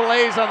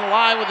Chick-fil-A's on the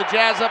line with the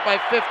Jazz up by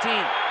 15.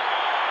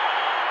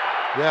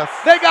 Yes.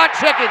 They got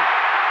chicken.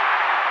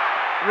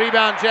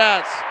 Rebound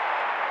Jazz.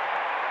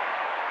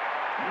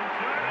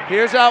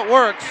 Here's how it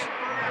works.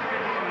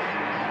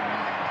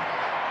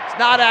 It's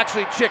not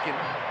actually chicken.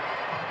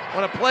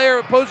 When a player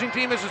opposing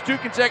team misses 2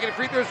 consecutive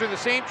free throws during the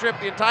same trip,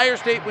 the entire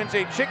state wins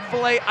a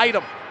Chick-fil-A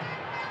item.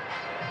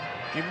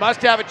 You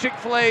must have a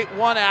Chick-fil-A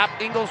One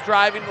app. Ingles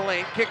driving the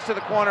lane, kicks to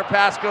the corner,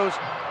 pass goes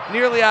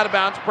nearly out of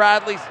bounds.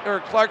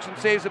 Clarkson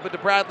saves it, but to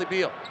Bradley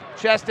Beal.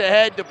 Chest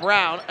ahead to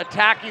Brown,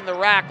 attacking the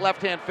rack,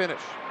 left-hand finish.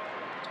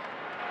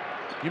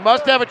 You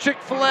must have a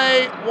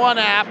Chick-fil-A One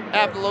app.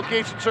 Have the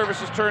location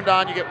services turned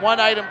on. You get 1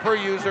 item per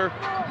user.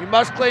 You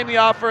must claim the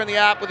offer in the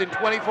app within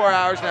 24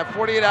 hours and have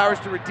 48 hours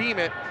to redeem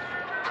it.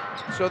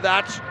 So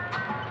that's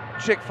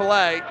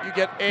Chick-fil-A. You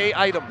get a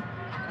item.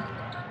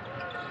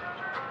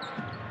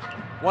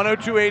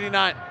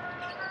 102-89.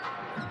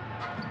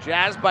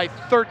 Jazz by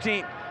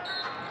 13.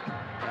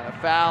 And a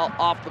foul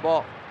off the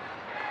ball.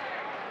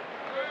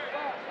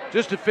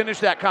 Just to finish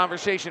that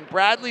conversation,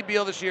 Bradley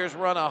Beal this year has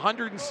run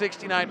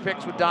 169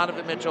 picks with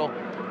Donovan Mitchell.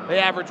 They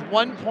average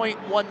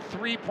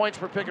 1.13 points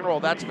per pick and roll.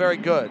 That's very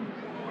good.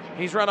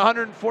 He's run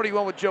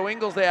 141 with Joe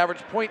Ingles. They average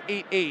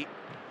 0.88.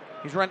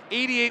 He's run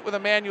 88 with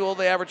Emmanuel.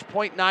 They average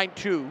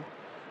 0.92.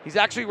 He's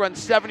actually run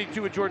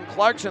 72 with Jordan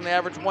Clarkson. They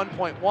average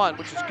 1.1,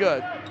 which is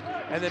good.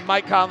 And then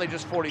Mike Conley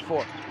just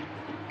 44.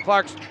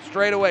 Clarkson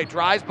straight away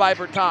drives by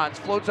Bertans,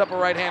 floats up a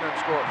right-hander and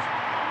scores.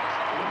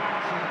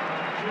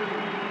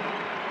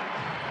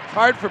 It's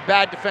hard for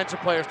bad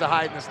defensive players to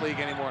hide in this league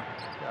anymore.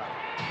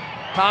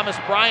 Thomas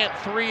Bryant,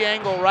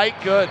 3-angle right,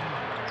 good.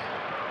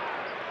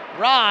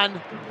 Ron,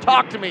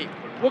 talk to me.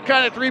 What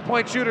kind of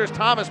three-point shooter is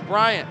Thomas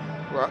Bryant?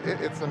 Well,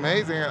 it's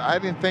amazing. I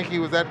didn't think he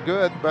was that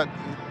good, but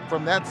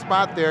from that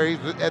spot there, he's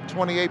at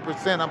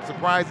 28%. I'm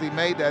surprised he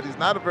made that. He's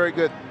not a very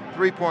good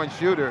three-point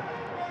shooter.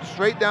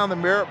 Straight down the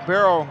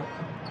barrel,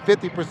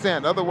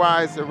 50%.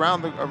 Otherwise,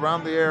 around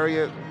the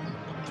area,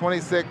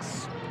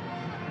 26,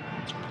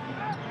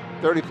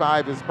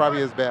 35 is probably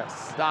his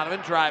best. Donovan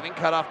driving,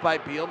 cut off by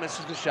Beal,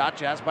 misses the shot.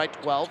 Jazz by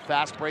 12.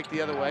 Fast break the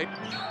other way.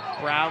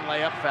 Brown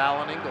layup, foul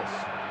on Ingles.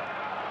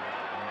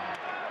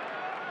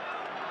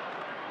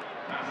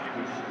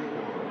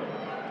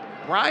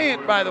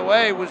 Bryant, by the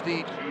way, was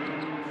the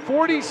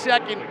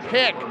 42nd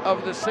pick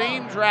of the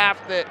same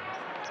draft that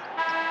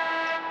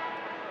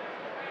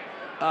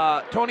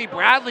Tony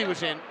Bradley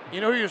was in.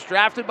 You know who he was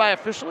drafted by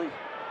officially?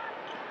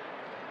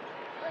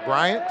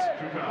 Bryant?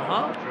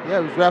 Uh-huh. Yeah,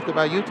 he was drafted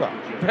by Utah.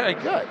 Very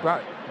good.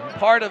 Right.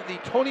 Part of the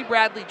Tony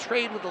Bradley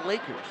trade with the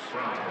Lakers.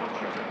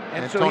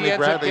 And so Tony he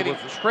ends Bradley up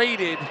getting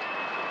traded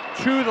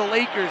to the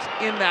Lakers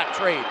in that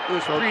trade. It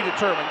was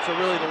predetermined, so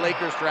really the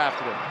Lakers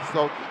drafted him.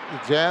 So the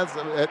Jazz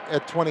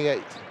at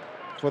 28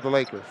 for the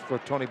Lakers, for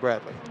Tony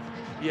Bradley.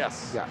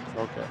 Yes. Yeah,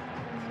 okay.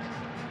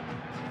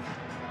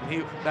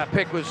 That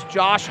pick was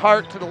Josh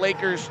Hart to the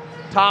Lakers,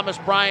 Thomas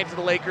Bryant to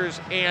the Lakers,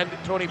 and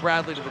Tony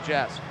Bradley to the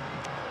Jazz.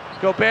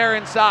 Gobert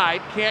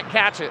inside, can't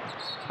catch it.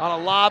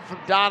 On a lob from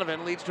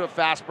Donovan, leads to a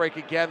fast break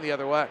again the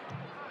other way.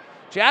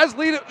 Jazz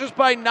lead it just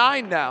by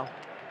 9 now.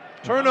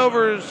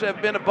 Turnovers have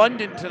been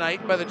abundant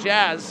tonight by the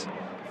Jazz.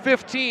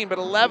 15, but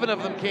 11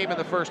 of them came in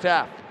the first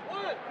half.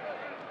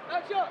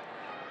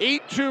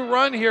 8-2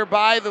 run here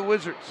by the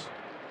Wizards.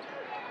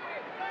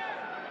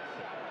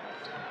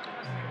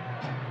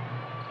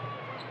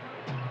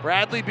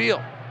 Bradley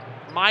Beal,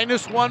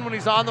 -1 when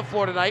he's on the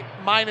floor tonight,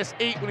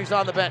 -8 when he's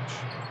on the bench.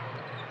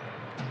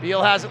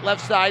 Beal has it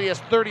left side. He has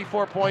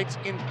 34 points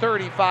in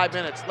 35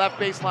 minutes. Left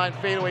baseline,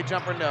 fadeaway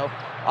jumper, no.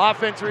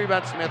 Offense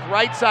rebound, Smith.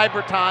 Right side,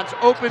 Bertans.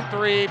 Open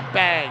three,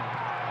 bang.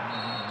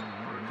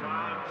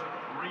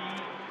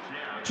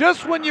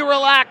 Just when you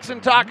relax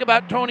and talk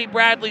about Tony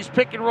Bradley's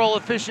pick and roll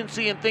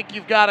efficiency and think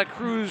you've got a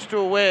cruise to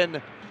a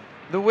win,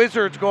 the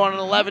Wizards go on an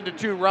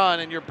 11-2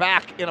 run, and you're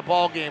back in a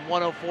ball game,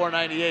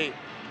 104-98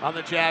 on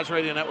the Jazz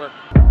Radio Network.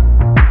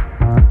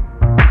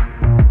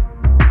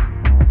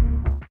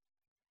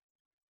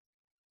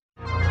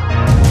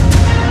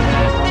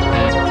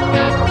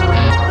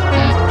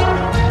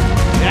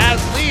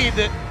 Jazz lead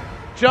that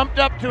jumped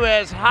up to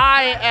as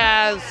high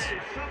as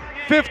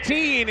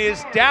 15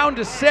 is down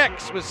to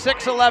 6 with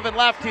 6:11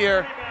 left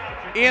here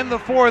in the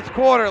fourth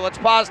quarter. Let's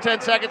pause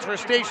 10 seconds for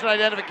station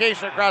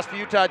identification across the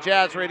Utah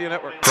Jazz Radio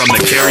Network. From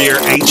the Carrier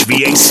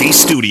HVAC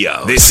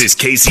studio, this is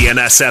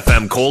KCNS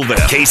FM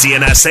Colville,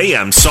 KCNS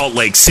AM Salt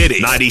Lake City,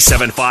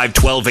 97.5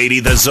 1280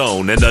 The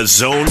Zone, and the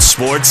Zone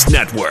Sports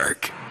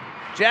Network.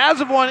 Jazz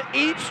have won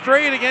 8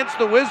 straight against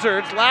the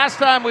Wizards. Last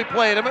time we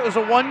played them, it was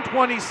a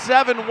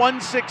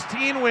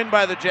 127-116 win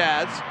by the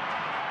Jazz.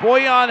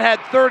 Bojan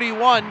had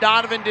 31.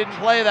 Donovan didn't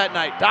play that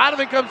night.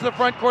 Donovan comes to the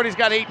front court. He's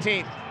got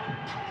 18.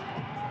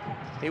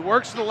 He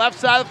works to the left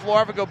side of the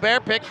floor. If a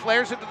Gobert pick,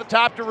 flares it to the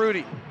top to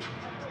Rudy.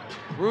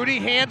 Rudy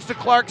hands to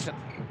Clarkson.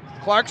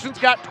 Clarkson's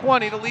got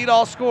 20 to lead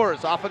all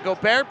scorers. Off a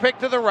Gobert pick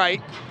to the right.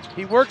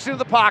 He works into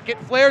the pocket,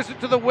 flares it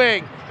to the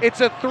wing.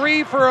 It's a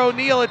 3 for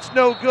O'Neal. It's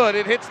no good.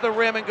 It hits the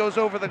rim and goes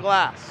over the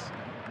glass.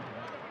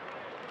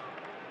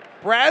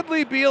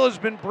 Bradley Beal has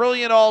been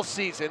brilliant all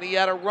season. He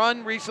had a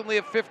run recently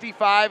of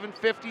 55 and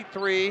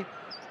 53.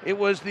 It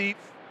was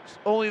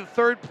only the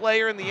third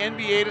player in the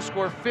NBA to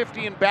score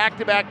 50 in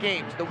back-to-back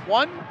games. The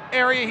one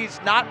area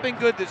he's not been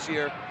good this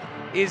year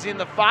is in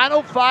the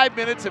final 5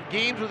 minutes of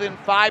games within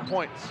 5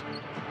 points.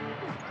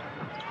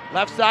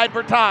 Left side,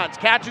 Bertans,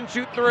 catch and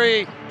shoot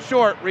 3,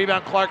 short.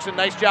 Rebound, Clarkson.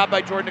 Nice job by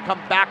Jordan to come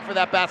back for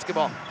that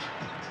basketball.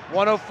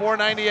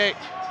 104-98.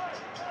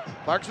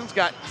 Clarkson's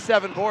got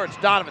 7 boards.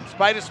 Donovan,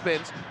 spider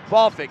spins,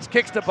 ball fakes,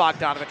 kicks to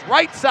Bogdanovich.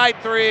 Right side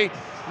 3,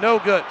 no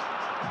good.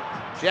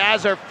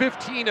 Jazz are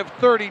 15 of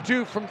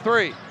 32 from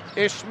 3.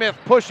 Ish Smith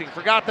pushing,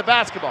 forgot the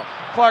basketball.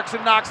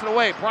 Clarkson knocks it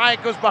away.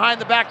 Bryant goes behind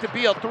the back to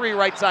Beal. 3,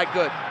 right side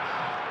good.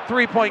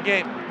 3-point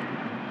game.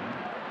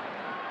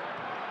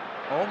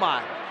 Oh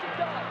my.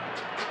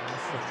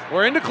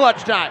 We're into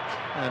clutch time.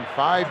 And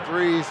 5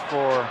 threes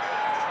for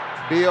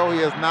Beal. He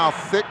is now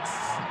 6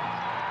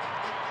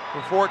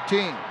 for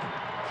 14.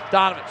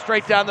 Donovan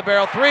straight down the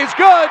barrel. 3 is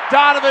good.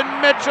 Donovan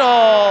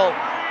Mitchell.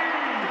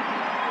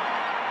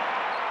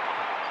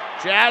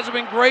 Jazz have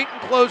been great in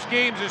close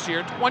games this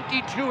year.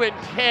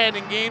 22-10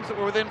 in games that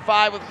were within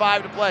 5 with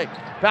 5 to play.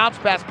 Bounce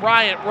pass.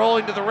 Bryant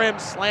rolling to the rim.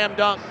 Slam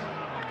dunk.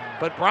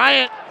 But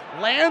Bryant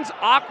lands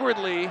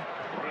awkwardly,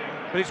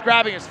 but he's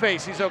grabbing his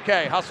face. He's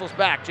okay. Hustles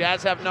back.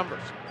 Jazz have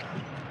numbers.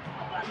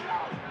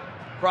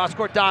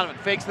 Cross-court Donovan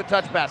fakes the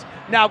touch pass.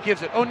 Now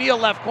gives it. O'Neal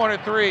left corner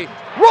 3.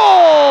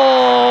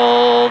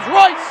 Rolls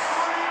Royce.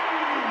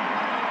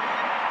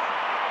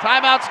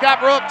 Timeout, Scott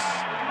Brooks.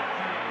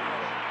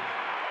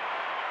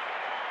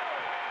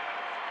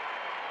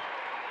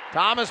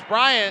 Thomas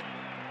Bryant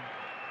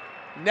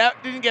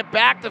didn't get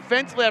back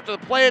defensively after the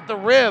play at the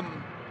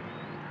rim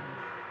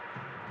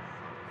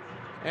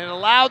and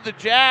allowed the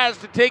Jazz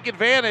to take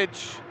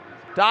advantage.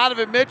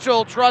 Donovan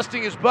Mitchell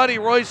trusting his buddy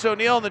Royce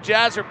O'Neal, and the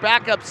Jazz are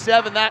back up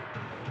 7. That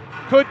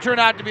could turn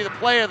out to be the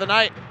play of the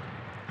night.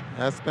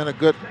 That's been a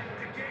good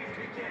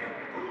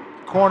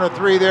corner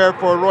 3 there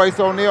for Royce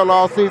O'Neal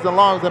all season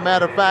long. As a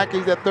matter of fact,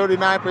 he's at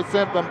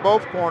 39% from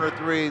both corner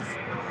 3s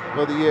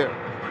for the year.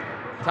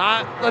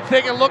 Let's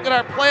take a look at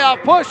our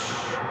playoff push.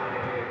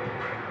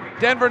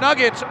 Denver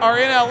Nuggets are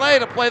in LA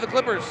to play the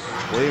Clippers.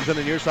 Williams in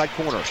the near side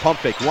corner. Pump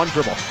fake, one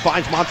dribble.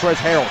 Finds Montrezl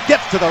Harrell.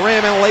 Gets to the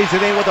rim and lays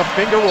it in with a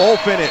finger roll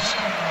finish.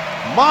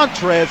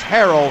 Montrezl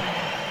Harrell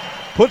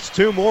puts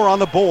 2 more on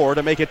the board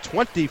to make it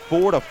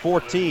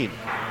 24-14.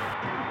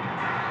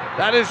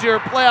 That is your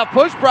playoff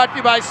push, brought to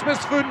you by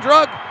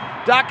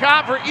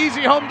SmithsFoodAndDrug.com for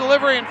easy home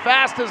delivery and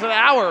fast as an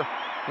hour.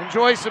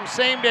 Enjoy some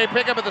same-day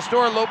pickup at the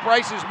store. Low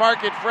prices,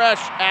 market fresh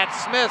at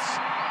Smith's.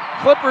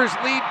 Clippers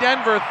lead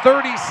Denver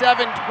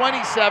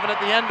 37-27 at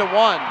the end of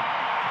 1.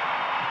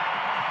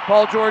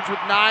 Paul George with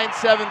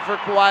 9-7 for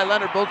Kawhi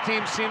Leonard. Both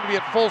teams seem to be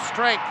at full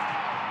strength.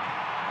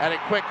 At a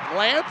quick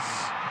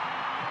glance,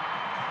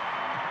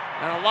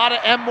 and a lot of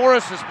M.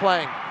 Morris is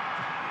playing.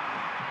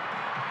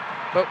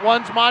 But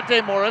one's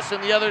Monte Morris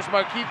and the other's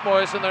Markieff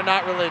Morris, and they're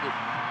not related.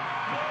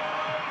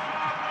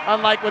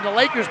 Unlike when the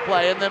Lakers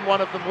play, and then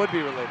one of them would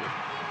be related.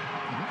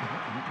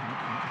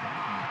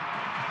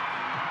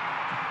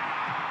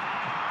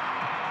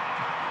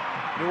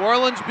 New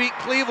Orleans beat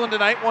Cleveland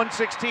tonight,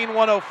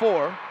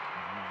 116-104.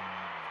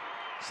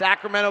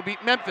 Sacramento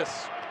beat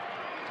Memphis,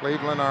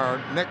 Cleveland, our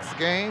next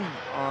game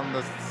on the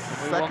We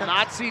second. will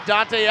not see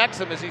Dante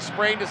Exum as he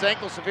sprained his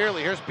ankle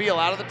severely. Here's Beal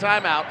out of the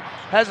timeout,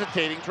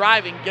 hesitating,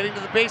 driving, getting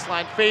to the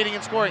baseline, fading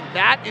and scoring.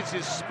 That is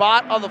his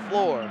spot on the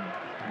floor,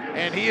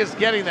 and he is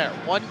getting there.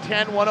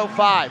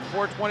 110-105,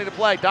 4:20 to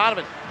play.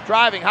 Donovan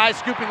driving, high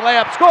scooping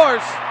layup,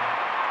 scores.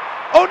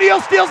 O'Neal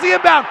steals the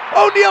inbound.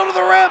 O'Neal to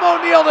the rim.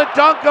 O'Neal to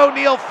dunk.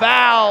 O'Neal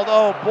fouled.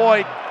 Oh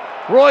boy,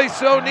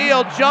 Royce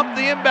O'Neal jumped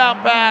the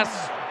inbound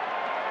pass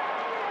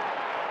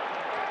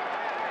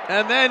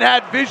and then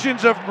had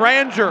visions of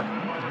grandeur.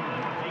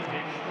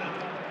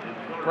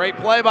 Great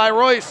play by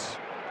Royce.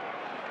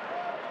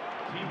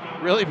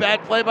 Really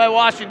bad play by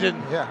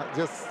Washington. Yeah,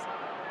 just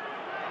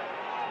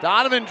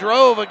Donovan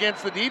drove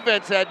against the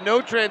defense, had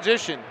no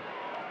transition.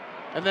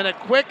 And then a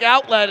quick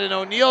outlet, and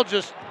O'Neal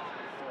just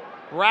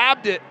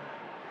grabbed it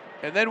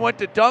and then went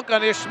to dunk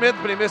on Ish Smith,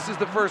 but he misses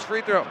the first free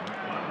throw.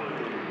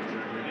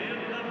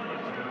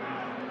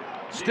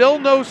 Still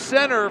no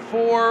center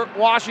for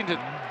Washington.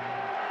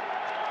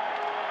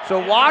 So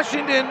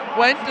Washington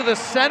went to the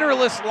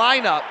centerless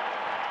lineup.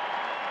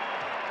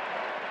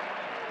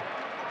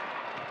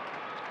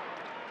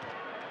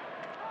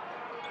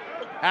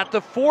 At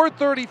the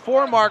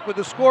 4:34 mark with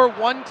the score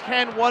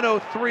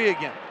 110-103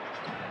 again.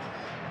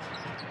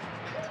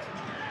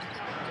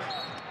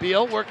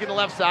 Beal working the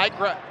left side,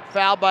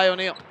 fouled by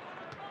O'Neal.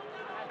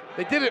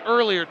 They did it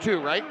earlier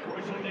too, right?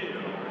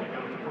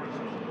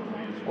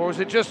 Or was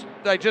it just,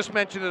 I just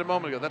mentioned it a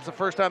moment ago. That's the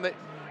first time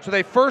so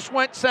they first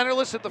went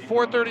centerless at the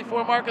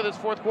 4:34 mark of this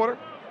fourth quarter.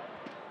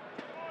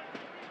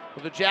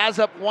 With the Jazz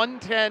up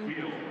 110.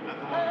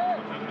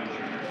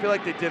 I feel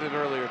like they did it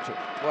earlier too.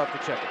 We'll have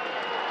to check it.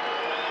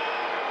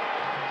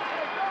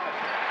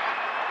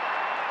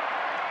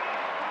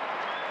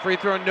 Free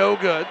throw no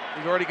good.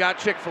 You've already got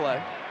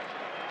Chick-fil-A.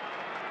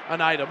 An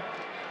item.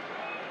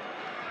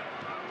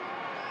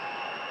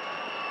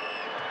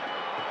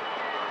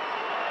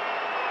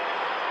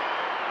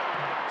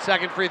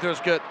 Second free throw is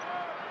good.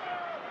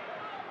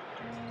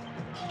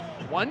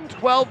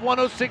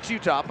 112-106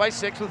 Utah, up by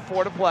 6 with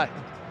 4 to play.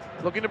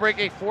 Looking to break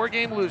a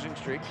 4-game losing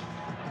streak.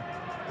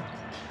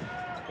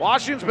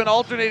 Washington's been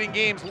alternating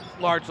games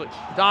largely.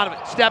 Donovan,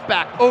 step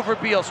back, over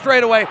Beal,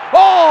 straight away.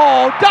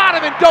 Oh,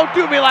 Donovan, don't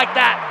do me like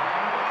that.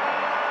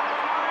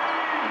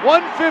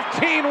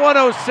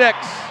 115-106.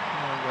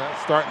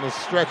 Starting to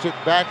stretch it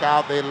back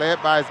out. They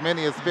led by as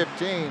many as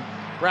 15.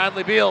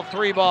 Bradley Beal,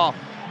 3 ball.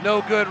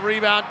 No good,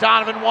 rebound.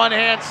 Donovan, one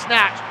hand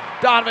snatch.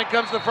 Donovan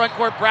comes to the front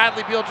court.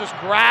 Bradley Beal just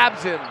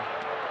grabs him.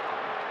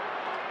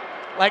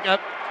 Like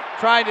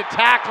trying to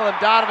tackle him.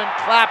 Donovan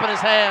clapping his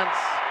hands.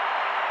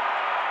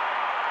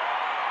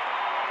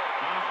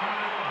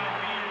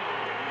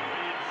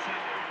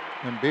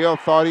 And Beal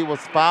thought he was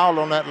fouled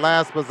on that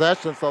last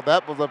possession, so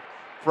that was a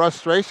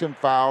frustration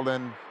foul,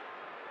 and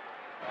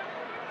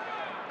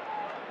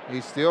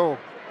he's still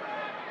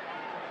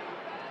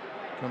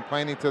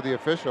complaining to the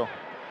official.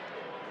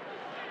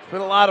 It's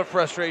been a lot of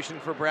frustration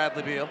for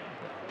Bradley Beal.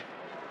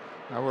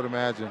 I would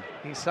imagine.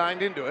 He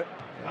signed into it.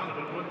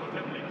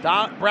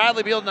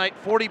 Bradley Beal tonight,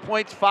 40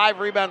 points, 5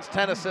 rebounds,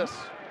 10 assists,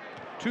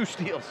 2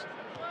 steals.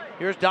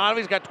 Here's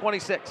Donovan, he's got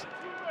 26.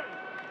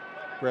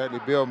 Bradley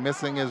Beal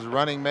missing his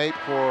running mate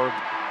for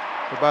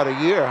about a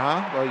year,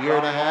 huh? Or a year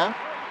and a half.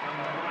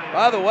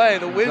 By the way,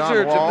 the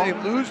Wizards, if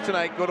they lose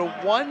tonight, go to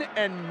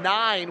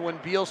 1-9 when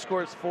Beal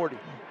scores 40.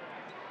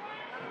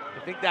 I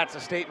think that's a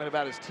statement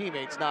about his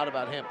teammates, not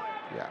about him.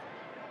 Yeah.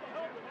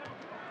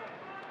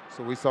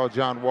 So we saw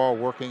John Wall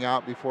working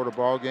out before the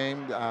ball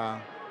game. I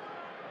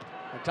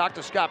talked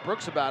to Scott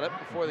Brooks about it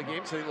before the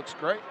game, said he looks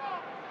great.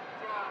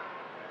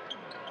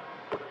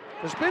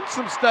 There's been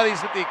some studies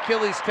that the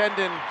Achilles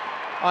tendon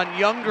on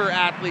younger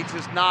athletes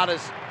is not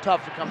as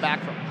tough to come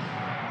back from.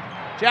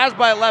 Jazz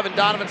by 11,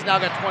 Donovan's now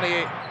got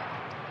 28.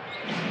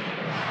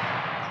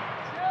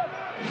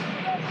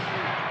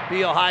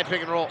 Beal, high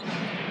pick and roll.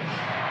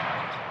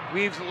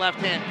 Weaves the left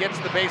hand, gets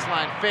the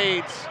baseline,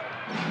 fades,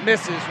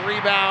 misses,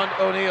 rebound,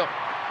 O'Neal.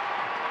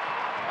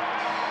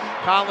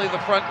 Conley, the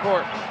front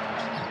court.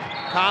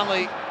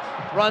 Conley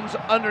runs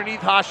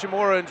underneath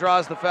Hashimura and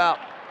draws the foul.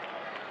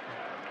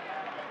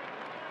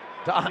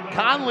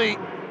 Conley,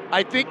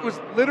 I think, was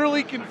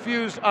literally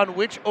confused on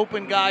which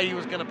open guy he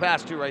was going to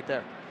pass to right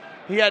there.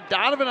 He had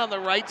Donovan on the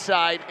right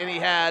side, and he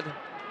had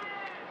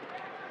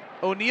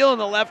O'Neal in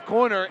the left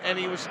corner, and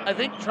he was, I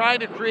think, trying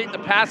to create the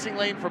passing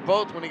lane for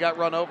both when he got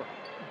run over.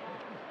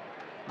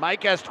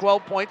 Mike has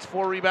 12 points,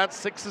 4 rebounds,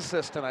 6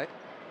 assists tonight.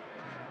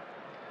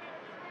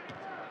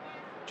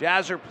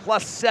 Jazz are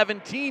plus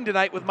 17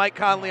 tonight with Mike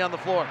Conley on the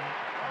floor.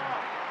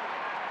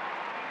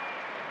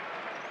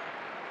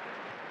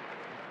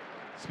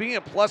 Speaking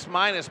of plus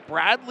minus,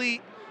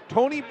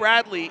 Tony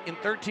Bradley in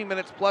 13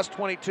 minutes plus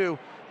 22.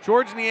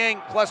 George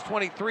Niang plus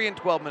 23 in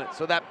 12 minutes.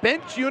 So that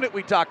bench unit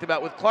we talked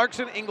about with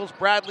Clarkson, Ingles,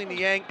 Bradley,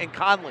 Niang, and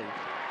Conley,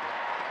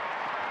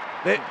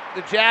 the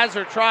Jazz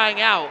are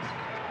trying out,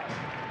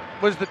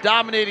 was the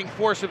dominating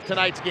force of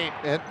tonight's game.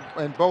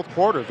 In both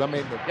quarters, I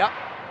mean. Yep.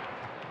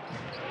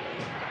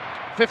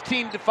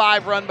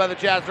 15-5 run by the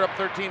Jazz. They're up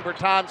 13.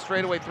 Bertans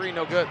straightaway 3,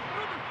 no good.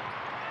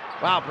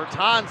 Wow,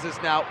 Bertans is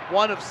now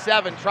 1 of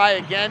 7. Try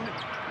again.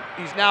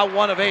 He's now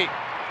 1 of 8.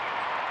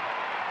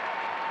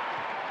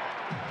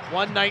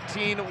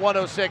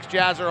 119-106.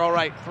 Jazz are all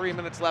right. 3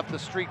 minutes left. The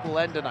streak will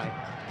end tonight.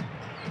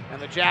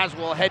 And the Jazz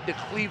will head to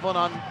Cleveland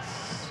on,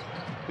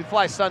 we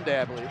fly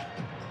Sunday, I believe.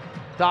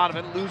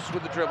 Donovan loose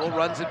with the dribble,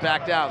 runs it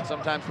back down.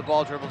 Sometimes the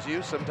ball dribbles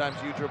you, sometimes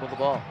you dribble the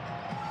ball.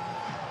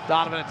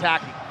 Donovan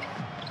attacking.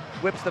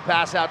 Whips the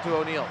pass out to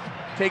O'Neal.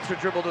 Takes her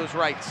dribble to his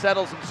right,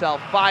 settles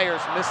himself,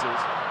 fires, misses.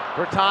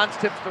 Bertans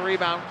tips the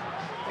rebound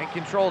and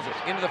controls it.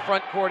 Into the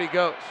front court he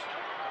goes.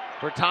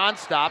 Bertans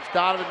stops,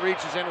 Donovan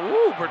reaches in.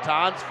 Ooh,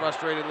 Bertans,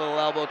 frustrated little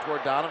elbow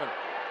toward Donovan.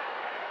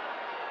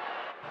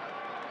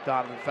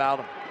 Donovan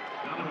fouled him.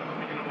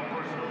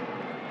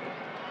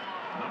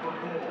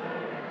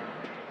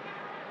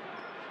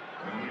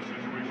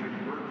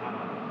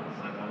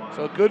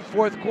 So a good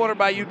fourth quarter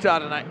by Utah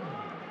tonight.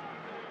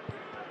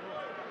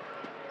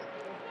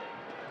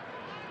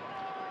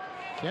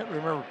 Can't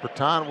remember if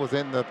Bertan was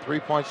in the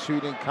three-point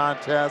shooting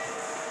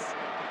contest.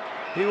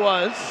 He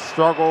was.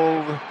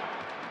 Struggled.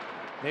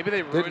 Maybe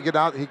they didn't get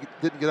out. He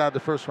didn't get out of the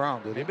first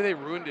round, did he? Maybe they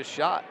ruined his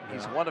shot.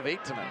 He's 1 of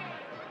 8 tonight.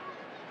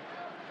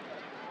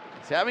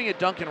 He's having a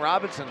Duncan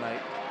Robinson night.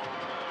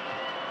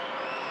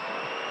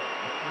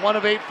 1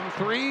 of 8 from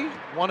 3,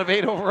 1 of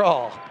 8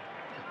 overall.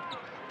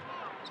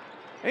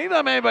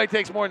 Anytime anybody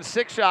takes more than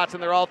 6 shots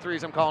and they're all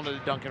threes, I'm calling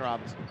it a Duncan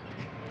Robinson.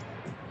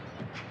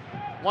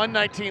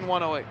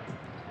 119-108.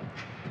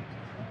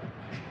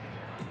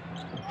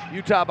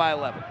 Utah by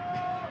 11.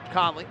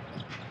 Conley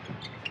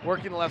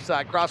working the left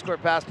side.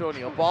 Cross-court pass to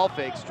O'Neal. Ball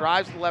fakes.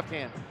 Drives to the left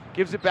hand.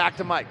 Gives it back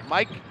to Mike.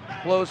 Mike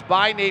blows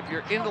by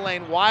Napier. In the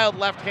lane. Wild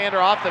left-hander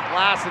off the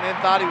glass and in.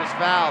 Thought he was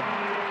fouled.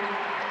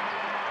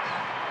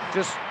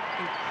 Just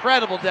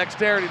incredible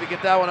dexterity to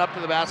get that one up to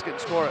the basket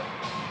and score it.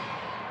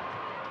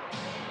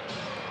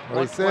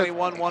 Well,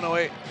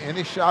 121-108.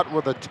 Any shot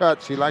with a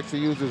touch, he likes to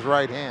use his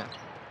right hand.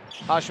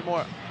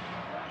 Hashimura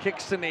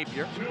kicks to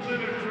Napier.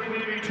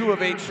 2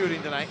 of 8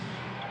 shooting tonight.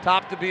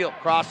 Top to Beal.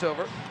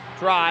 Crossover.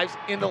 Drives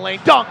in the lane.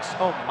 Dunks.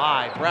 Oh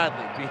my,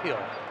 Bradley Beal.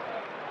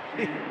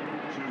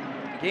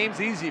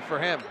 Game's easy for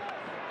him.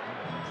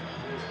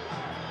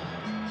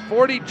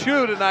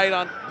 42 tonight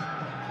on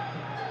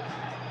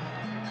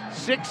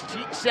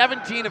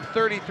 17 of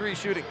 33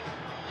 shooting.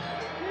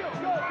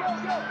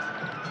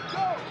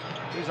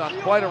 He's on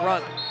quite a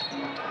run.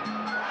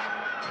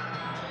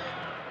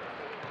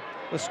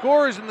 The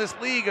scorers in this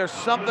league are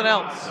something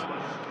else.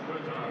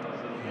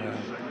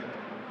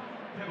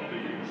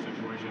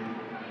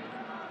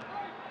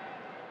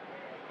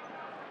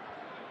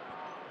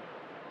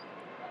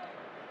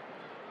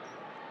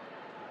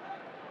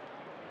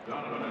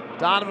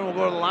 Donovan will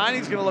go to the line.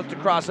 He's going to look to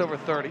cross over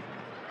 30.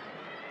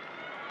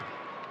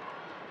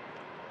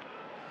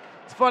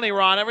 It's funny,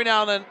 Ron. Every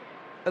now and then,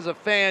 as a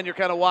fan, you're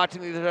kind of watching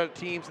these other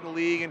teams in the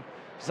league, and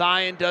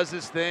Zion does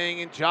his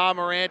thing, and Ja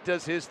Morant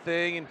does his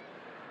thing, and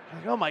you're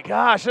like, oh my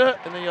gosh. And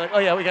then you're like, oh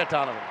yeah, we got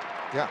Donovan.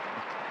 Yeah.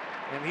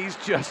 And he's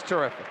just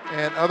terrific.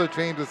 And other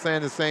teams are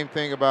saying the same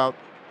thing about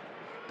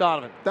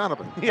Donovan.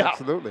 Yeah.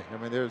 Absolutely. I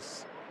mean,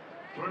 there's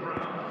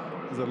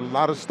a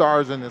lot of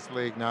stars in this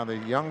league now, the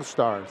young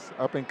stars,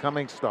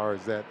 up-and-coming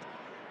stars. That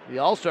the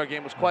All-Star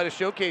game was quite a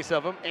showcase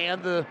of them,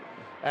 and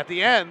at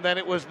the end, then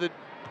it was the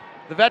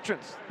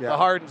veterans, the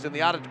Hardens and the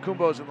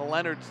Antetokounmpos and the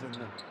Leonards and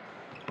the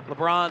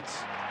LeBrons.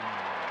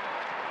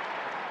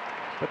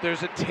 But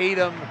there's a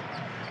Tatum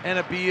and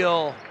a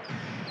Beal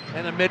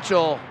and a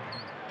Mitchell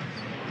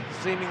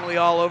seemingly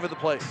all over the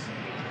place.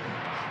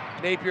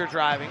 Napier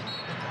driving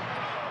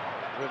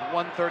with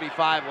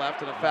 1:35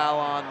 left and a foul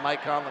on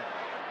Mike Conley.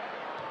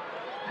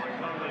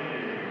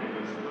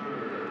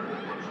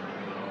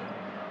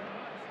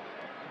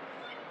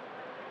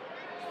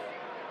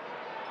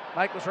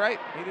 Mike was right.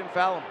 He didn't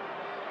foul him.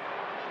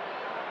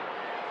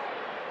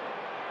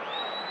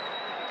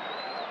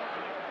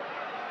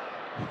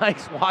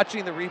 Mike's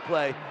watching the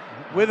replay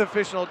with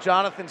official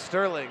Jonathan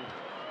Sterling,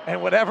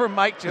 and whatever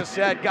Mike just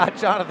said got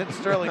Jonathan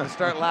Sterling to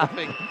start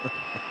laughing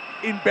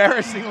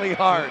embarrassingly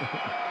hard.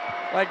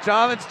 Like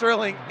Jonathan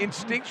Sterling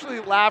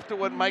instinctually laughed at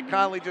what Mike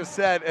Conley just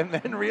said and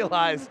then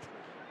realized,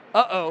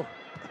 uh-oh,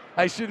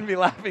 I shouldn't be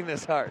laughing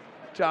this hard.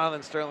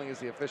 Jonathan Sterling is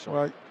the official.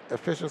 Well,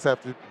 officials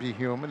have to be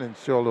human and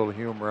show a little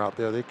humor out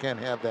there. They can't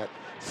have that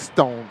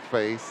stone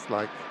face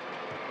like.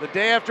 The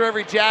day after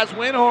every Jazz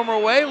win, home or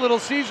away, Little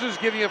Caesars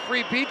give you a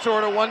free pizza.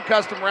 Order 1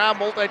 custom round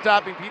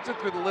multi-topping pizza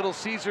through the Little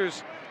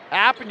Caesars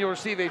app, and you'll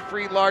receive a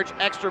free large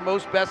extra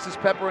most bestest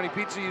pepperoni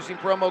pizza using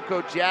promo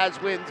code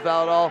JAZZWINS.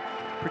 Valid all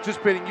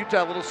participating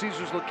Utah Little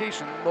Caesars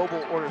location.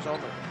 Mobile orders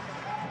only.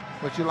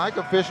 But you like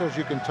officials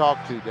you can talk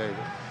to, David.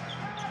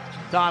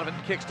 Donovan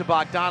kicks to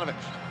Bogdanovich.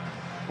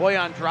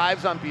 Bojan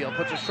drives on Beal,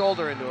 puts a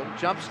shoulder into him,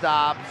 jump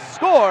stop,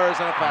 scores,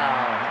 and a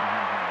foul.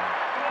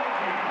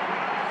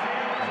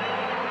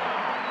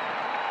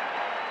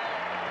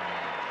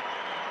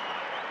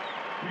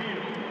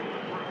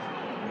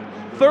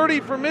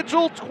 30 for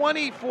Mitchell,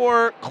 20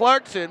 for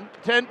Clarkson,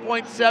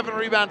 10.7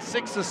 rebounds,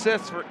 6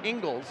 assists for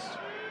Ingles.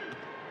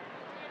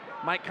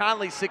 Mike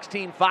Conley,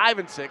 16, 5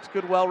 and 6.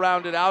 Good,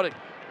 well-rounded outing.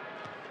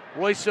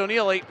 Royce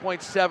O'Neal,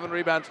 8.7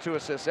 rebounds, 2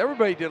 assists.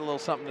 Everybody did a little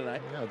something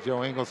tonight. Yeah,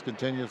 Joe Ingles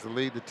continues to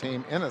lead the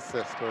team in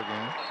assists per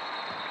game.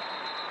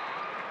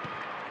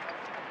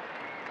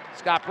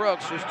 Scott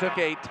Brooks just took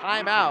a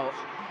timeout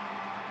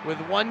with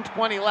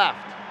 1:20 left.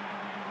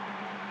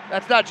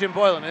 That's not Jim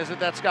Boylan, is it?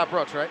 That's Scott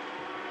Brooks, right?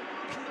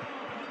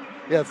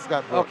 Yeah,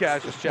 Scott Brooks. Okay, I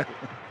was just checking.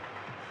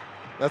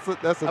 That's a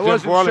Jim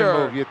Boylan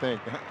move, you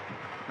think.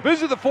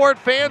 Visit the Ford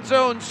Fan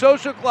Zone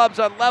social clubs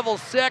on level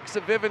 6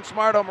 of Vivint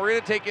Smart Home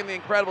Marina. Take in the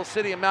incredible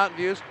city and mountain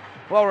views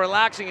while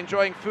relaxing,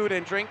 enjoying food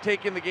and drink.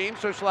 Take in the game,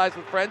 socialize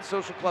with friends.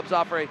 Social clubs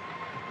offer a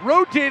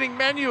rotating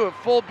menu of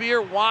full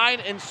beer, wine,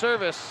 and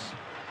service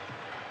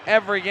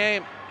every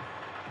game.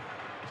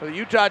 So the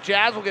Utah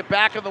Jazz will get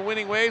back on the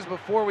winning ways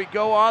before we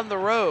go on the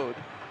road.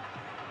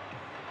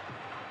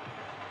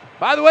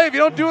 By the way, if you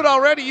don't do it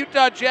already,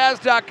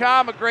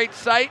 UtahJazz.com, a great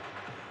site.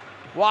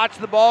 Watch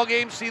the ball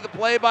game, see the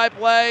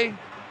play-by-play.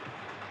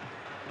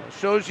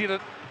 Shows you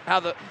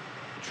how the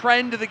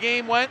trend of the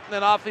game went. And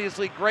then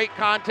obviously great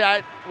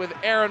contact with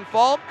Aaron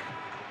Falk.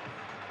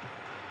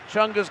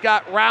 Chunga's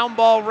got Round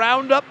Ball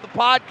Roundup, the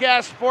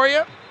podcast for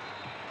you.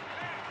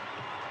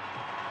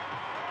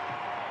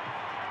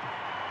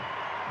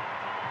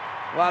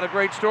 A lot of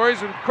great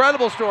stories.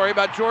 Incredible story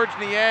about George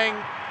Niang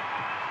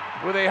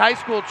with a high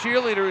school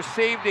cheerleader who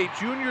saved a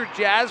junior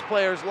Jazz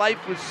player's life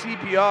with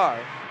CPR.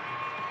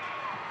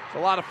 It's a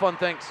lot of fun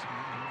things.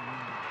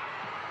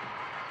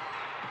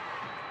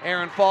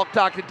 Aaron Falk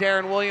talked to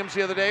Darren Williams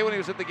the other day when he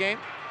was at the game.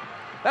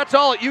 That's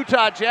all at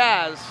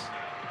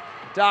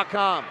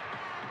UtahJazz.com.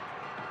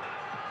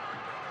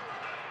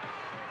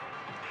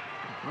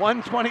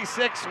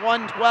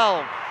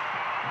 126-112.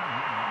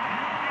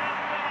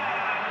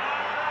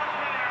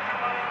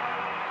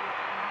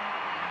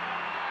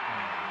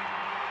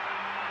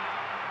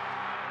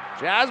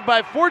 Jazz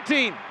by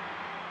 14.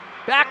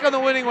 Back on the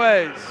winning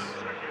ways.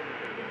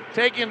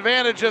 Taking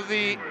advantage of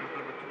the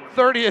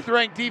 30th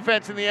ranked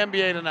defense in the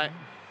NBA tonight.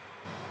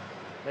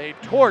 They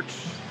torch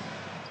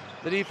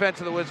the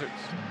defense of the Wizards.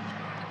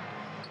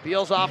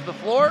 Beal's off the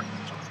floor.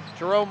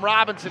 Jerome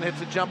Robinson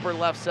hits a jumper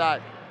left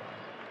side.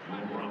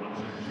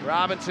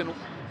 Robinson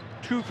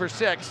 2 for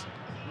 6.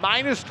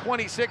 Minus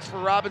 26 for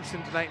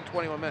Robinson tonight in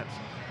 21 minutes.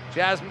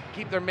 Jazz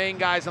keep their main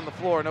guys on the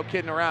floor. No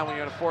kidding around when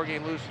you're on a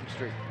 4-game losing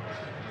streak.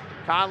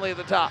 Conley at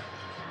the top.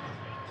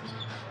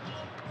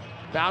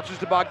 Bounces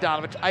to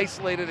Bogdanovich.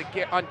 Isolated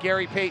on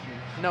Gary Payton.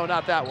 No,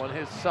 not that one.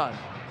 His son.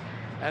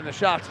 And the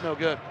shot's no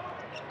good.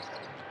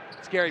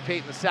 It's Gary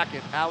Payton the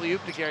second.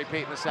 Alley-oop to Gary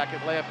Payton the second.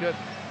 Layup good.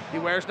 He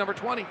wears number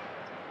 20.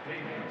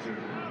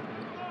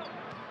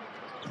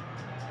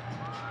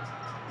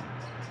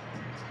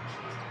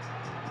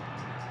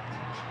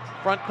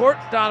 Front court,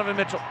 Donovan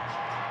Mitchell.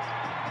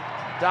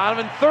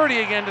 Donovan 30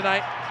 again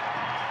tonight.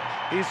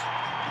 He's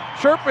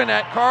chirping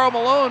at Karl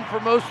Malone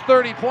for most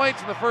 30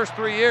 points in the first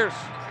 3 years.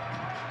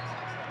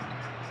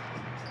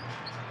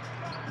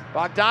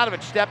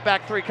 Bogdanovich, step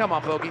back 3. Come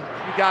on, Bogey.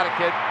 You got it,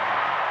 kid.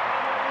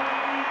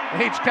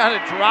 H kind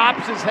of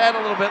drops his head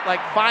a little bit like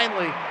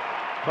finally.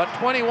 But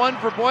 21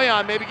 for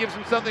Bojan maybe gives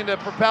him something to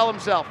propel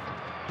himself.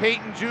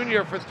 Peyton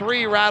Jr. for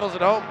 3 rattles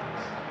it home.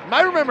 You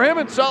might remember him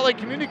in Salt Lake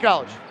Community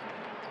College.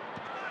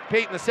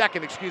 Peyton the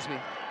second, excuse me.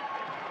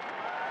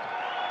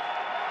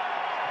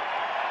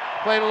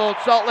 Played a little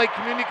Salt Lake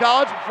Community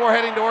College before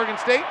heading to Oregon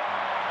State.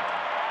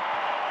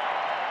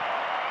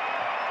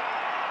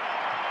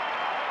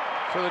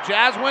 So the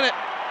Jazz win it.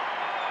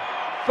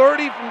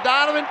 30 from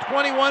Donovan,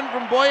 21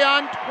 from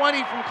Bojan,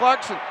 20 from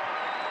Clarkson.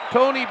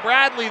 Tony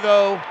Bradley,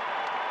 though,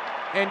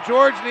 and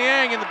George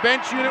Niang in the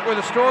bench unit were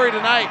the story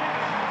tonight.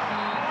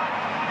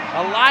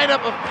 A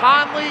lineup of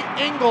Conley,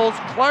 Ingles,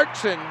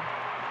 Clarkson,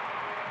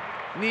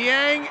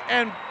 Niang,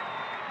 and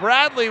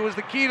Bradley was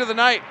the key to the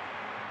night.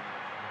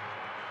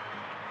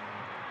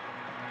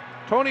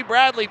 Tony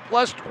Bradley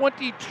plus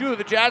 22.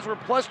 The Jazz were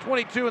plus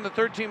 22 in the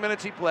 13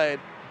 minutes he played.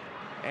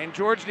 And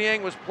George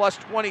Niang was plus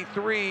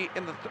 23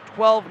 in the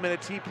 12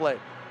 minutes he played.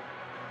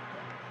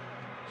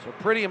 So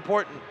pretty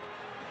important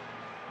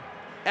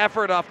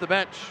effort off the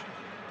bench.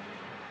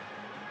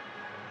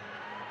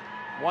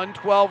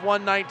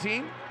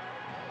 112-119.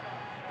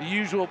 The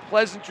usual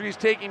pleasantries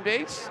taking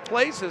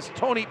place as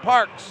Tony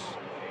Parks,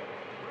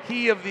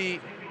 he of the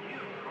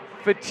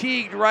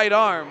fatigued right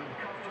arm,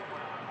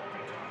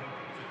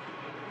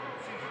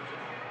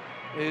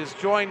 is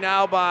joined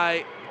now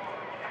by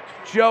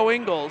Joe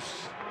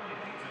Ingles.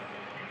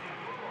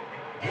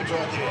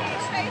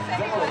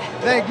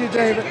 Thank you,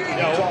 David.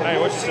 Hey,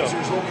 what's up?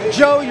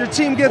 Joe, your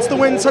team gets the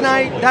win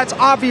tonight. That's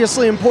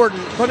obviously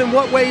important. But in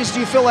what ways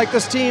do you feel like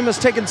this team has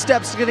taken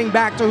steps to getting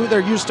back to who they're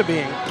used to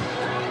being?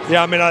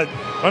 Yeah, I mean, I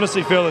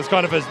honestly feel it's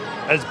kind of as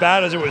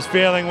bad as it was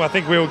feeling. I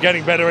think we were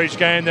getting better each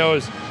game. There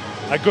was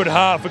a good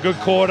half, a good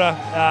quarter,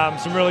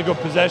 some really good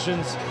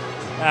possessions.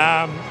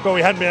 But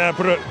we hadn't been able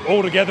to put it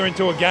all together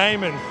into a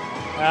game. And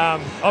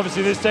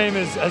obviously this team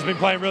has been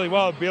playing really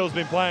well. Beal's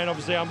been playing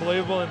obviously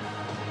unbelievable. And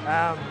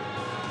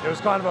it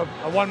was kind of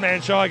a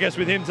one-man show, I guess,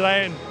 with him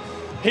today. And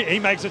he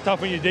makes it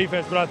tough on your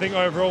defense, but I think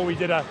overall we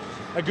did a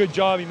good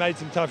job. He made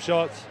some tough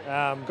shots,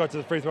 got to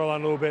the free throw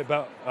line a little bit,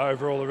 but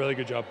overall a really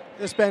good job.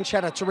 This bench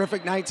had a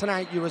terrific night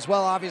tonight. You as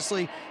well,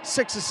 obviously.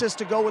 6 assists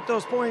to go with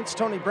those points.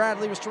 Tony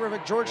Bradley was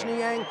terrific. George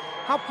Niang.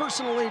 How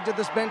personally did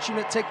this bench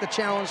unit take the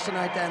challenge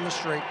tonight to end the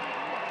streak?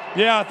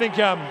 Yeah, I think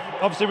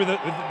obviously with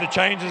the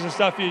changes and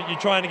stuff, you're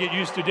trying to get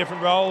used to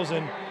different roles,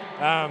 and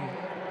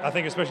I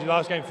think especially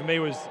last game for me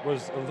was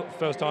the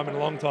first time in a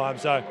long time,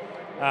 so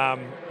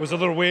it was a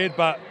little weird,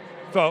 but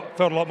felt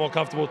a lot more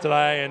comfortable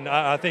today, and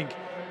I think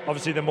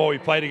obviously the more we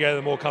play together,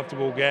 the more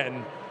comfortable we'll get,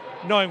 and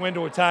knowing when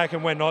to attack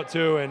and when not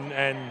to,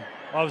 and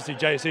obviously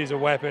JC's a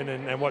weapon,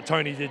 and what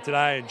Tony did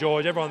today, and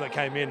George, everyone that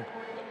came in.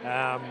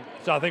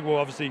 So I think we'll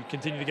obviously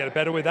continue to get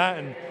better with that,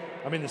 and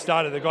I mean the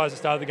guys that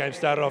started the game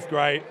started off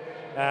great.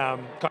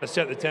 Kind of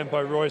set the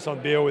tempo, Royce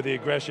on Beal with the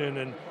aggression,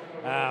 and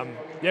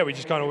we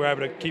just kind of were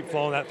able to keep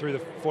flowing that through the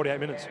 48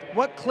 minutes.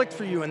 What clicked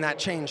for you in that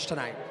change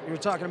tonight? You were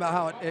talking about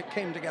how it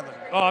came together.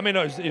 Oh, I mean,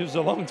 it was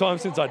a long time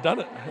since I'd done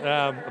it,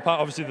 apart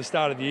obviously the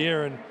start of the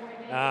year,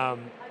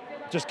 and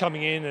just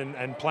coming in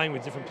and playing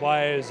with different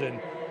players, and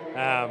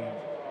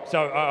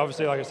so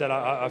obviously, like I said,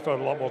 I felt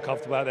a lot more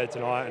comfortable out there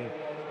tonight,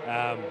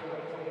 and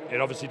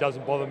it obviously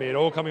doesn't bother me at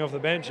all coming off the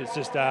bench. It's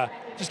just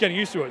getting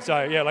used to it.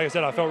 So yeah, like I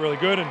said, I felt really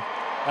good, and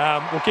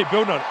we'll keep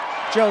building on it.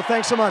 Joe,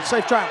 thanks so much.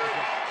 Safe travel.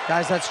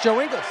 Guys, that's Joe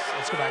Ingles.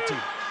 Let's go back to you.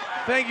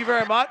 Thank you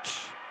very much.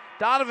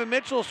 Donovan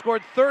Mitchell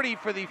scored 30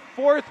 for the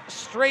 4th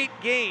straight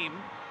game.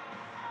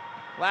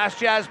 Last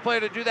Jazz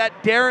player to do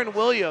that, Darren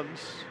Williams.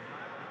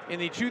 In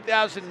the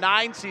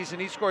 2009 season,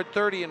 he scored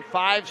 30 in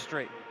 5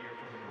 straight.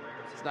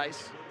 It's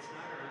nice.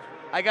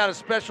 I got a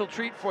special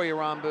treat for you,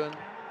 Ron Boone.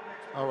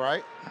 All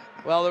right.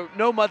 Well, there were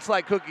no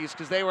Mudslide cookies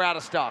because they were out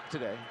of stock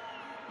today.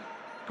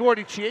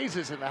 Gordy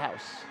Chiesa's in the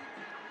house.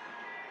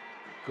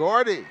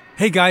 Gordy.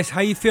 Hey guys,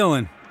 how you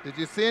feeling? Did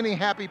you see any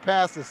happy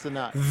passes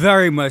tonight?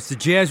 Very much. The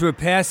Jazz were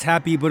pass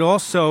happy, but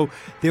also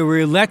they were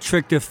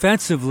electric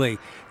defensively.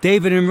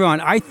 David and Ron,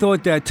 I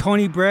thought that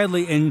Tony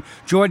Bradley and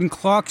Jordan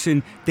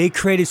Clarkson, they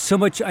created so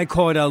much, I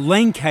call it a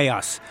lane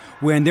chaos.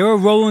 When they were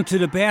rolling to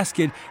the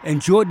basket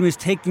and Jordan was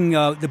taking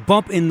the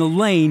bump in the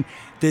lane,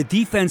 the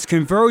defense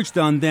converged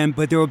on them,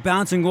 but they were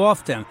bouncing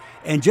off them.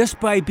 And just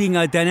by being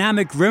a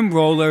dynamic rim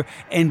roller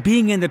and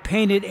being in the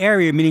painted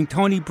area, meaning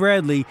Tony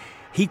Bradley,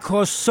 he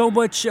caused so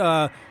much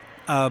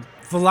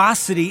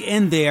velocity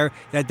in there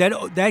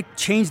that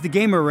changed the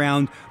game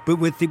around. But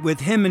with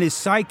him and his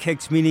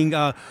sidekicks, meaning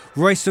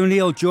Royce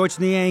O'Neal, George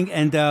Niang,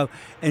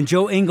 and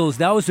Joe Ingles,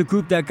 that was the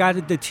group that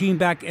got the team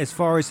back as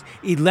far as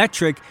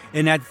electric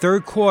in that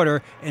third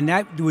quarter, and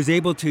that was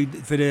able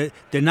to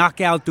knock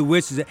out the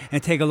Wizards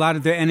and take a lot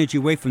of their energy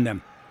away from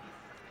them.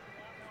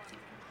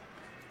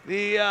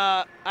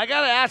 I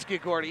got to ask you,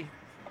 Gordy.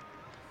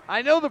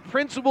 I know the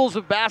principles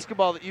of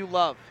basketball that you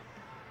love.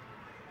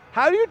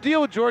 How do you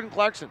deal with Jordan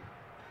Clarkson?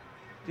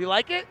 Do you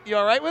like it? You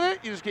all right with it?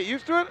 You just get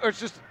used to it? Or it's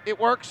just it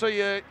works so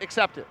you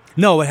accept it?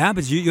 No, what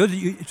happens,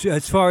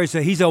 as far as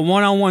he's a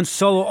one-on-one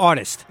solo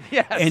artist.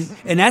 Yes.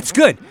 And that's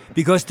good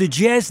because the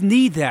Jazz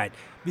need that.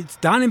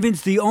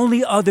 Donovan's the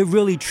only other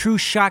really true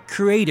shot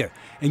creator.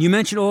 And you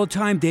mentioned all the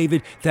time,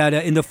 David, that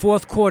in the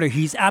fourth quarter,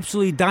 he's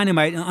absolutely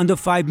dynamite in under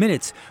 5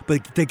 minutes.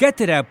 But to get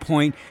to that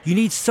point, you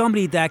need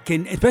somebody that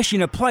can, especially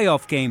in a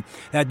playoff game,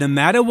 that no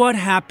matter what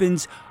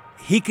happens,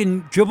 he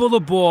can dribble the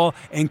ball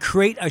and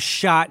create a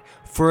shot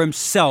for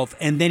himself.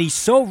 And then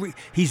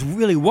he's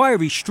really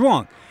wiry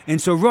strong. And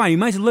so, Ron, you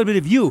reminds a little bit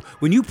of you.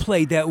 When you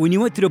played that, when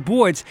you went to the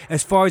boards,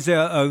 as far as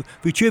a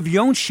retrieve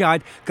your own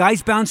shot,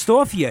 guys bounced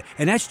off you.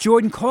 And that's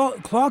Jordan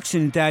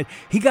Clarkson, that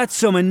he got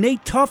some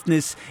innate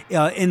toughness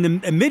in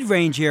the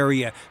mid-range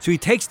area. So he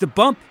takes the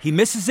bump, he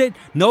misses it,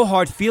 no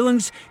hard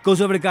feelings, goes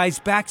over the guy's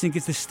backs and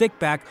gets the stick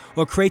back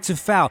or creates a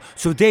foul.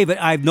 So, David,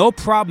 I have no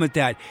problem with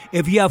that.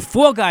 If you have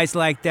 4 guys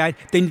like that,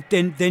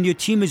 then your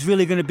team is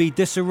really going to be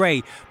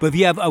disarray. But if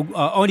you have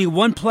only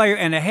 1 player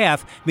and a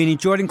half, meaning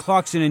Jordan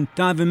Clarkson and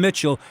Donovan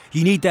Mitchell,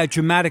 you need that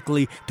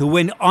dramatically to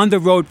win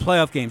on-the-road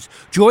playoff games.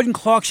 Jordan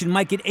Clarkson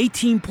might get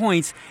 18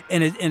 points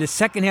in the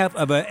second half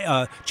of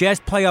a Jazz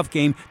playoff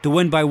game to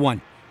win by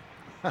 1.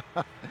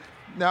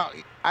 Now,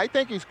 I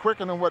think he's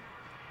quicker than what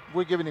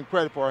we're giving him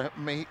credit for. I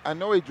mean, I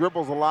know he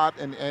dribbles a lot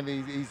and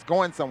he's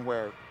going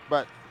somewhere,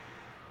 but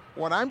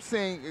what I'm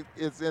seeing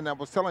is, and I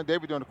was telling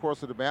David during the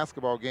course of the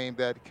basketball game,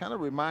 that it kind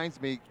of reminds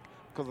me,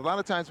 because a lot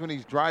of times when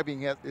he's driving,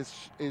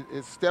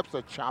 his steps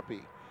are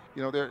choppy.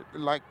 You know, they're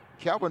like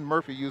Calvin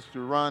Murphy used to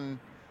run,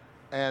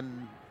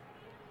 and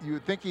you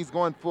would think he's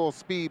going full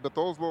speed, but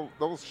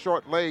those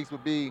short legs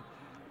would be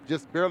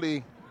just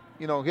barely,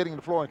 hitting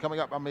the floor and coming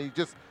up. I mean,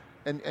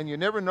 and you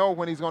never know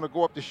when he's going to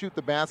go up to shoot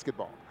the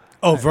basketball.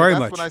 Oh, very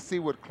much. That's what I see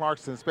with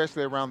Clarkson,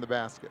 especially around the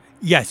basket.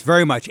 Yes,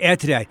 very much.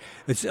 Add to that.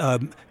 It's,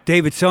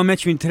 David, someone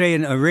mentioned today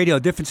in a radio,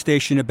 different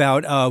station,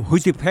 about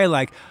who's he play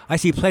like. I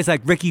see he plays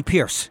like Ricky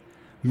Pierce.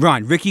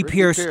 Ron, Ricky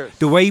Pierce,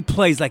 the way he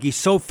plays, like he's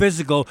so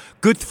physical,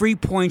 good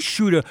 3-point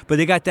shooter, but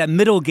they got that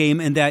middle game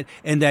and that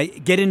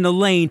get in the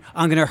lane,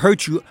 I'm going to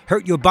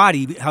hurt your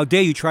body. How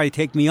dare you try to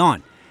take me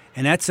on?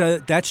 And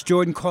that's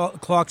Jordan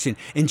Clarkson.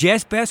 In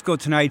Jazz basketball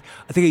tonight,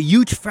 I think a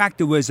huge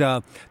factor was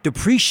the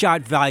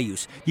pre-shot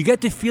values. You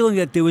get the feeling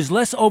that there was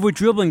less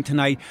over-dribbling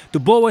tonight. The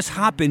ball was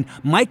hopping.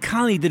 Mike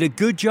Conley did a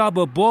good job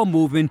of ball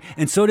movement,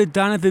 and so did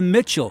Donovan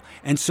Mitchell.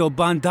 And so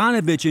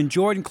Bogdanovich and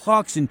Jordan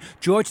Clarkson,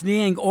 George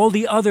Niang, all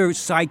the other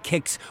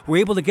sidekicks were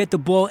able to get the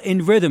ball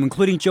in rhythm,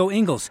 including Joe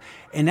Ingles.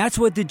 And that's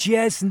what the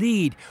Jazz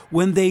need.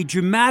 When they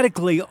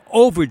dramatically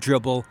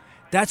over-dribble,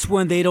 that's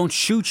when they don't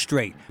shoot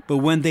straight. But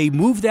when they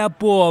move that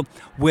ball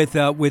with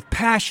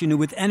passion and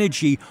with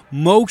energy,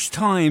 most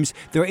times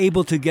they're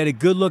able to get a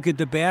good look at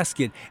the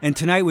basket. And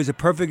tonight was a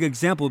perfect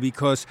example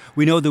because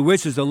we know the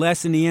Wizards are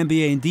last in the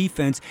NBA in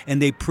defense,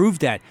 and they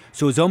proved that.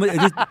 So it's almost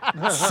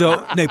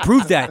so they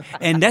proved that,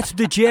 and that's what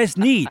the Jazz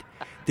need.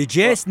 The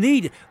Jazz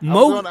need.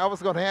 I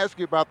was going to ask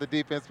you about the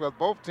defense, because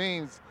both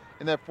teams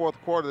in that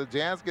fourth quarter, the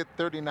Jazz get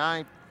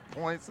 39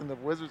 points and the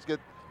Wizards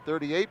get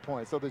 38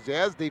 points. So the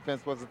Jazz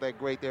defense wasn't that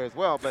great there as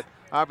well. But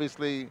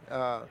obviously,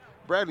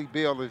 Bradley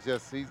Beal is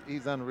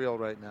he's unreal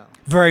right now.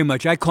 Very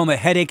much. I call him a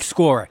headache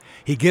scorer.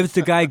 He gives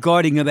the guy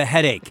guarding him a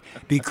headache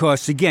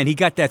because, again, he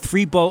got that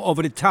three ball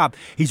over the top.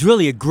 He's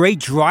really a great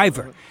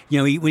driver. You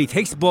know, when he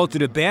takes the ball to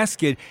the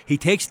basket, he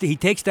takes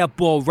that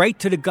ball right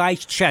to the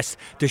guy's chest,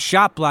 the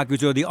shot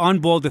blockers or the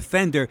on-ball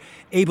defender,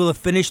 able to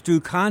finish through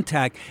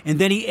contact. And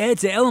then he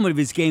adds an element of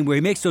his game where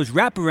he makes those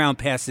wraparound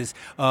passes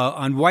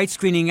on wide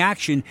screening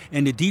action,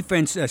 and the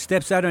defense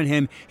steps out on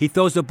him. He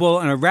throws the ball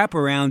on a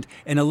wraparound,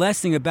 and the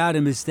last thing about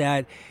him is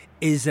that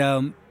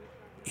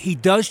he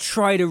does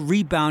try to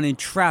rebound in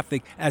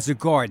traffic as a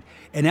guard.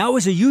 And that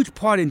was a huge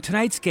part in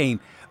tonight's game,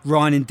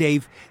 Ron and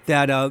Dave,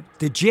 that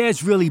the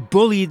Jazz really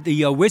bullied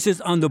the Wizards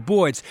on the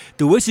boards.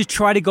 The Wizards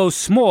try to go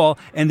small,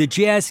 and the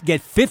Jazz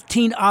get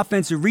 15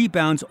 offensive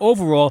rebounds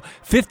overall,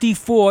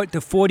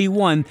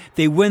 54-41.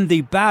 They win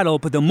the battle,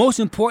 but the most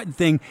important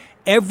thing,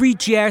 every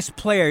Jazz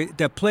player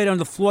that played on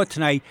the floor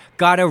tonight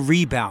got a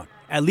rebound.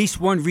 At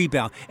least one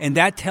rebound. And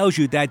that tells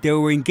you that they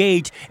were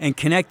engaged and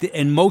connected,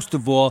 and most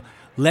of all,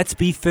 let's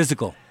be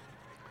physical.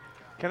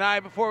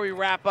 Before we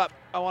wrap up,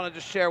 I want to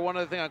just share one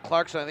other thing on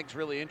Clarkson I think is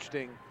really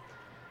interesting.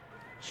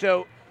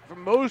 So for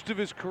most of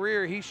his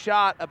career, he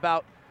shot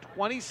about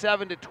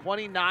 27 to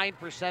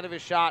 29% of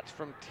his shots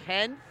from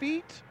 10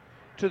 feet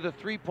to the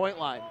three-point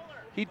line.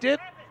 He did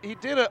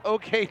an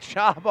okay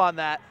job on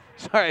that.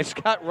 Sorry, I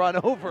just got run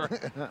over.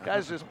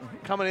 Guys just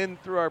coming in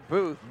through our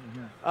booth.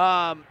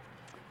 What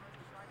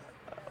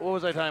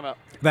was I talking about?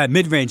 About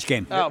mid-range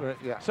game. Oh,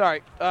 yeah.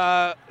 Sorry.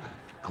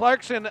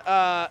 Clarkson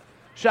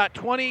shot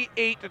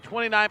 28 to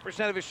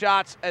 29% of his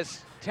shots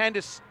as 10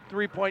 to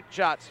three-point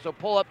shots, so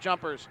pull-up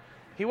jumpers.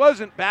 He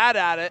wasn't bad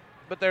at it,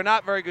 but they're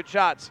not very good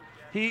shots.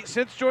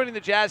 Since joining the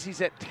Jazz,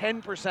 he's at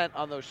 10%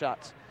 on those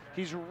shots.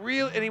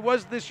 And he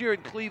was this year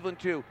in Cleveland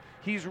too.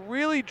 He's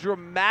really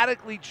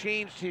dramatically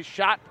changed his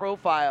shot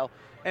profile,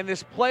 and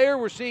this player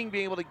we're seeing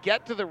being able to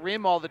get to the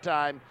rim all the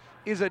time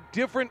is a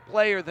different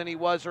player than he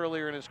was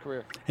earlier in his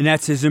career. And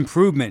that's his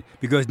improvement,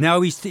 because now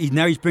he's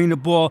bringing the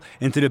ball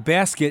into the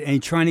basket and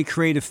he's trying to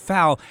create a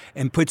foul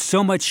and put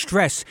so much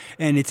stress.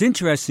 And it's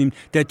interesting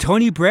that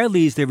Tony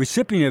Bradley is the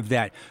recipient of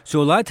that.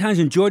 So a lot of times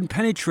when Jordan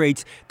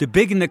penetrates, the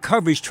big in the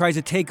coverage tries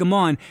to take him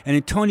on, and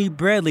then Tony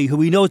Bradley, who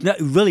we know is not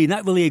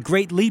really a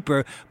great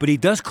leaper, but he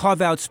does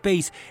carve out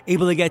space,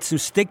 able to get some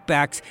stick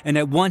backs and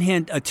that one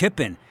hand a tip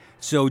in.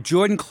 So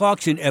Jordan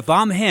Clarkson, if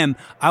I'm him,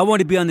 I want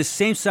to be on the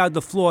same side of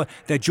the floor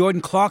that Jordan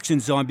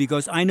Clarkson's on,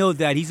 because I know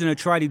that he's going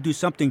to try to do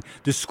something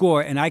to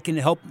score, and I can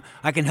help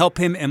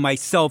him and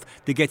myself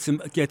to get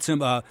some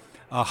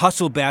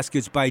hustle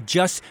baskets by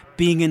just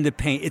being in the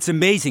paint. It's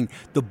amazing.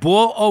 The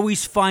ball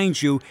always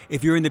finds you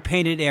if you're in the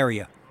painted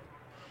area.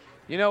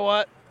 You know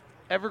what?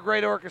 Every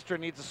great orchestra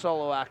needs a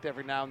solo act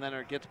every now and then,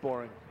 or it gets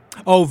boring.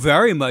 Oh,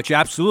 very much,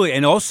 absolutely.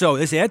 And also,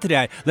 let's add to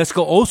that, let's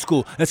go old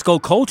school. Let's go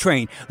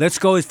Coltrane. Let's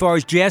go as far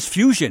as jazz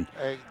fusion.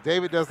 Hey,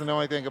 David doesn't know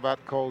anything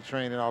about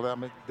Coltrane and all that. I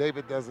mean,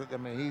 David doesn't. I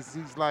mean, he's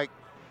like,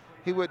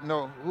 he wouldn't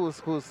know who's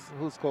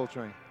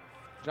Coltrane.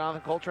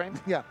 Jonathan Coltrane?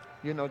 Yeah,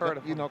 you know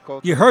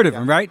Coltrane. You heard of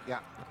him, right? Yeah.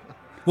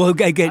 Well,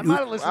 again, I might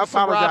have listened to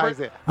some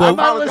Robert. Well, I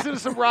might have listened to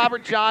some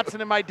Robert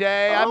Johnson in my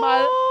day. I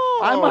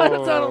might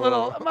have done a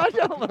little. I might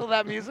have done a little of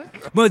that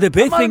music. Well, the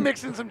big I might thing. have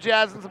mixed in some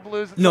jazz and some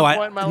blues at some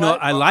point in my life.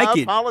 I like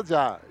it.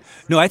 Apologize.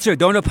 No, that's right.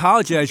 Don't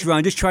apologize,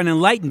 Ron. Just trying to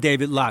enlighten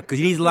David Locke because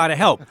he needs a lot of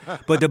help.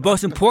 But the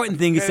most important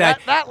thing is that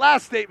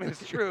last statement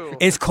is true.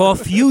 It's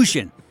called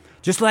fusion.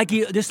 Just like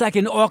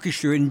an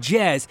orchestra in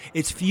jazz,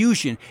 it's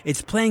fusion.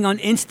 It's playing on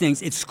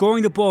instincts. It's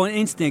scoring the ball on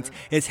instincts.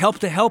 It's help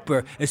to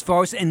helper as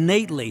far as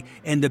innately.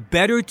 And the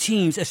better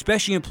teams,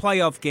 especially in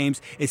playoff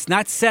games, it's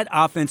not set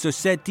offense or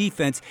set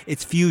defense.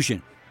 It's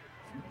fusion.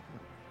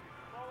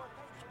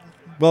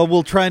 Well,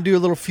 we'll try and do a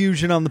little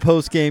fusion on the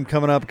post game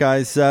coming up,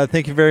 guys.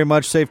 Thank you very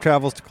much. Safe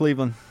travels to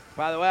Cleveland.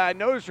 By the way, I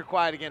noticed you're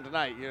quiet again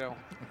tonight. You know.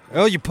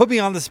 Oh, you put me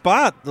on the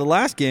spot. The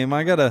last game,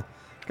 I gotta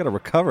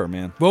recover,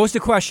 man. What was the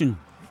question?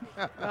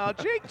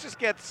 Jake just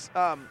gets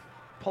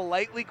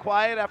politely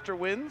quiet after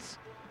wins.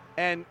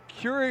 and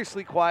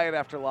curiously quiet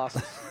after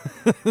losses.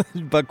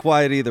 But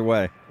quiet either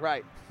way.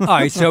 Right. All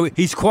right, so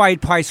he's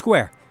quiet pi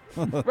square.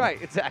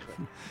 Right,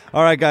 exactly.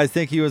 All right, guys.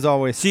 Thank you as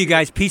always. See you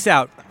guys. Peace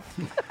out.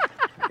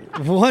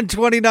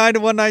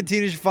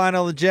 129-119 is your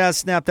final. The Jazz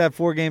snapped that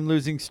 4-game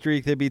losing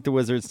streak. They beat the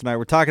Wizards tonight.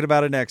 We're talking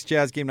about it next.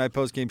 Jazz Game Night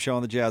post-game show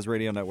on the Jazz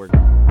Radio Network.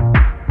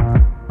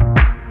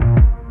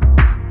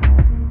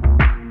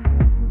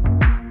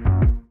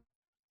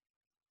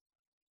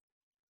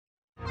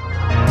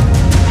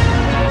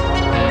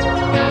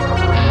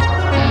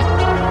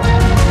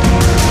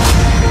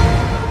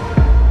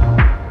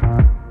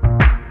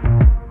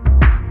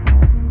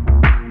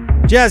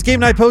 Jazz Game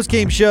Night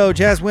post-game show.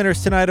 Jazz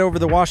winners tonight over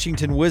the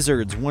Washington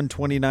Wizards,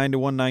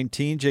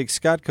 129-119. Jake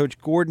Scott, Coach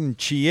Gordon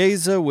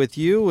Chiesa with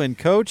you. And,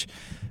 Coach,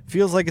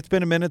 feels like it's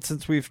been a minute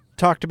since we've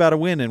talked about a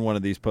win in one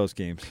of these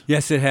post-games.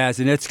 Yes, it has,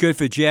 and that's good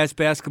for Jazz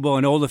basketball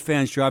and all the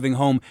fans driving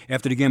home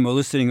after the game or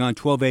listening on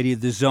 1280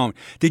 The Zone.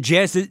 The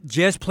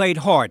Jazz played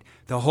hard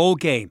the whole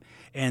game,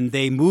 and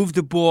they moved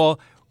the ball.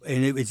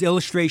 And it's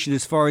illustration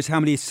as far as how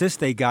many assists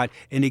they got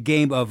in a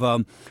game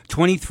of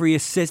 23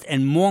 assists.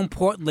 And more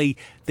importantly,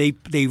 they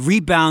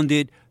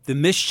rebounded the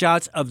missed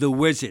shots of the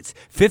Wizards.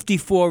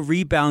 54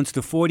 rebounds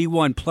to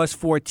 41 plus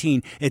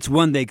 14. It's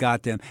one they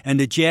got them. And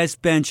the Jazz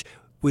bench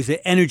was an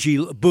energy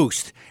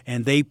boost,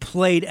 and they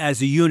played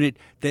as a unit.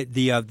 That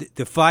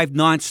the 5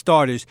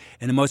 non-starters,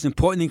 and the most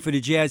important thing for the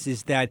Jazz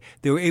is that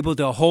they were able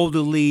to hold the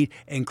lead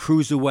and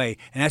cruise away,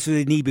 and that's what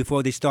they need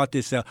before they start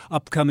this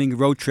upcoming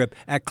road trip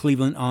at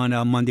Cleveland on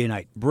Monday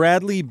night.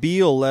 Bradley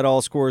Beal led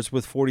all scorers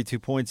with 42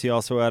 points. He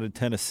also added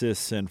 10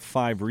 assists and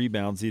 5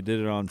 rebounds. He did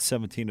it on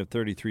 17 of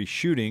 33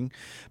 shooting.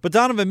 But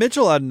Donovan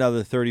Mitchell had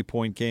another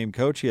 30-point game,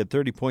 Coach. He had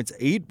 30 points,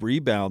 8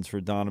 rebounds for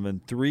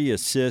Donovan, 3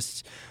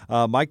 assists.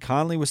 Mike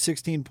Conley with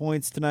 16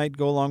 points tonight,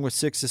 go along with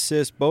 6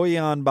 assists.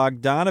 Bojan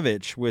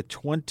Bogdanovic with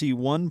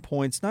 21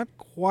 points, not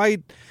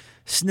quite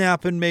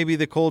snapping maybe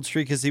the cold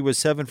streak as he was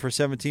 7 for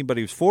 17, but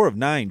he was 4 of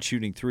 9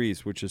 shooting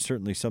threes, which is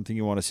certainly something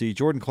you want to see.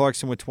 Jordan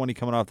Clarkson with 20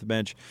 coming off the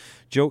bench.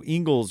 Joe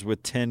Ingles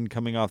with 10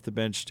 coming off the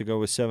bench to go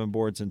with 7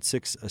 boards and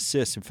 6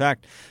 assists. In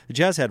fact, the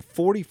Jazz had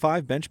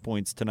 45 bench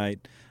points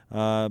tonight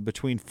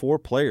between 4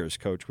 players,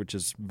 Coach, which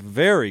is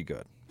very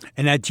good.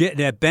 And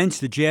that bench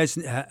the Jazz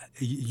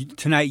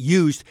tonight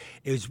used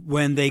is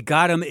when they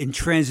got him in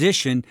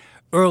transition,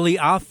 early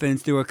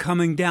offense. They were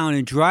coming down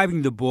and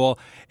driving the ball,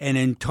 and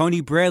then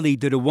Tony Bradley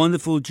did a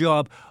wonderful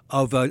job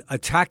of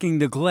attacking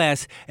the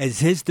glass as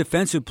his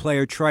defensive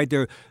player tried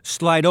to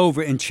slide over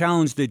and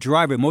challenge the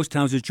driver. Most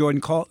times it's Jordan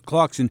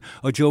Clarkson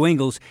or Joe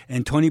Ingles,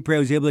 and Tony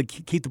Bradley was able to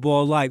keep the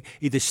ball alive,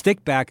 either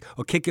stick back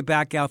or kick it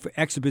back out for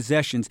extra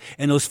possessions.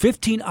 And those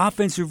 15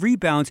 offensive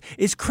rebounds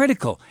is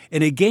critical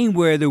in a game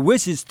where the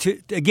Wizards,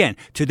 to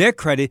their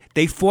credit,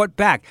 they fought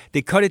back.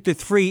 They cut it to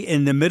 3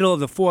 in the middle of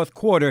the fourth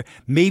quarter.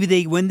 Maybe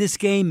they win this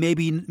game,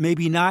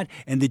 maybe not,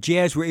 and the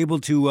Jazz were able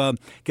to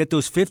get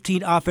those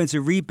 15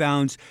 offensive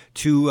rebounds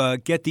to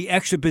get the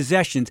extra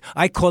possessions.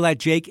 I call that,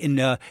 Jake,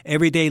 in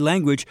everyday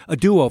language, a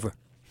do-over.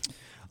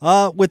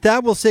 With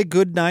that, we'll say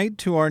good night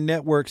to our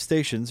network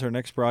stations. Our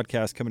next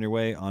broadcast coming your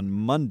way on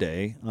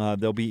Monday.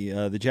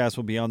 The Jazz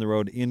will be on the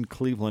road in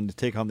Cleveland to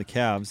take on the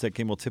Cavs. That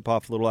game will tip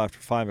off a little after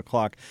 5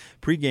 o'clock.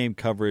 Pre-game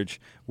coverage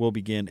will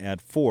begin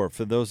at 4.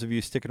 For those of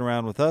you sticking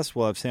around with us,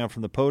 we'll have Sam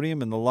from the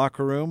podium in the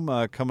locker room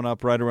coming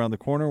up right around the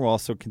corner. We'll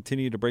also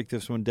continue to break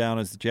this one down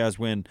as the Jazz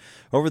win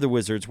over the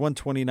Wizards,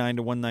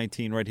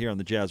 129-119, right here on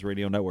the Jazz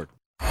Radio Network.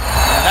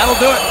 That'll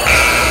do it.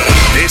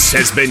 This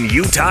has been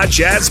Utah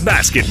Jazz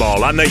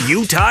Basketball on the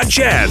Utah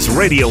Jazz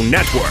Radio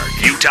Network.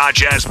 Utah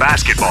Jazz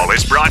Basketball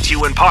is brought to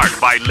you in part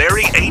by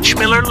Larry H.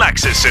 Miller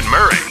Lexus in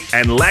Murray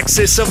and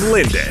Lexus of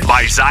Linden,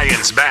 by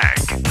Zions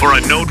Bank. For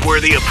a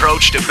noteworthy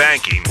approach to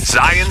banking,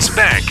 Zions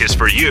Bank is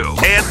for you,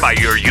 and by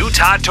your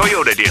Utah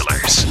Toyota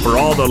dealers. For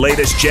all the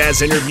latest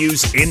Jazz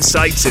interviews,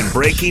 insights, and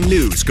breaking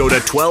news, go to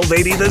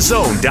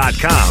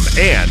 1280thezone.com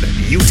and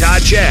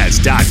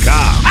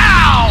utahjazz.com.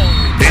 Ow!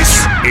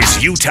 This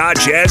is Utah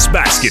Jazz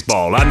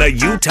Basketball on the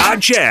Utah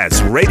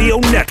Jazz Radio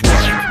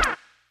Network.